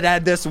season doesn't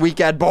end this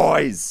weekend,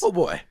 boys. Oh,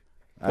 boy.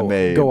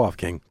 Go off,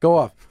 King. Go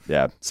off.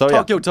 Yeah. So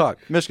talk your talk.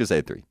 Michigan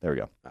State 3. There we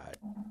go. All right.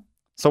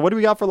 So what do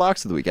we got for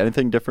locks of the week?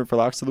 Anything different for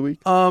locks of the week?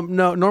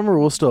 No, normal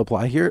rules still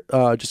apply here.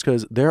 Just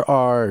because there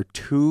are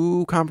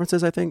 2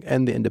 conferences, I think,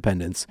 and the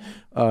independents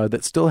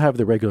that still have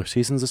their regular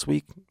seasons this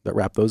week that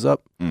wrap those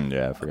up.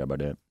 Yeah, I forgot about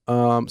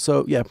that.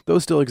 So yeah,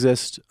 those still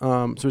exist.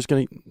 So just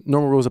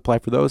normal rules apply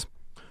for those.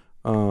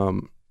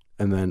 And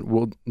then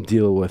we'll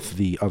deal with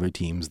the other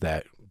teams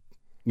that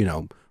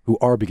who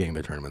are beginning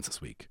their tournaments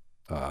this week.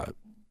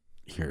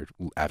 Here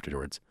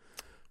afterwards.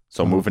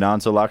 So moving on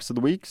to locks of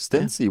the week,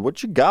 Stincy,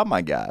 what you got,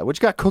 my guy? What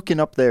you got cooking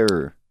up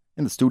there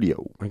in the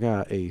studio? I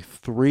got a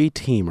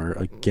 3-teamer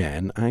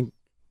again. I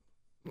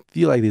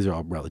feel like these are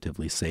all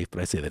relatively safe, but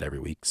I say that every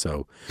week.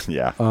 So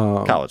yeah,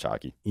 college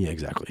hockey. Yeah,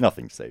 exactly.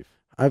 Nothing's safe.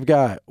 I've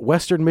got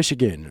Western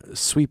Michigan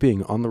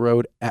sweeping on the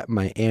road at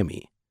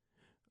Miami.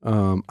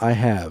 I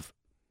have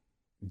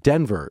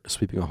Denver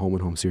sweeping a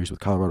home-and-home series with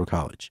Colorado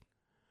College.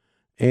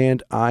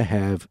 And I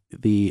have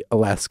the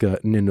Alaska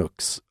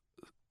Ninooks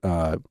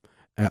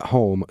at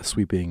home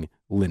sweeping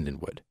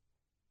Lindenwood.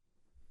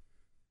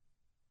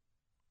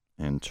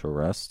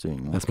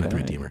 Interesting. That's my Okay.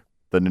 3-teamer.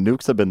 The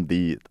Nanooks have been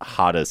the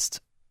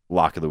hottest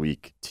lock of the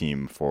week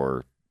team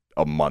for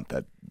a month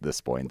at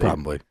this point.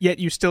 Probably. Yet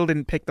you still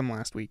didn't pick them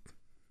last week.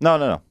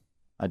 No.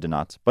 I did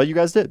not. But you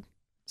guys did.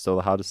 Still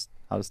the hottest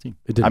team.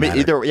 It didn't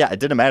matter. it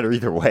didn't matter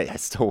either way. I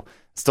still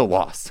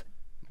lost.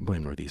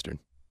 Blame Northeastern.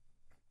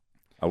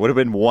 I would have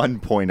been 1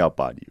 point up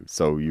on you.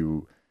 So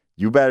you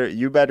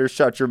better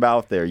shut your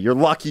mouth there. You're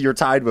lucky you're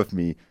tied with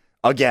me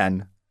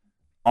again.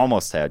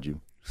 Almost had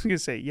you. I was gonna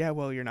say, yeah,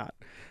 well, you're not.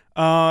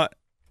 I'll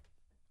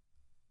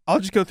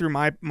just go through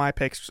my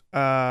picks.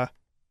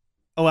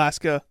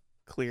 Alaska,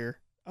 clear.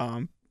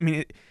 Not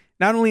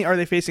only are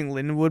they facing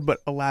Lindenwood, but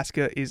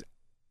Alaska is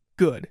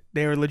good.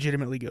 They are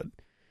legitimately good.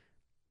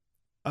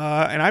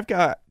 And I've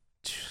got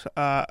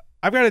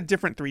a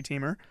different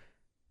 3-teamer.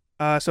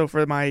 So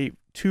for my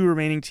 2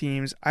 remaining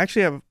teams, I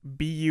actually have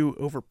BU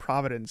over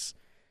Providence.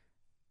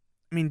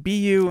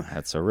 BU.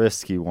 That's a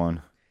risky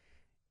one.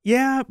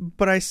 Yeah,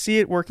 but I see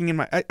it working in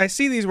my. I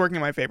see these working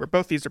in my favor.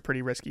 Both these are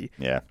pretty risky.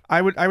 Yeah.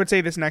 I would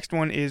say this next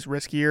one is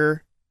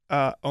riskier.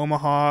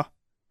 Omaha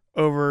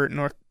over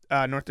North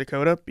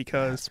Dakota,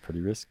 because That's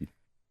pretty risky.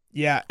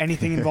 yeah,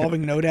 anything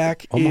involving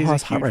Nodak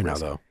Omaha's is a hot huge right now,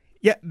 risk. though.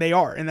 Yeah, they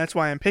are, and that's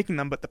why I'm picking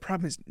them. But the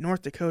problem is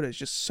North Dakota is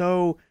just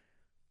so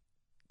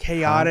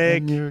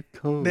chaotic.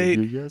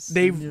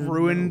 They've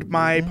ruined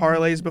my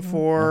parlays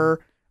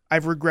before.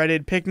 I've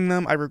regretted picking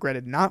them. I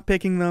regretted not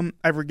picking them.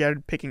 I've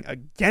regretted picking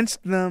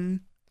against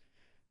them.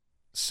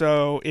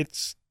 So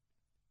it's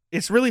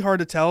really hard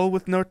to tell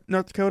with North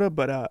Dakota,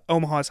 but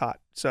Omaha's hot.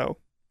 So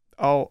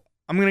I'm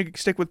gonna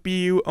stick with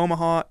BU,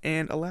 Omaha,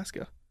 and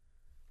Alaska.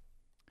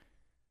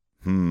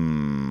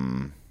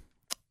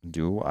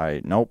 Do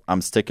I? Nope.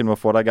 I'm sticking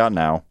with what I got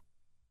now.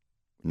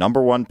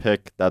 Number 1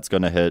 pick that's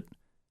going to hit.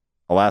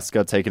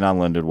 Alaska taking on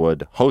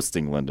Lindenwood,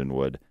 hosting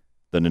Lindenwood.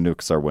 The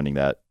Nanooks are winning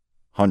that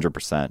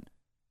 100%.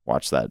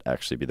 Watch that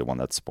actually be the one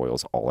that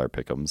spoils all our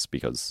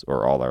pick'ems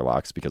or all our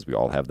locks, because we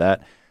all have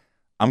that.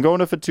 I'm going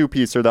with a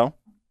 2-piecer though.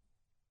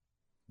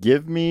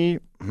 Give me.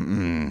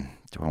 Do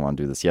I want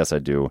to do this? Yes, I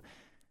do.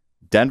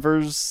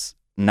 Denver's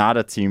not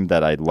a team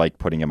that I like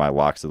putting in my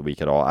locks of the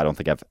week at all. I don't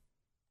think I've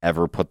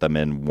ever put them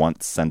in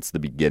once since the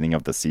beginning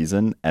of the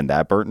season, and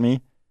that burnt me.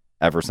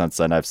 Ever since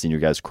then, I've seen you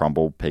guys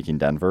crumble picking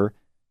Denver.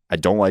 I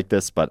don't like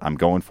this, but I'm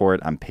going for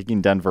it. I'm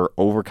picking Denver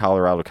over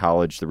Colorado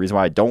College. The reason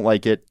why I don't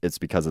like it is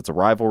because it's a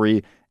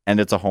rivalry and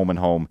it's a home and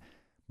home.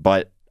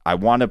 But I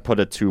want to put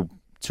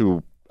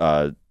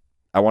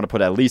I want to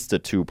put at least a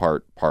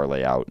 2-part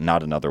parlay out,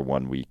 not another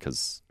 1 week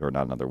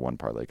not another 1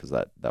 parlay, because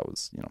that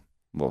was a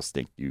little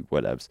stinky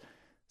whatevs.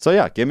 So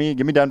yeah, give me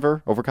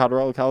Denver over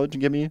Colorado College,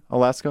 and give me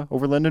Alaska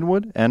over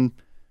Lindenwood, and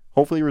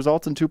hopefully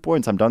results in 2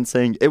 points. I'm done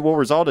saying it will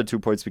result in 2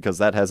 points, because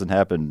that hasn't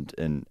happened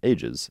in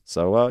ages.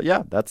 So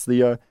yeah, that's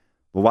the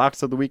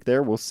locks of the week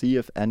there. We'll see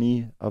if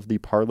any of the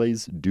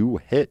parlays do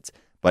hit.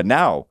 But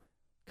now,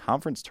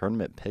 conference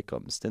tournament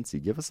pick'em.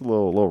 Stincy, give us a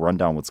little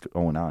rundown what's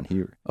going on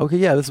here. Okay,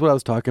 yeah, this is what I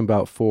was talking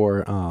about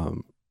for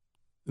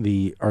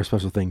our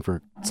special thing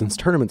for since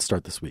tournaments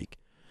start this week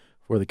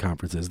for the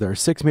conferences. There are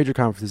 6 major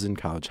conferences in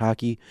college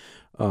hockey,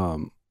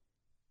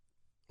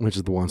 which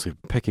is the ones we're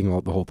picking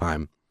the whole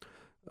time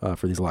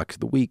for these locks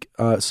of the week.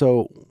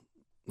 So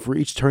for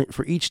each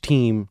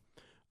team,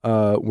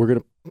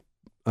 we're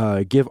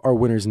gonna give our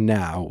winners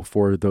now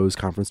for those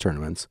conference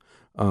tournaments.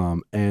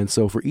 And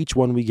so for each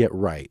one we get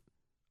right,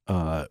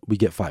 we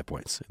get 5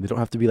 points. They don't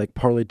have to be like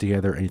parlayed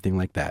together or anything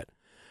like that.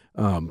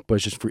 But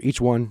it's just for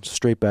each one,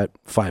 straight bet,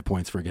 5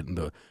 points for getting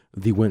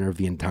the winner of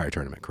the entire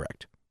tournament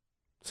correct.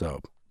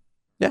 So,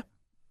 yeah,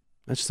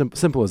 that's just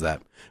simple as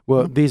that.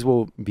 Well, these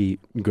will be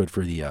good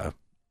for the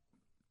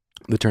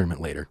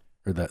tournament later,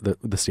 or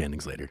the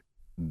standings later.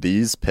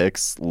 These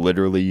picks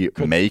literally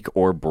make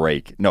or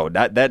break. No,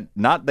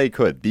 not they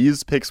could.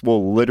 These picks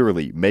will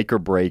literally make or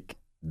break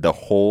the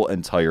whole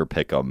entire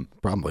pick'em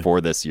Probably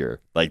for this year.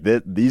 Like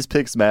these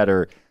picks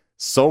matter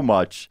so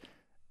much.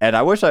 And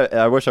I wish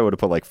I would have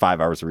put like 5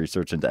 hours of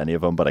research into any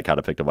of them, but I kind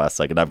of picked them last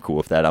second. I'm cool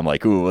with that. I'm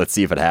like, ooh, let's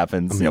see if it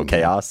happens.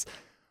 Chaos.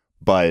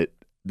 But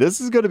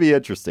this is going to be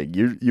interesting.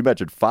 You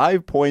mentioned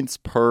 5 points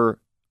per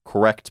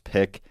correct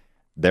pick.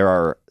 There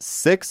are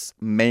 6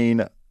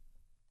 main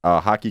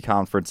hockey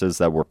conferences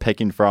that we're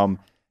picking from,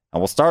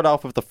 and we'll start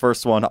off with the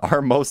first one,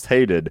 our most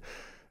hated,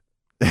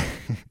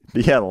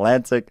 the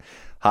Atlantic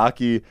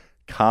Hockey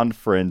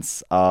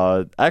Conference.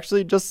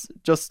 Actually, just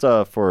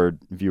for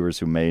viewers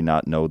who may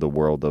not know the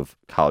world of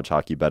college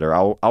hockey better,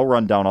 I'll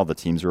run down all the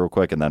teams real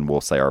quick, and then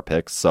we'll say our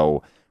picks.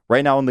 So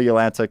right now in the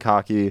Atlantic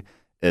Hockey,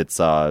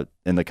 it's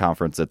in the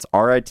conference, it's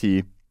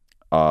RIT,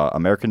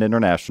 American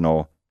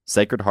International,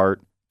 Sacred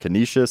Heart,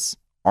 Canisius,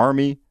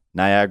 Army,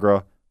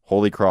 Niagara,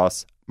 Holy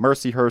Cross,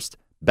 Mercyhurst,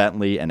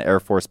 Bentley, and Air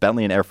Force.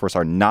 Bentley and Air Force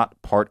are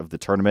not part of the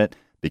tournament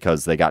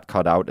because they got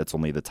cut out. It's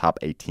only the top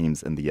 8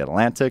 teams in the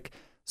Atlantic.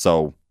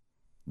 So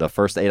the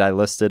first 8 I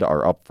listed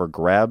are up for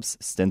grabs.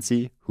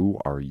 Stincy, who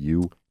are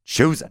you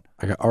choosing?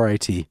 I got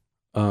RIT.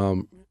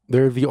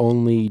 They're the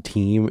only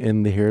team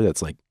in here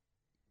that's like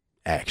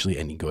actually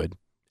any good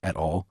at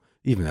all.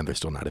 Even then, they're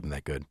still not even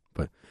that good.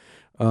 But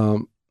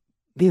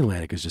the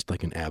Atlantic is just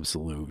like an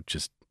absolute,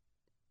 just,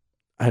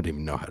 I don't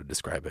even know how to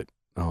describe it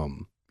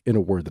in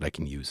a word that I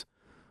can use.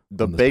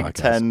 The on this Big podcast.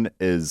 Ten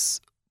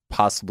is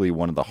possibly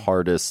one of the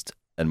hardest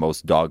and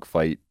most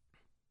dogfight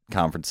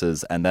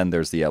conferences. And then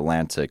there's the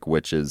Atlantic,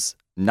 which is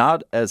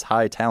not as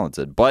high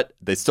talented, but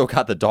they still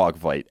got the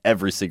dogfight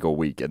every single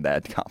week in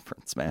that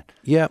conference, man.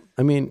 Yeah,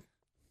 I mean,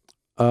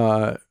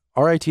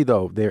 RIT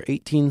though, they're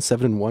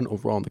 18-7-1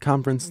 overall in the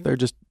conference. They're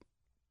just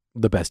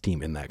the best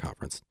team in that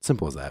conference.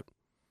 Simple as that.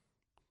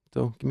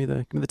 So give me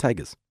the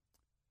Tigers.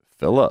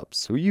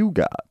 Phillips, who you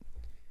got?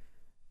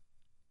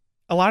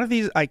 A lot of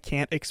these I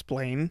can't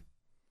explain.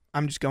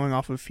 I'm just going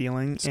off of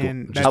feeling, School-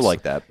 and just- I that's,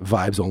 like that.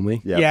 Vibes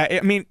only. Yeah,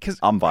 I mean, because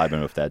I'm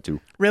vibing with that too.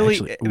 really,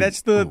 Actually, ooh,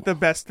 that's ooh. the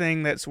best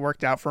thing that's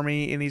worked out for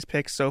me in these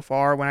picks so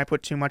far. When I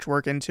put too much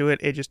work into it,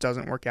 it just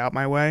doesn't work out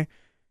my way,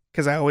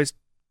 because I always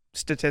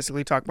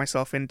statistically talk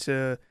myself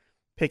into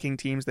picking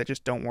teams that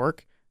just don't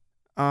work.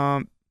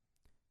 All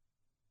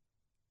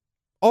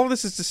of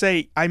this is to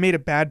say I made a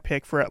bad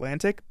pick for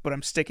Atlantic, but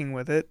I'm sticking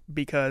with it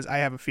because I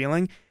have a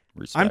feeling.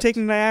 Respect. I'm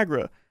taking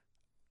Niagara.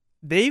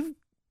 They've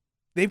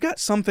got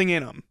something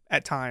in them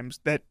at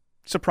times that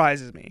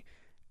surprises me.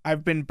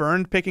 I've been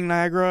burned picking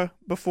Niagara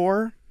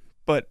before,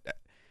 but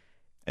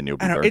and you'll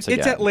be I don't know, burnt it's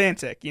again.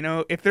 Atlantic. You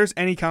know, if there's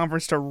any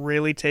conference to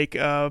really take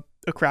a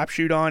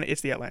crapshoot on, it's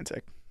the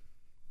Atlantic.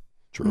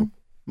 True.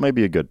 Might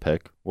be a good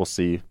pick. We'll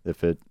see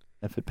if it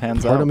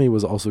pans Part out. of me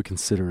was also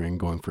considering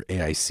going for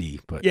AIC,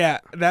 but Yeah,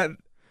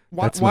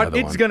 That's my other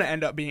it's one. gonna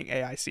end up being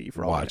AIC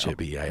for all watch I know. it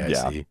be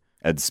AIC.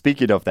 And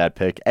speaking of that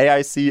pick,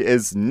 AIC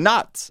is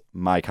not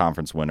my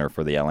conference winner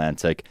for the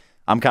Atlantic.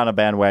 I'm kind of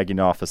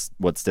bandwagoning off of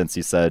what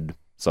Stincy said,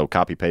 so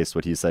copy paste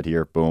what he said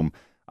here. Boom.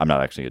 I'm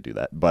not actually gonna do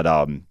that, but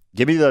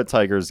give me the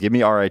Tigers. Give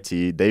me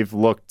RIT. They've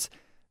looked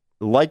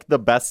like the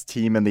best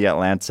team in the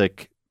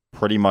Atlantic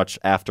pretty much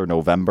after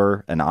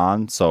November and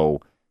on.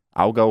 So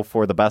I'll go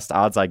for the best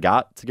odds I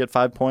got to get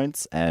 5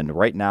 points, and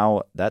right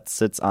now that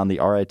sits on the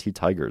RIT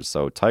Tigers.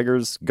 So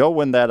Tigers, go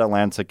win that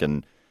Atlantic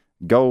and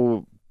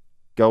go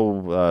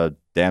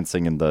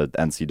dancing in the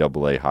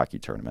NCAA hockey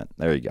tournament.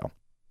 There you go.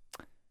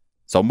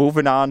 So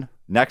moving on,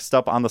 next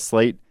up on the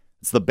slate,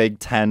 it's the Big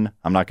Ten.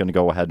 I'm not going to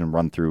go ahead and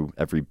run through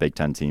every Big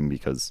Ten team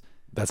because,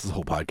 That's the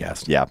whole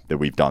podcast. yeah, that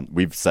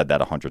we've said that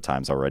 100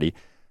 times already.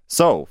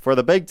 So for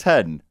the Big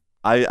Ten,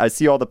 I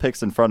see all the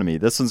picks in front of me.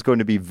 This one's going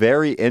to be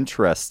very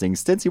interesting.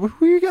 Stincy,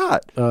 who you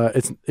got?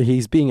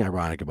 He's being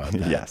ironic about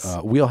that. Yes.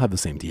 We all have the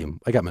same team.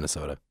 I got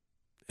Minnesota.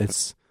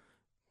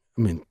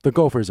 The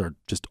Gophers are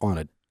just on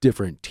a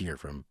different tier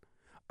from,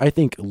 I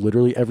think,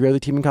 literally every other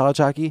team in college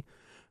hockey.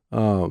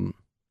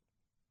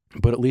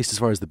 But at least as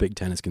far as the Big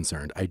Ten is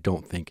concerned, I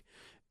don't think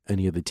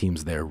any of the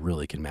teams there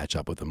really can match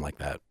up with them like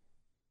that.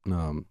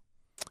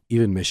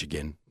 Even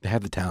Michigan, they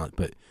have the talent,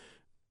 but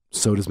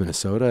so does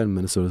Minnesota, and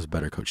Minnesota's a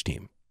better coach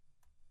team.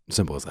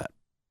 Simple as that.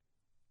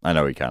 I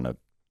know he kind of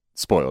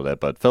spoiled it,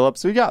 but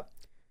Phillips, who you got?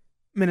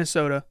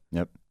 Minnesota.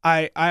 Yep.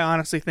 I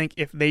honestly think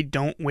if they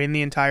don't win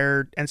the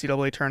entire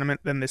NCAA tournament,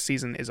 then this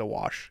season is a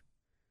wash.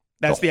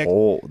 That's the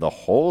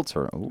whole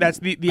tournament. that's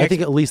the I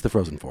think at least the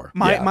Frozen Four.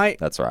 my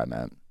that's where I'm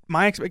at.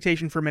 my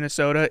expectation for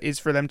Minnesota is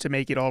for them to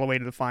make it all the way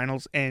to the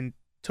finals and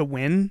to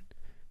win,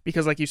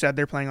 because like you said,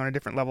 they're playing on a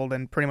different level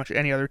than pretty much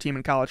any other team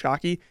in college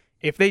hockey.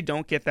 If they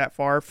don't get that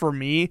far, for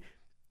me,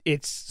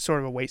 it's sort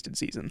of a wasted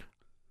season.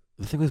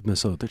 The thing with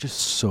Minnesota, they're just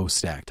so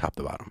stacked top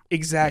to bottom.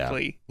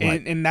 Exactly. Yeah.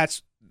 And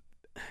that's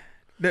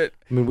the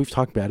I mean, we've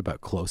talked bad about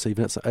Close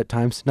even at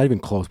times. Not even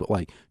close, but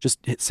like just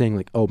saying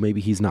like, oh,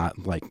 maybe he's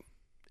not like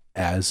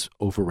as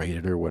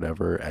overrated or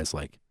whatever as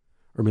like,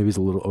 or maybe he's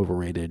a little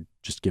overrated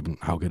just given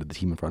how good the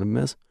team in front of him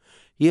is.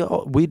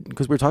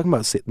 Because we're talking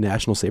about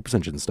national save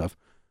percentage and stuff.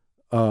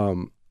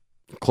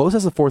 Close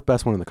has the fourth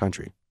best one in the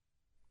country.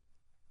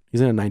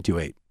 He's in a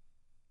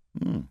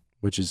 9.28,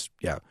 which is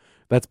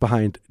that's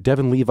behind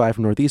Devin Levi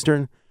from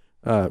Northeastern,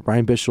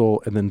 Ryan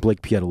Bischel, and then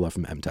Blake Pietila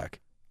from MTech.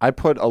 I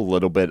put a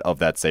little bit of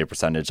that save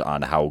percentage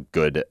on how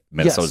good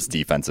Minnesota's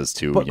defense is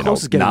too. But You know,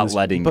 Close is getting not this-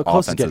 letting but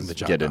Close is getting offenses the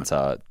job get done.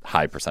 into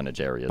high percentage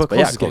areas. But But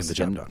Close yeah, is Close getting is the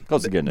getting job done.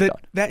 Close is getting it done.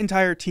 that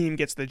entire team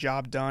gets the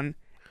job done.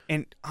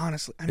 And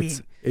honestly, I mean,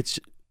 It's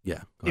go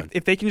ahead.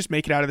 if they can just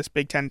make it out of this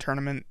Big Ten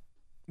tournament,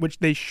 which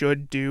they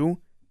should do,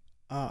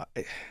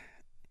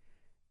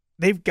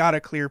 they've got a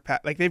clear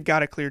path. Like they've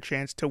got a clear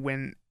chance to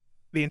win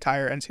the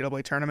entire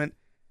NCAA tournament.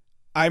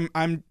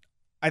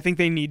 I think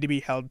they need to be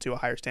held to a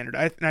higher standard.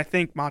 And I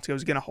think Motzko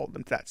is going to hold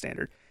them to that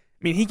standard.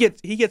 I mean, he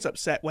gets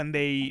upset when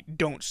they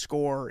don't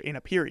score in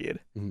a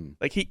period. Mhm.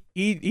 Like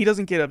he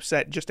doesn't get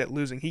upset just at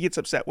losing. He gets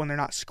upset when they're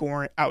not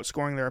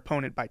outscoring their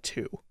opponent by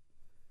 2.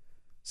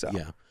 So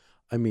Yeah.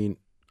 I mean,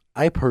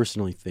 I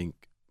personally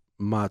think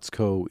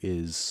Motzko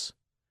is,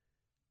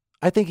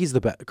 I think he's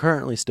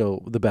currently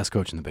still the best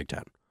coach in the Big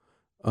Ten.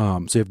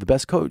 So you have the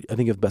best coach. I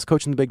think you have the best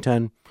coach in the Big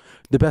Ten,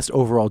 the best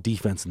overall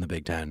defense in the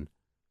Big Ten.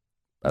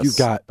 You've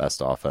got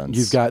best offense.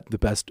 You've got the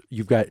best.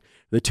 You've got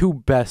the two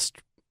of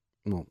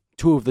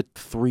the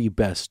 3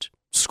 best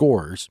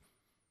scorers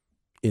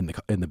in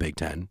the Big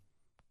Ten.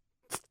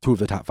 2 of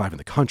the top 5 in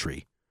the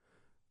country.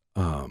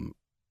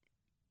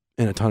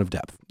 and a ton of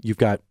depth. You've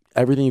got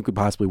everything you could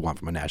possibly want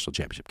from a national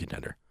championship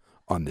contender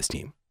on this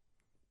team.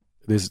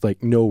 There's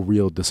like no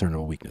real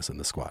discernible weakness in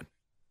the squad.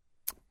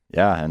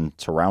 Yeah, and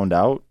to round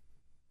out,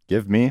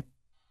 give me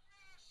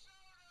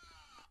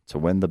to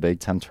win the Big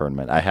Ten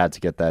tournament. I had to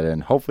get that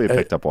in. Hopefully it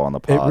picked up well on the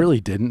pod. It really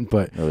didn't,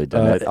 but It really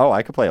didn't.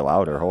 I could play it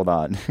louder. Hold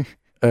on.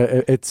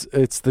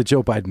 it's the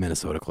Joe Biden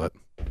Minnesota clip.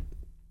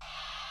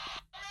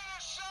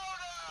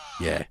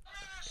 Yeah.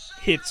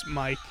 Hits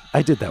Mike.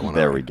 I did that one.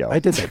 There already. we go. I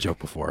did that joke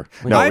before.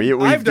 No,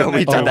 I've done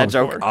we've done that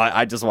joke. before.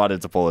 I just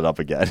wanted to pull it up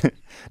again.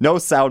 No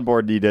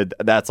soundboard needed.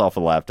 That's off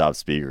of laptop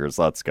speakers.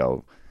 Let's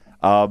go.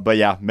 But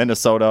yeah,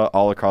 Minnesota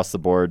all across the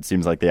board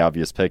seems like the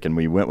obvious pick, and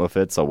we went with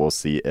it, so we'll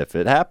see if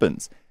it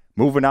happens.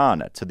 Moving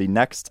on to the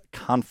next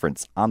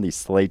conference on the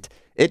slate,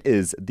 it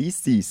is the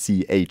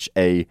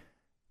CCHA.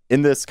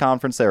 In this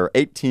conference, there are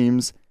 8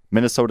 teams: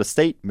 Minnesota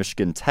State,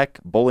 Michigan Tech,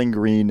 Bowling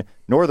Green,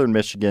 Northern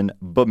Michigan,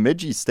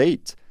 Bemidji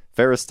State,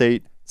 Ferris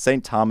State,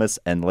 St. Thomas,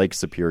 and Lake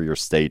Superior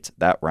State.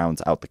 That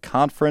rounds out the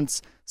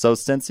conference. So,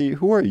 Stincy,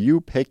 who are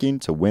you picking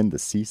to win the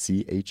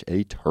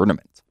CCHA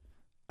tournament?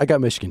 I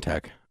got Michigan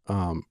Tech.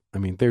 I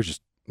mean,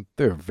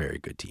 they're a very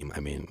good team. I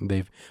mean,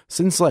 they've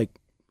since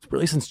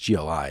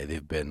GLI,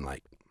 they've been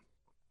like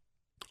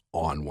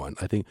on one.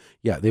 I think,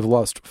 yeah, they've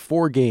lost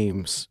 4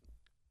 games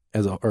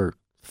or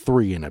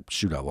 3 in a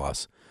shootout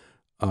loss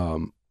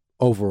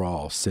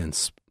overall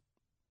since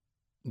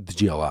the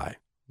GLI.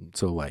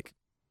 So like,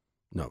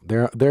 no,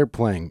 they're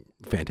playing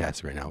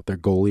fantastic right now. Their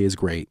goalie is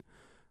great.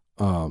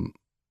 And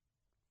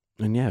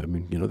yeah, I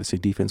mean, they say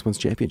defense wins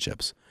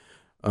championships.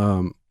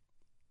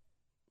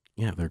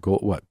 Yeah, their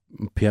goal,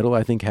 Pietro,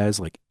 I think, has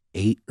like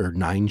 8 or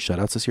 9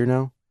 shutouts this year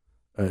now.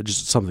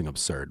 Just something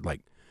absurd. Like,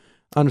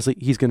 honestly,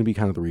 he's going to be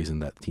kind of the reason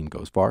that the team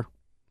goes far.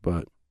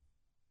 But,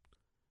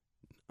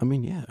 I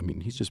mean, yeah,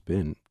 he's just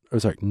been,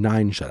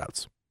 9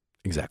 shutouts.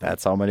 Exactly.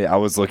 That's how many. I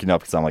was looking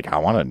up because I'm like, I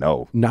want to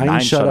know. 9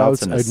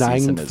 shutouts, in a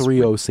season is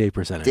 9.30 save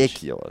percentage.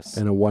 ridiculous.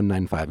 And a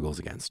 1.95 goals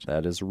against.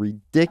 That is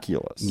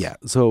ridiculous. Yeah,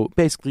 so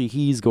basically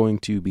he's going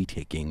to be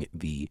taking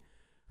the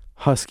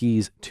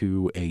Huskies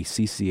to a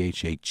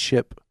CCHA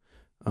chip.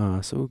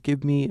 So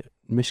give me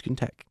Michigan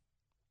Tech.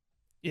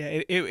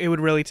 Yeah, it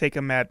would really take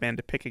a madman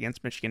to pick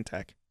against Michigan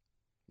Tech.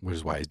 Which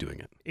is why he's doing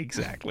it.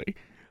 Exactly.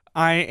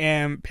 I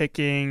am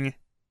picking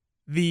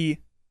the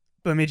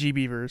Bemidji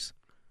Beavers.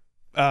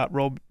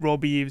 Roll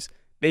Beavs.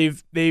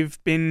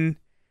 They've been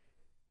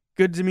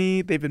good to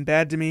me. They've been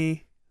bad to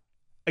me.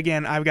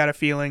 Again, I've got a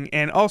feeling,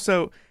 and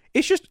also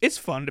it's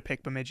fun to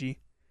pick Bemidji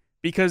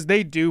because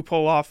they do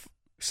pull off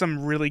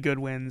some really good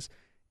wins.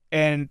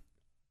 And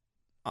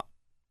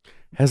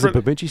has a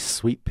Bemidji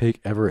sweep pick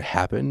ever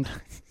happened?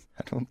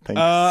 I don't think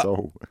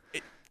so.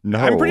 No,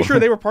 I'm pretty sure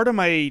they were part of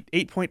my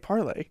 8-point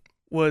parlay.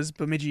 Was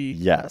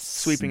Bemidji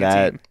sweeping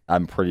a team?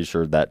 I'm pretty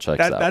sure that checks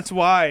out. That's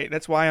why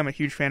I'm a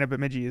huge fan of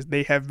Bemidji. Is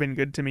they have been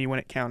good to me when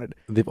it counted.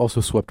 They've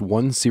also swept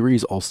 1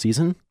 series all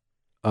season.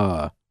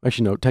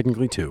 Actually, no,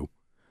 technically 2.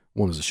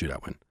 1 was a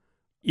shootout win.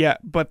 Yeah,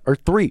 but or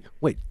 3.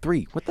 Wait,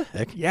 3. What the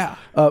heck? Yeah.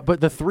 But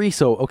the 3.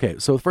 So okay,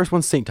 so the first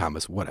one's St.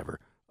 Thomas, whatever.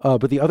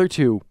 But the other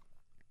 2,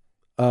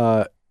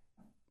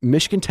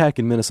 Michigan Tech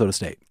and Minnesota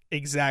State.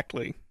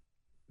 Exactly.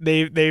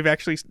 They've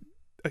actually.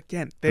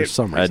 Again, for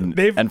some reason.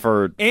 And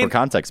for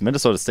context,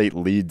 Minnesota State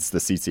leads the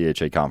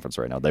CCHA conference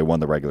right now. They won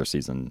the regular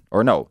season.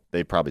 Or no,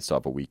 they probably still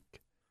have a week.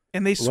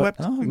 And they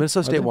swept. Oh,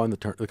 Minnesota State won the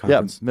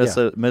conference.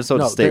 Yeah,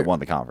 Minnesota State won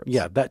the conference.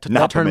 Yeah, that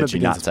not tournament Bemidji,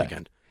 begins not this Tech.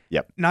 weekend.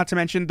 Yep. Not to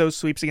mention those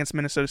sweeps against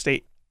Minnesota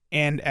State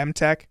and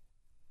MTech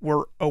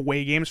were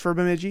away games for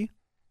Bemidji.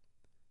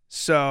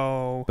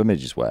 So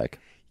Bemidji's whack.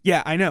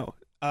 Yeah, I know.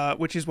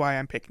 Which is why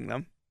I'm picking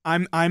them.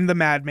 I'm the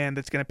madman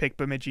that's going to pick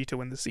Bemidji to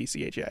win the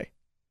CCHA.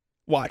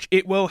 Watch,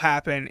 it will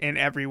happen, and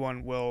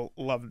everyone will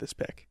love this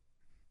pick.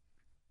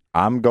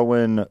 I'm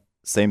going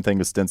same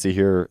thing as Stincy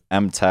here.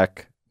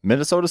 M-Tech.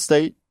 Minnesota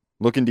State,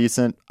 looking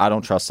decent. I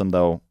don't trust them,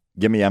 though.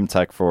 Give me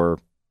M-Tech for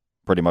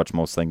pretty much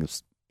most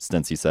things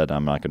Stincy said.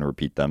 I'm not going to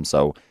repeat them.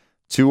 So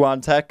 2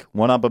 on Tech,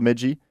 1 on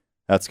Bemidji.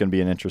 That's going to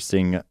be an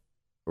interesting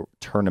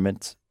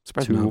tournament.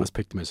 Surprised none of us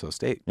picked Minnesota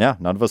State. Yeah,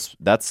 none of us.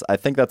 I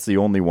think that's the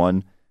only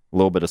one, a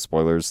little bit of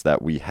spoilers,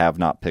 that we have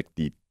not picked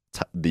the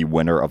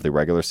winner of the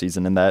regular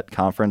season in that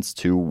conference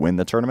to win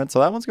the tournament. So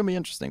that one's going to be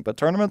interesting. But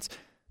tournaments,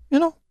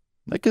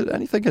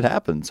 anything could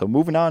happen. So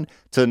moving on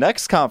to the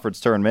next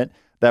conference tournament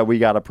that we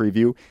got to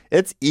preview,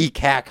 it's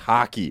ECAC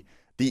hockey,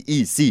 the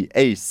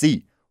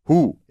ECAC.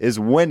 Who is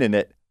winning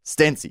it?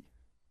 Stincy.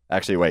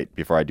 Actually, wait,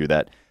 before I do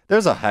that,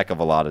 there's a heck of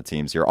a lot of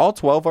teams here. All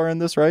 12 are in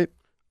this, right?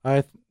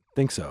 I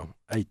think so.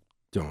 I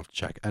don't have to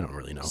check. I don't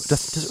really know.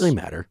 Does it really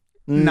matter?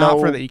 Not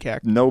for the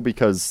ECAC. No,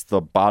 because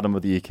the bottom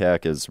of the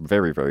ECAC is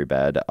very, very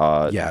bad.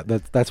 Yeah,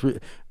 that's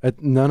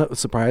none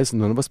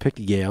of us picked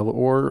Yale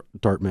or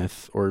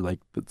Dartmouth or like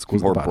the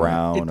schools or at the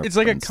Brown. It's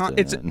like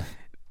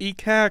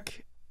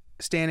ECAC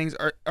standings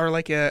are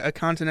like a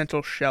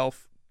continental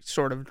shelf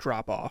sort of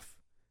drop off,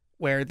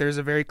 where there's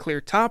a very clear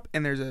top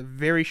and there's a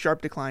very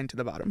sharp decline to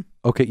the bottom.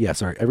 Okay, yeah,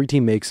 sorry. Every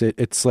team makes it.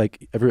 It's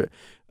like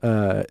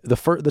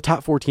the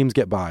top 4 teams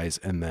get buys,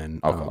 and then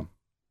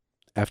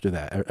after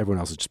that, everyone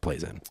else just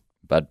plays in.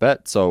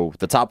 Bet. So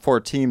the top 4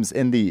 teams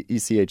in the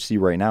ECHC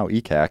right now,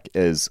 ECAC,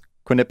 is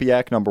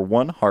Quinnipiac number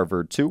 1,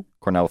 Harvard 2,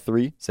 Cornell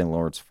 3, St.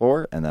 Lawrence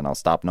 4, and then I'll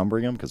stop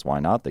numbering them because why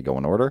not? They go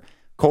in order.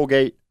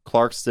 Colgate,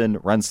 Clarkston,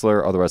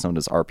 Rensselaer, otherwise known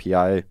as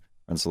RPI,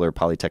 Rensselaer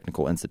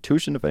Polytechnical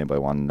Institution, if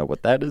anybody want to know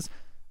what that is.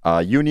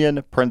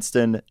 Union,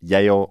 Princeton,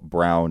 Yale,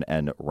 Brown,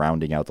 and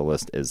rounding out the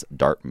list is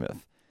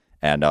Dartmouth.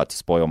 And to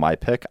spoil my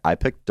pick, I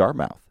picked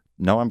Dartmouth.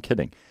 No, I'm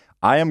kidding.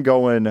 I am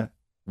going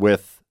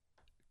with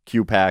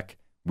QPAC.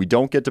 We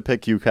don't get to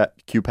pick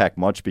QPAC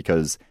much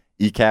because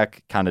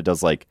ECAC kind of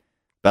does like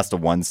best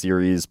of 1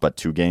 series, but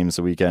 2 games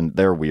a weekend.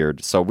 They're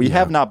weird. So we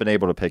have not been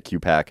able to pick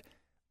QPAC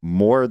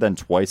more than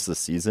twice this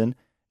season.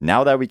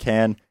 Now that we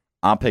can,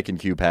 I'm picking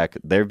QPAC.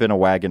 They've been a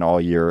wagon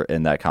all year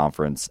in that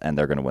conference, and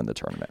they're going to win the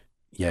tournament.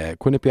 Yeah,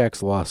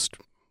 Quinnipiac's lost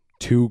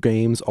 2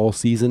 games all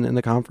season in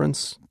the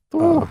conference.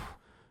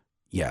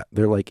 Yeah,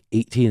 they're like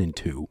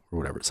 18-2 or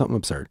whatever, something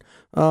absurd.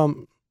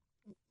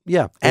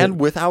 Yeah, and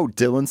without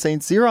Dylan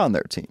St. Cyr on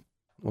their team.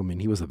 Well, I mean,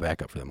 he was the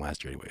backup for them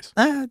last year, anyways.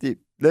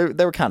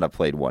 They were kind of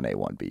played 1A,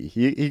 1B.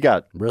 He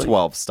got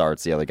 12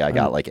 starts. The other guy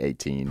got like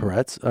 18.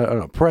 Peretz? I don't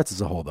know. Peretz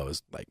as a whole, though,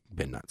 has like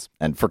been nuts.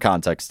 And for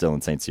context,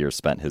 Dylan St. Cyr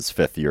spent his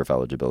 5th year of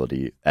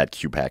eligibility at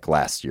QPAC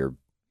last year.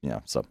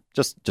 So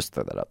just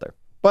throw that out there.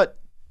 But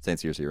St.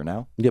 Cyr's here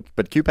now. Yep.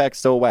 But QPAC's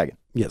still a wagon.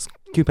 Yes,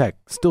 QPAC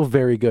still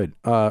very good.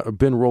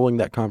 Been rolling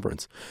that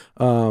conference.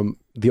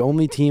 The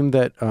only team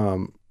that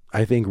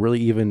I think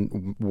really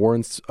even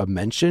warrants a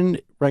mention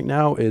right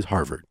now is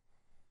Harvard.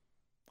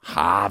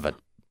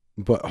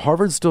 But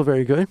Harvard's still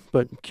very good,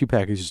 but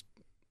QPAC is just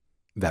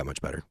that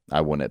much better.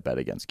 I wouldn't bet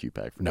against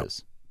QPAC for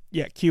this.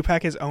 Yeah,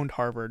 QPAC has owned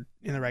Harvard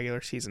in the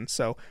regular season,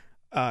 so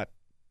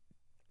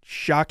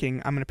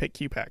shocking. I'm going to pick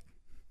QPAC.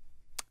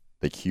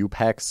 The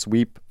QPAC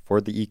sweep for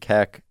the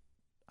ECAC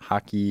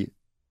hockey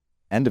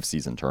end of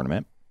season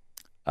tournament.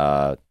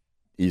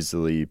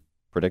 Easily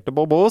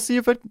predictable, but we'll see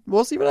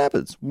what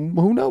happens.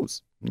 Who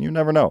knows? You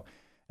never know.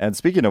 And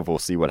speaking of, we'll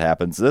see what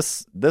happens.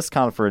 This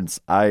conference,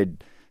 I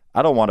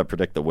don't want to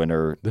predict the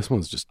winner. This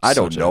one's just I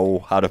don't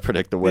know how to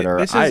predict the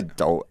winner.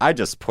 I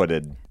just put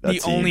in the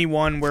team. Only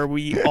one where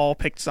we all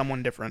picked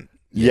someone different.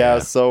 Yeah.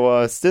 So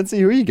Stincy,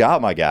 who you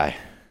got, my guy?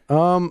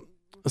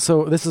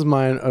 So this is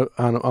mine.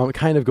 I'm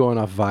kind of going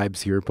off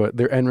vibes here, but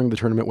they're entering the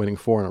tournament winning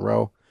 4 in a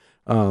row.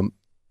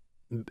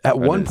 At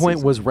one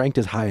point was ranked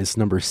as high as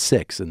number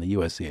 6 in the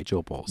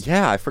USCHO polls.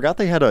 Yeah, I forgot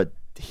they had a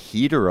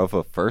heater of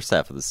a first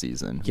half of the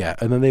season. Yeah,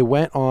 and then they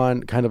went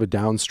on kind of a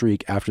down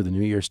streak after the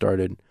new year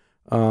started.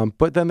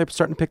 But then they're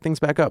starting to pick things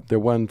back up. They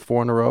won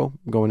 4 in a row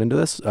going into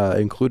this,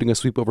 including a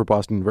sweep over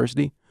Boston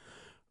University.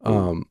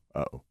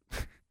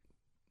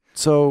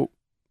 So,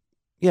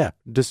 yeah,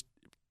 just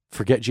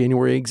forget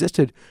January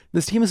existed.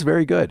 This team is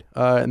very good,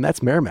 and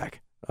that's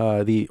Merrimack.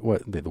 The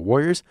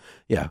Warriors?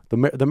 Yeah,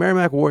 the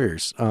Merrimack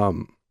Warriors.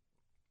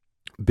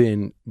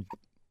 Been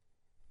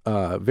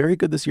very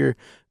good this year,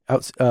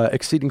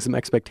 exceeding some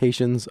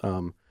expectations.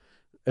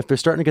 If they're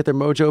starting to get their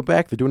mojo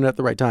back, they're doing it at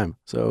the right time.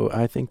 So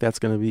I think that's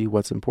going to be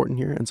what's important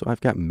here. And so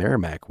I've got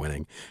Merrimack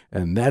winning,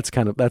 and that's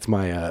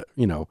my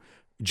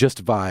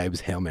just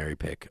vibes Hail Mary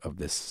pick of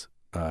this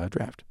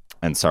draft.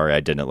 And sorry,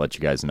 I didn't let you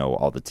guys know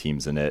all the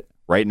teams in it.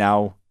 Right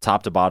now,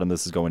 top to bottom,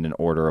 this is going in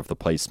order of the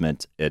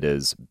placement. It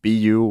is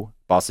BU,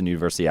 Boston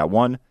University at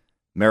 1,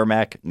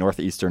 Merrimack,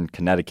 Northeastern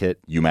Connecticut,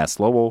 UMass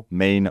Lowell,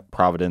 Maine,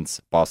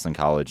 Providence, Boston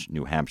College,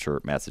 New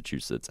Hampshire,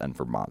 Massachusetts, and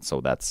Vermont. So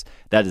that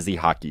is the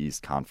Hockey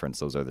East Conference.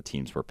 Those are the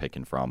teams we're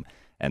picking from.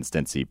 And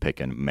Stincy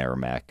picking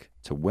Merrimack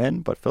to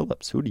win. But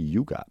Phillips, who do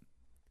you got?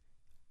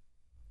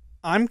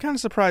 I'm kind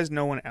of surprised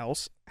no one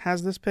else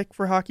has this pick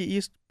for Hockey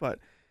East, but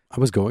I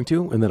was going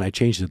to, and then I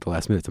changed it at the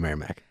last minute to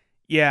Merrimack.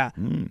 Yeah,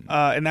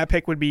 and that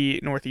pick would be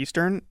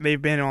Northeastern.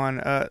 They've been on,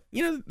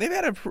 they've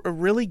had a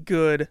really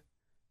good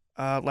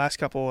last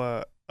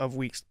couple of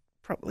weeks,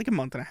 probably like a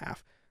month and a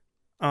half.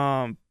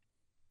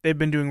 They've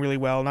been doing really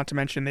well. Not to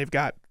mention they've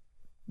got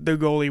the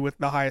goalie with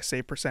the highest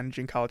save percentage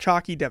in college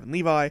hockey, Devin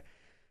Levi.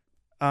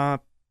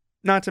 Not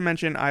to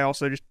mention I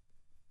also just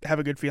have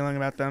a good feeling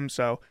about them,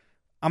 so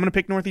I'm going to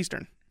pick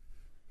Northeastern.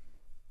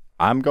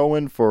 I'm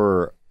going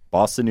for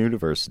Boston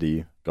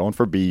University, going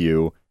for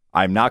BU.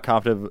 I'm not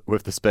confident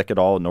with this pick at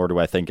all, nor do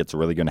I think it's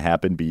really going to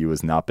happen. BU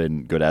has not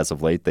been good as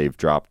of late. They've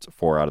dropped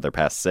 4 out of their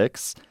past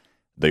 6.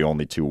 The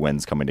only 2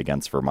 wins coming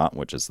against Vermont,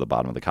 which is the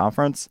bottom of the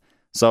conference.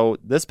 So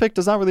this pick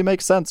does not really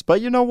make sense.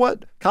 But you know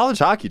what? College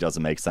hockey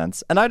doesn't make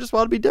sense, and I just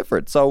want to be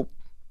different. So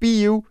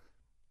BU,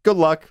 good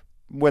luck.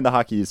 Win the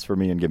Hockey East for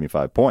me and give me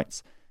 5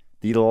 points.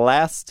 The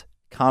last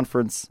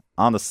conference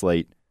on the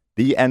slate,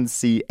 the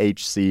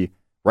NCHC.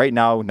 Right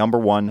now, number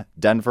 1,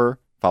 Denver,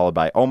 followed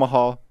by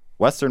Omaha,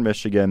 Western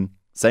Michigan,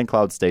 St.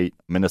 Cloud State,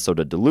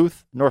 Minnesota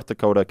Duluth, North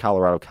Dakota,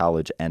 Colorado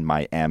College, and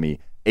Miami.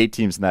 8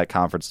 teams in that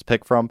conference to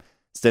pick from.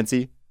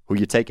 Stincy, who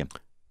you taking?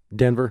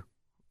 Denver.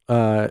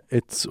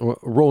 It's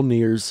roll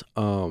nears.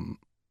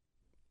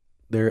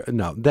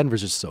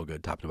 Denver's just so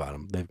good, top to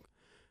bottom.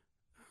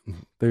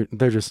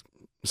 They're just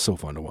so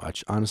fun to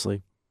watch,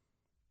 honestly.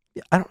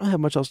 I don't have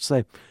much else to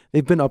say.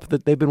 They've been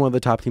they've been one of the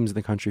top teams in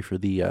the country for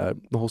the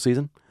whole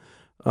season.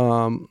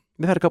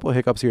 They've had a couple of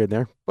hiccups here and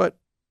there, but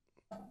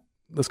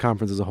this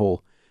conference as a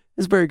whole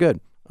is very good.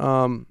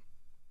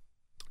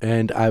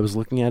 And I was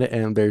looking at it,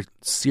 and their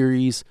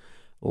series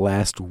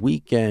last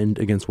weekend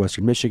against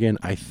Western Michigan,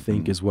 I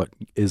think, is what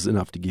is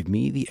enough to give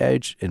me the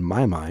edge in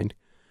my mind.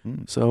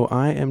 So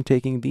I am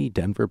taking the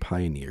Denver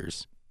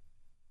Pioneers.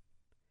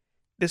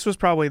 This was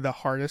probably the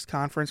hardest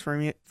conference for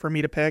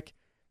me to pick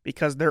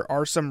because there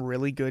are some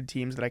really good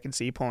teams that I can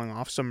see pulling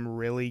off some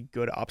really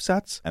good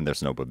upsets. And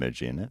there's no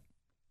Bemidji in it.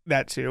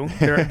 That too.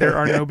 There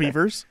are no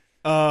Beavers.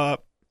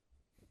 But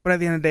at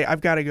the end of the day,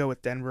 I've got to go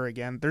with Denver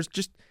again.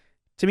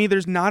 To me,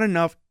 there's not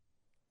enough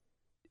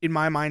in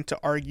my mind to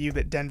argue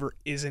that Denver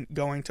isn't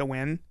going to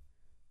win.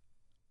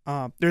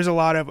 There's a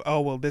lot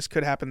of, this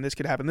could happen, this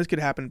could happen, this could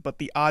happen, but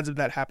the odds of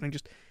that happening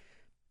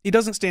it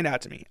doesn't stand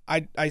out to me.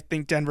 I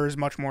think Denver is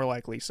much more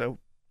likely, so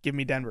give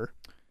me Denver.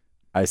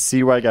 I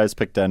see why guys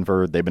picked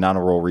Denver. They've been on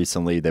a roll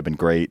recently. They've been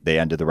great. They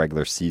ended the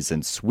regular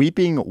season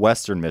sweeping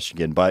Western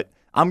Michigan, but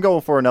I'm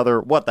going for another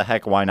what the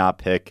heck, why not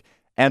pick?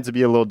 And to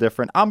be a little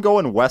different, I'm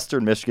going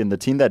Western Michigan, the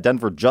team that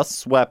Denver just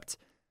swept.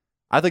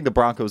 I think the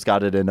Broncos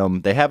got it in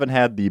them. They haven't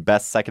had the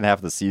best second half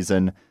of the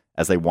season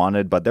as they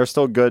wanted, but they're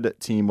still a good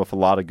team with a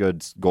lot of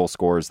good goal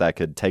scorers that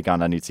could take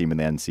on any team in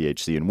the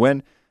NCHC and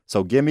win.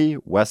 So give me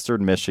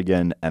Western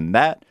Michigan. And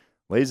that,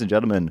 ladies and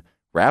gentlemen,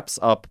 wraps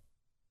up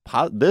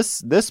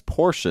this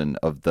portion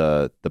of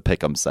the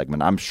Pick'em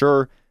segment. I'm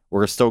sure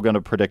we're still going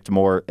to predict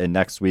more in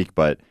next week,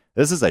 but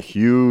this is a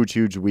huge,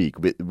 huge week.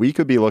 We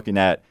could be looking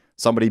at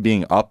somebody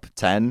being up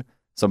 10,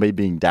 somebody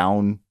being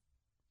down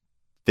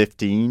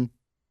 15.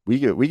 We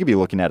could be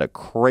looking at a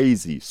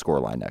crazy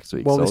scoreline next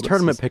week. Well, so these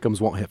tournament pick'ems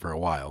won't hit for a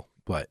while,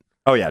 but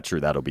oh yeah, true.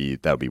 That'll be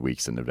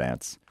weeks in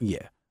advance.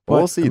 Yeah, but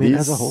we'll see. These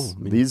as a whole,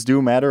 these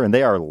do matter, and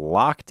they are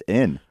locked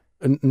in.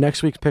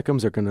 Next week's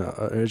pick'ems are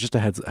gonna just a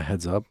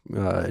heads up.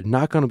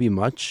 Not gonna be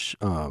much.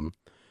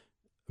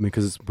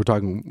 Because we're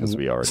talking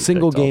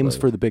single games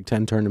for the Big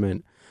Ten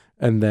tournament,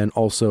 and then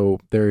also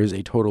there is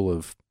a total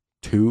of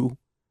 2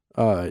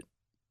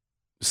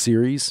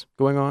 series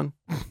going on.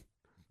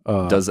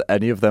 Does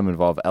any of them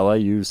involve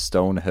LIU,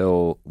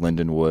 Stonehill,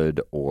 Lindenwood,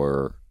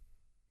 or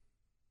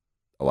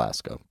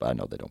Alaska? But I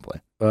know they don't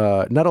play.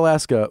 Not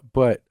Alaska,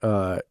 but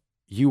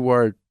you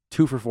are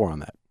 2 for 4 on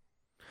that.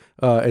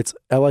 It's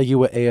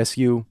LIU at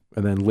ASU,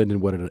 and then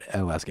Lindenwood at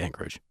Alaska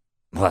Anchorage.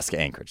 Alaska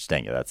Anchorage.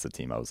 Dang it, that's the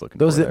team I was looking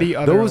for.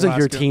 Those are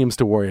your teams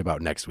to worry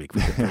about next week.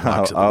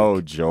 Oh,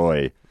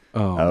 joy.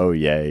 Oh,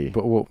 yay.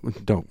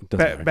 But don't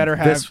better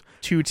have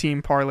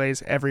 2-team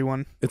parlays,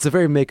 everyone. It's a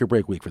very make or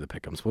break week for the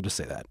pick'ems. We'll just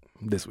say that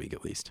this week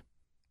at least.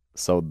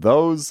 So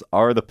those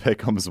are the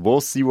pick'ems.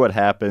 We'll see what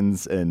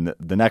happens in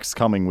the next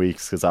coming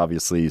weeks, because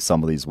obviously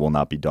some of these will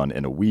not be done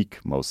in a week.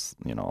 Most,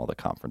 all the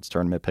conference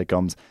tournament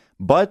pick'ems.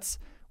 But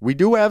we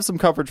do have some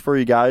coverage for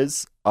you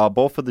guys.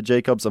 Both of the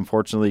Jacobs,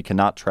 unfortunately,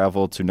 cannot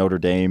travel to Notre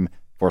Dame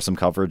for some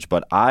coverage,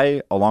 but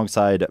I,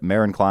 alongside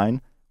Marin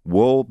Klein,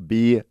 will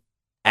be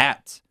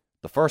at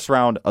the first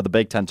round of the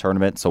Big Ten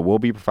tournament, so we'll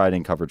be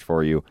providing coverage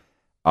for you.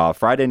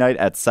 Friday night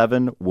at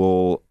 7,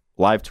 we'll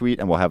live tweet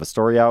and we'll have a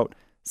story out.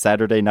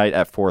 Saturday night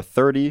at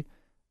 4:30,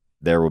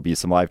 there will be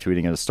some live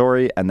tweeting and a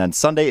story. And then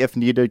Sunday, if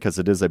needed, because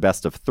it is a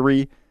best of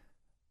 3,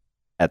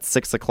 at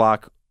 6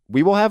 o'clock,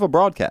 we will have a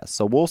broadcast.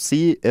 So we'll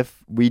see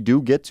if we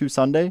do get to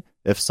Sunday.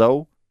 If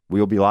so, we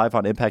will be live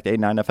on Impact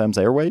 89 FM's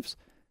airwaves.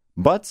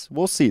 But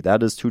we'll see.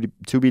 That is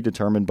to be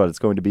determined, but it's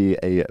going to be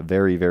a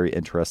very, very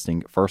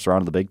interesting first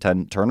round of the Big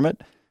Ten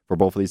tournament for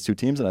both of these 2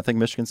 teams. And I think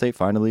Michigan State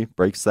finally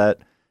breaks that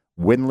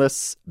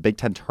winless Big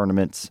Ten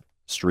tournament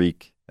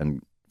streak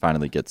and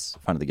finally gets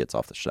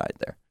off the schneid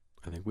there.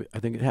 I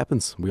think it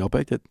happens. We all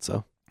picked it.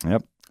 So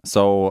yep.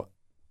 So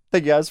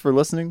thank you guys for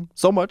listening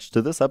so much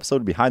to this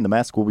episode of Behind the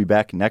Mask. We'll be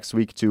back next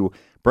week to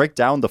break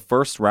down the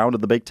first round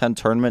of the Big Ten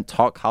tournament,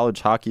 talk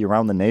college hockey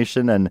around the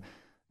nation, and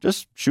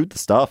just shoot the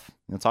stuff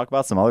and talk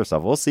about some other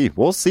stuff. We'll see.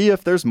 We'll see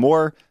if there's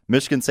more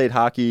Michigan State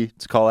hockey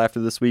to call after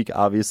this week.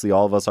 Obviously,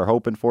 all of us are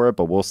hoping for it,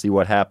 but we'll see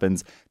what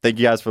happens. Thank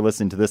you guys for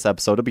listening to this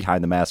episode of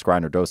Behind the Mask.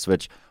 Reiner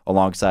Dosevich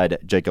alongside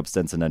Jacob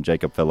Stinson and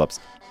Jacob Phillips.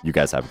 You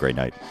guys have a great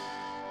night.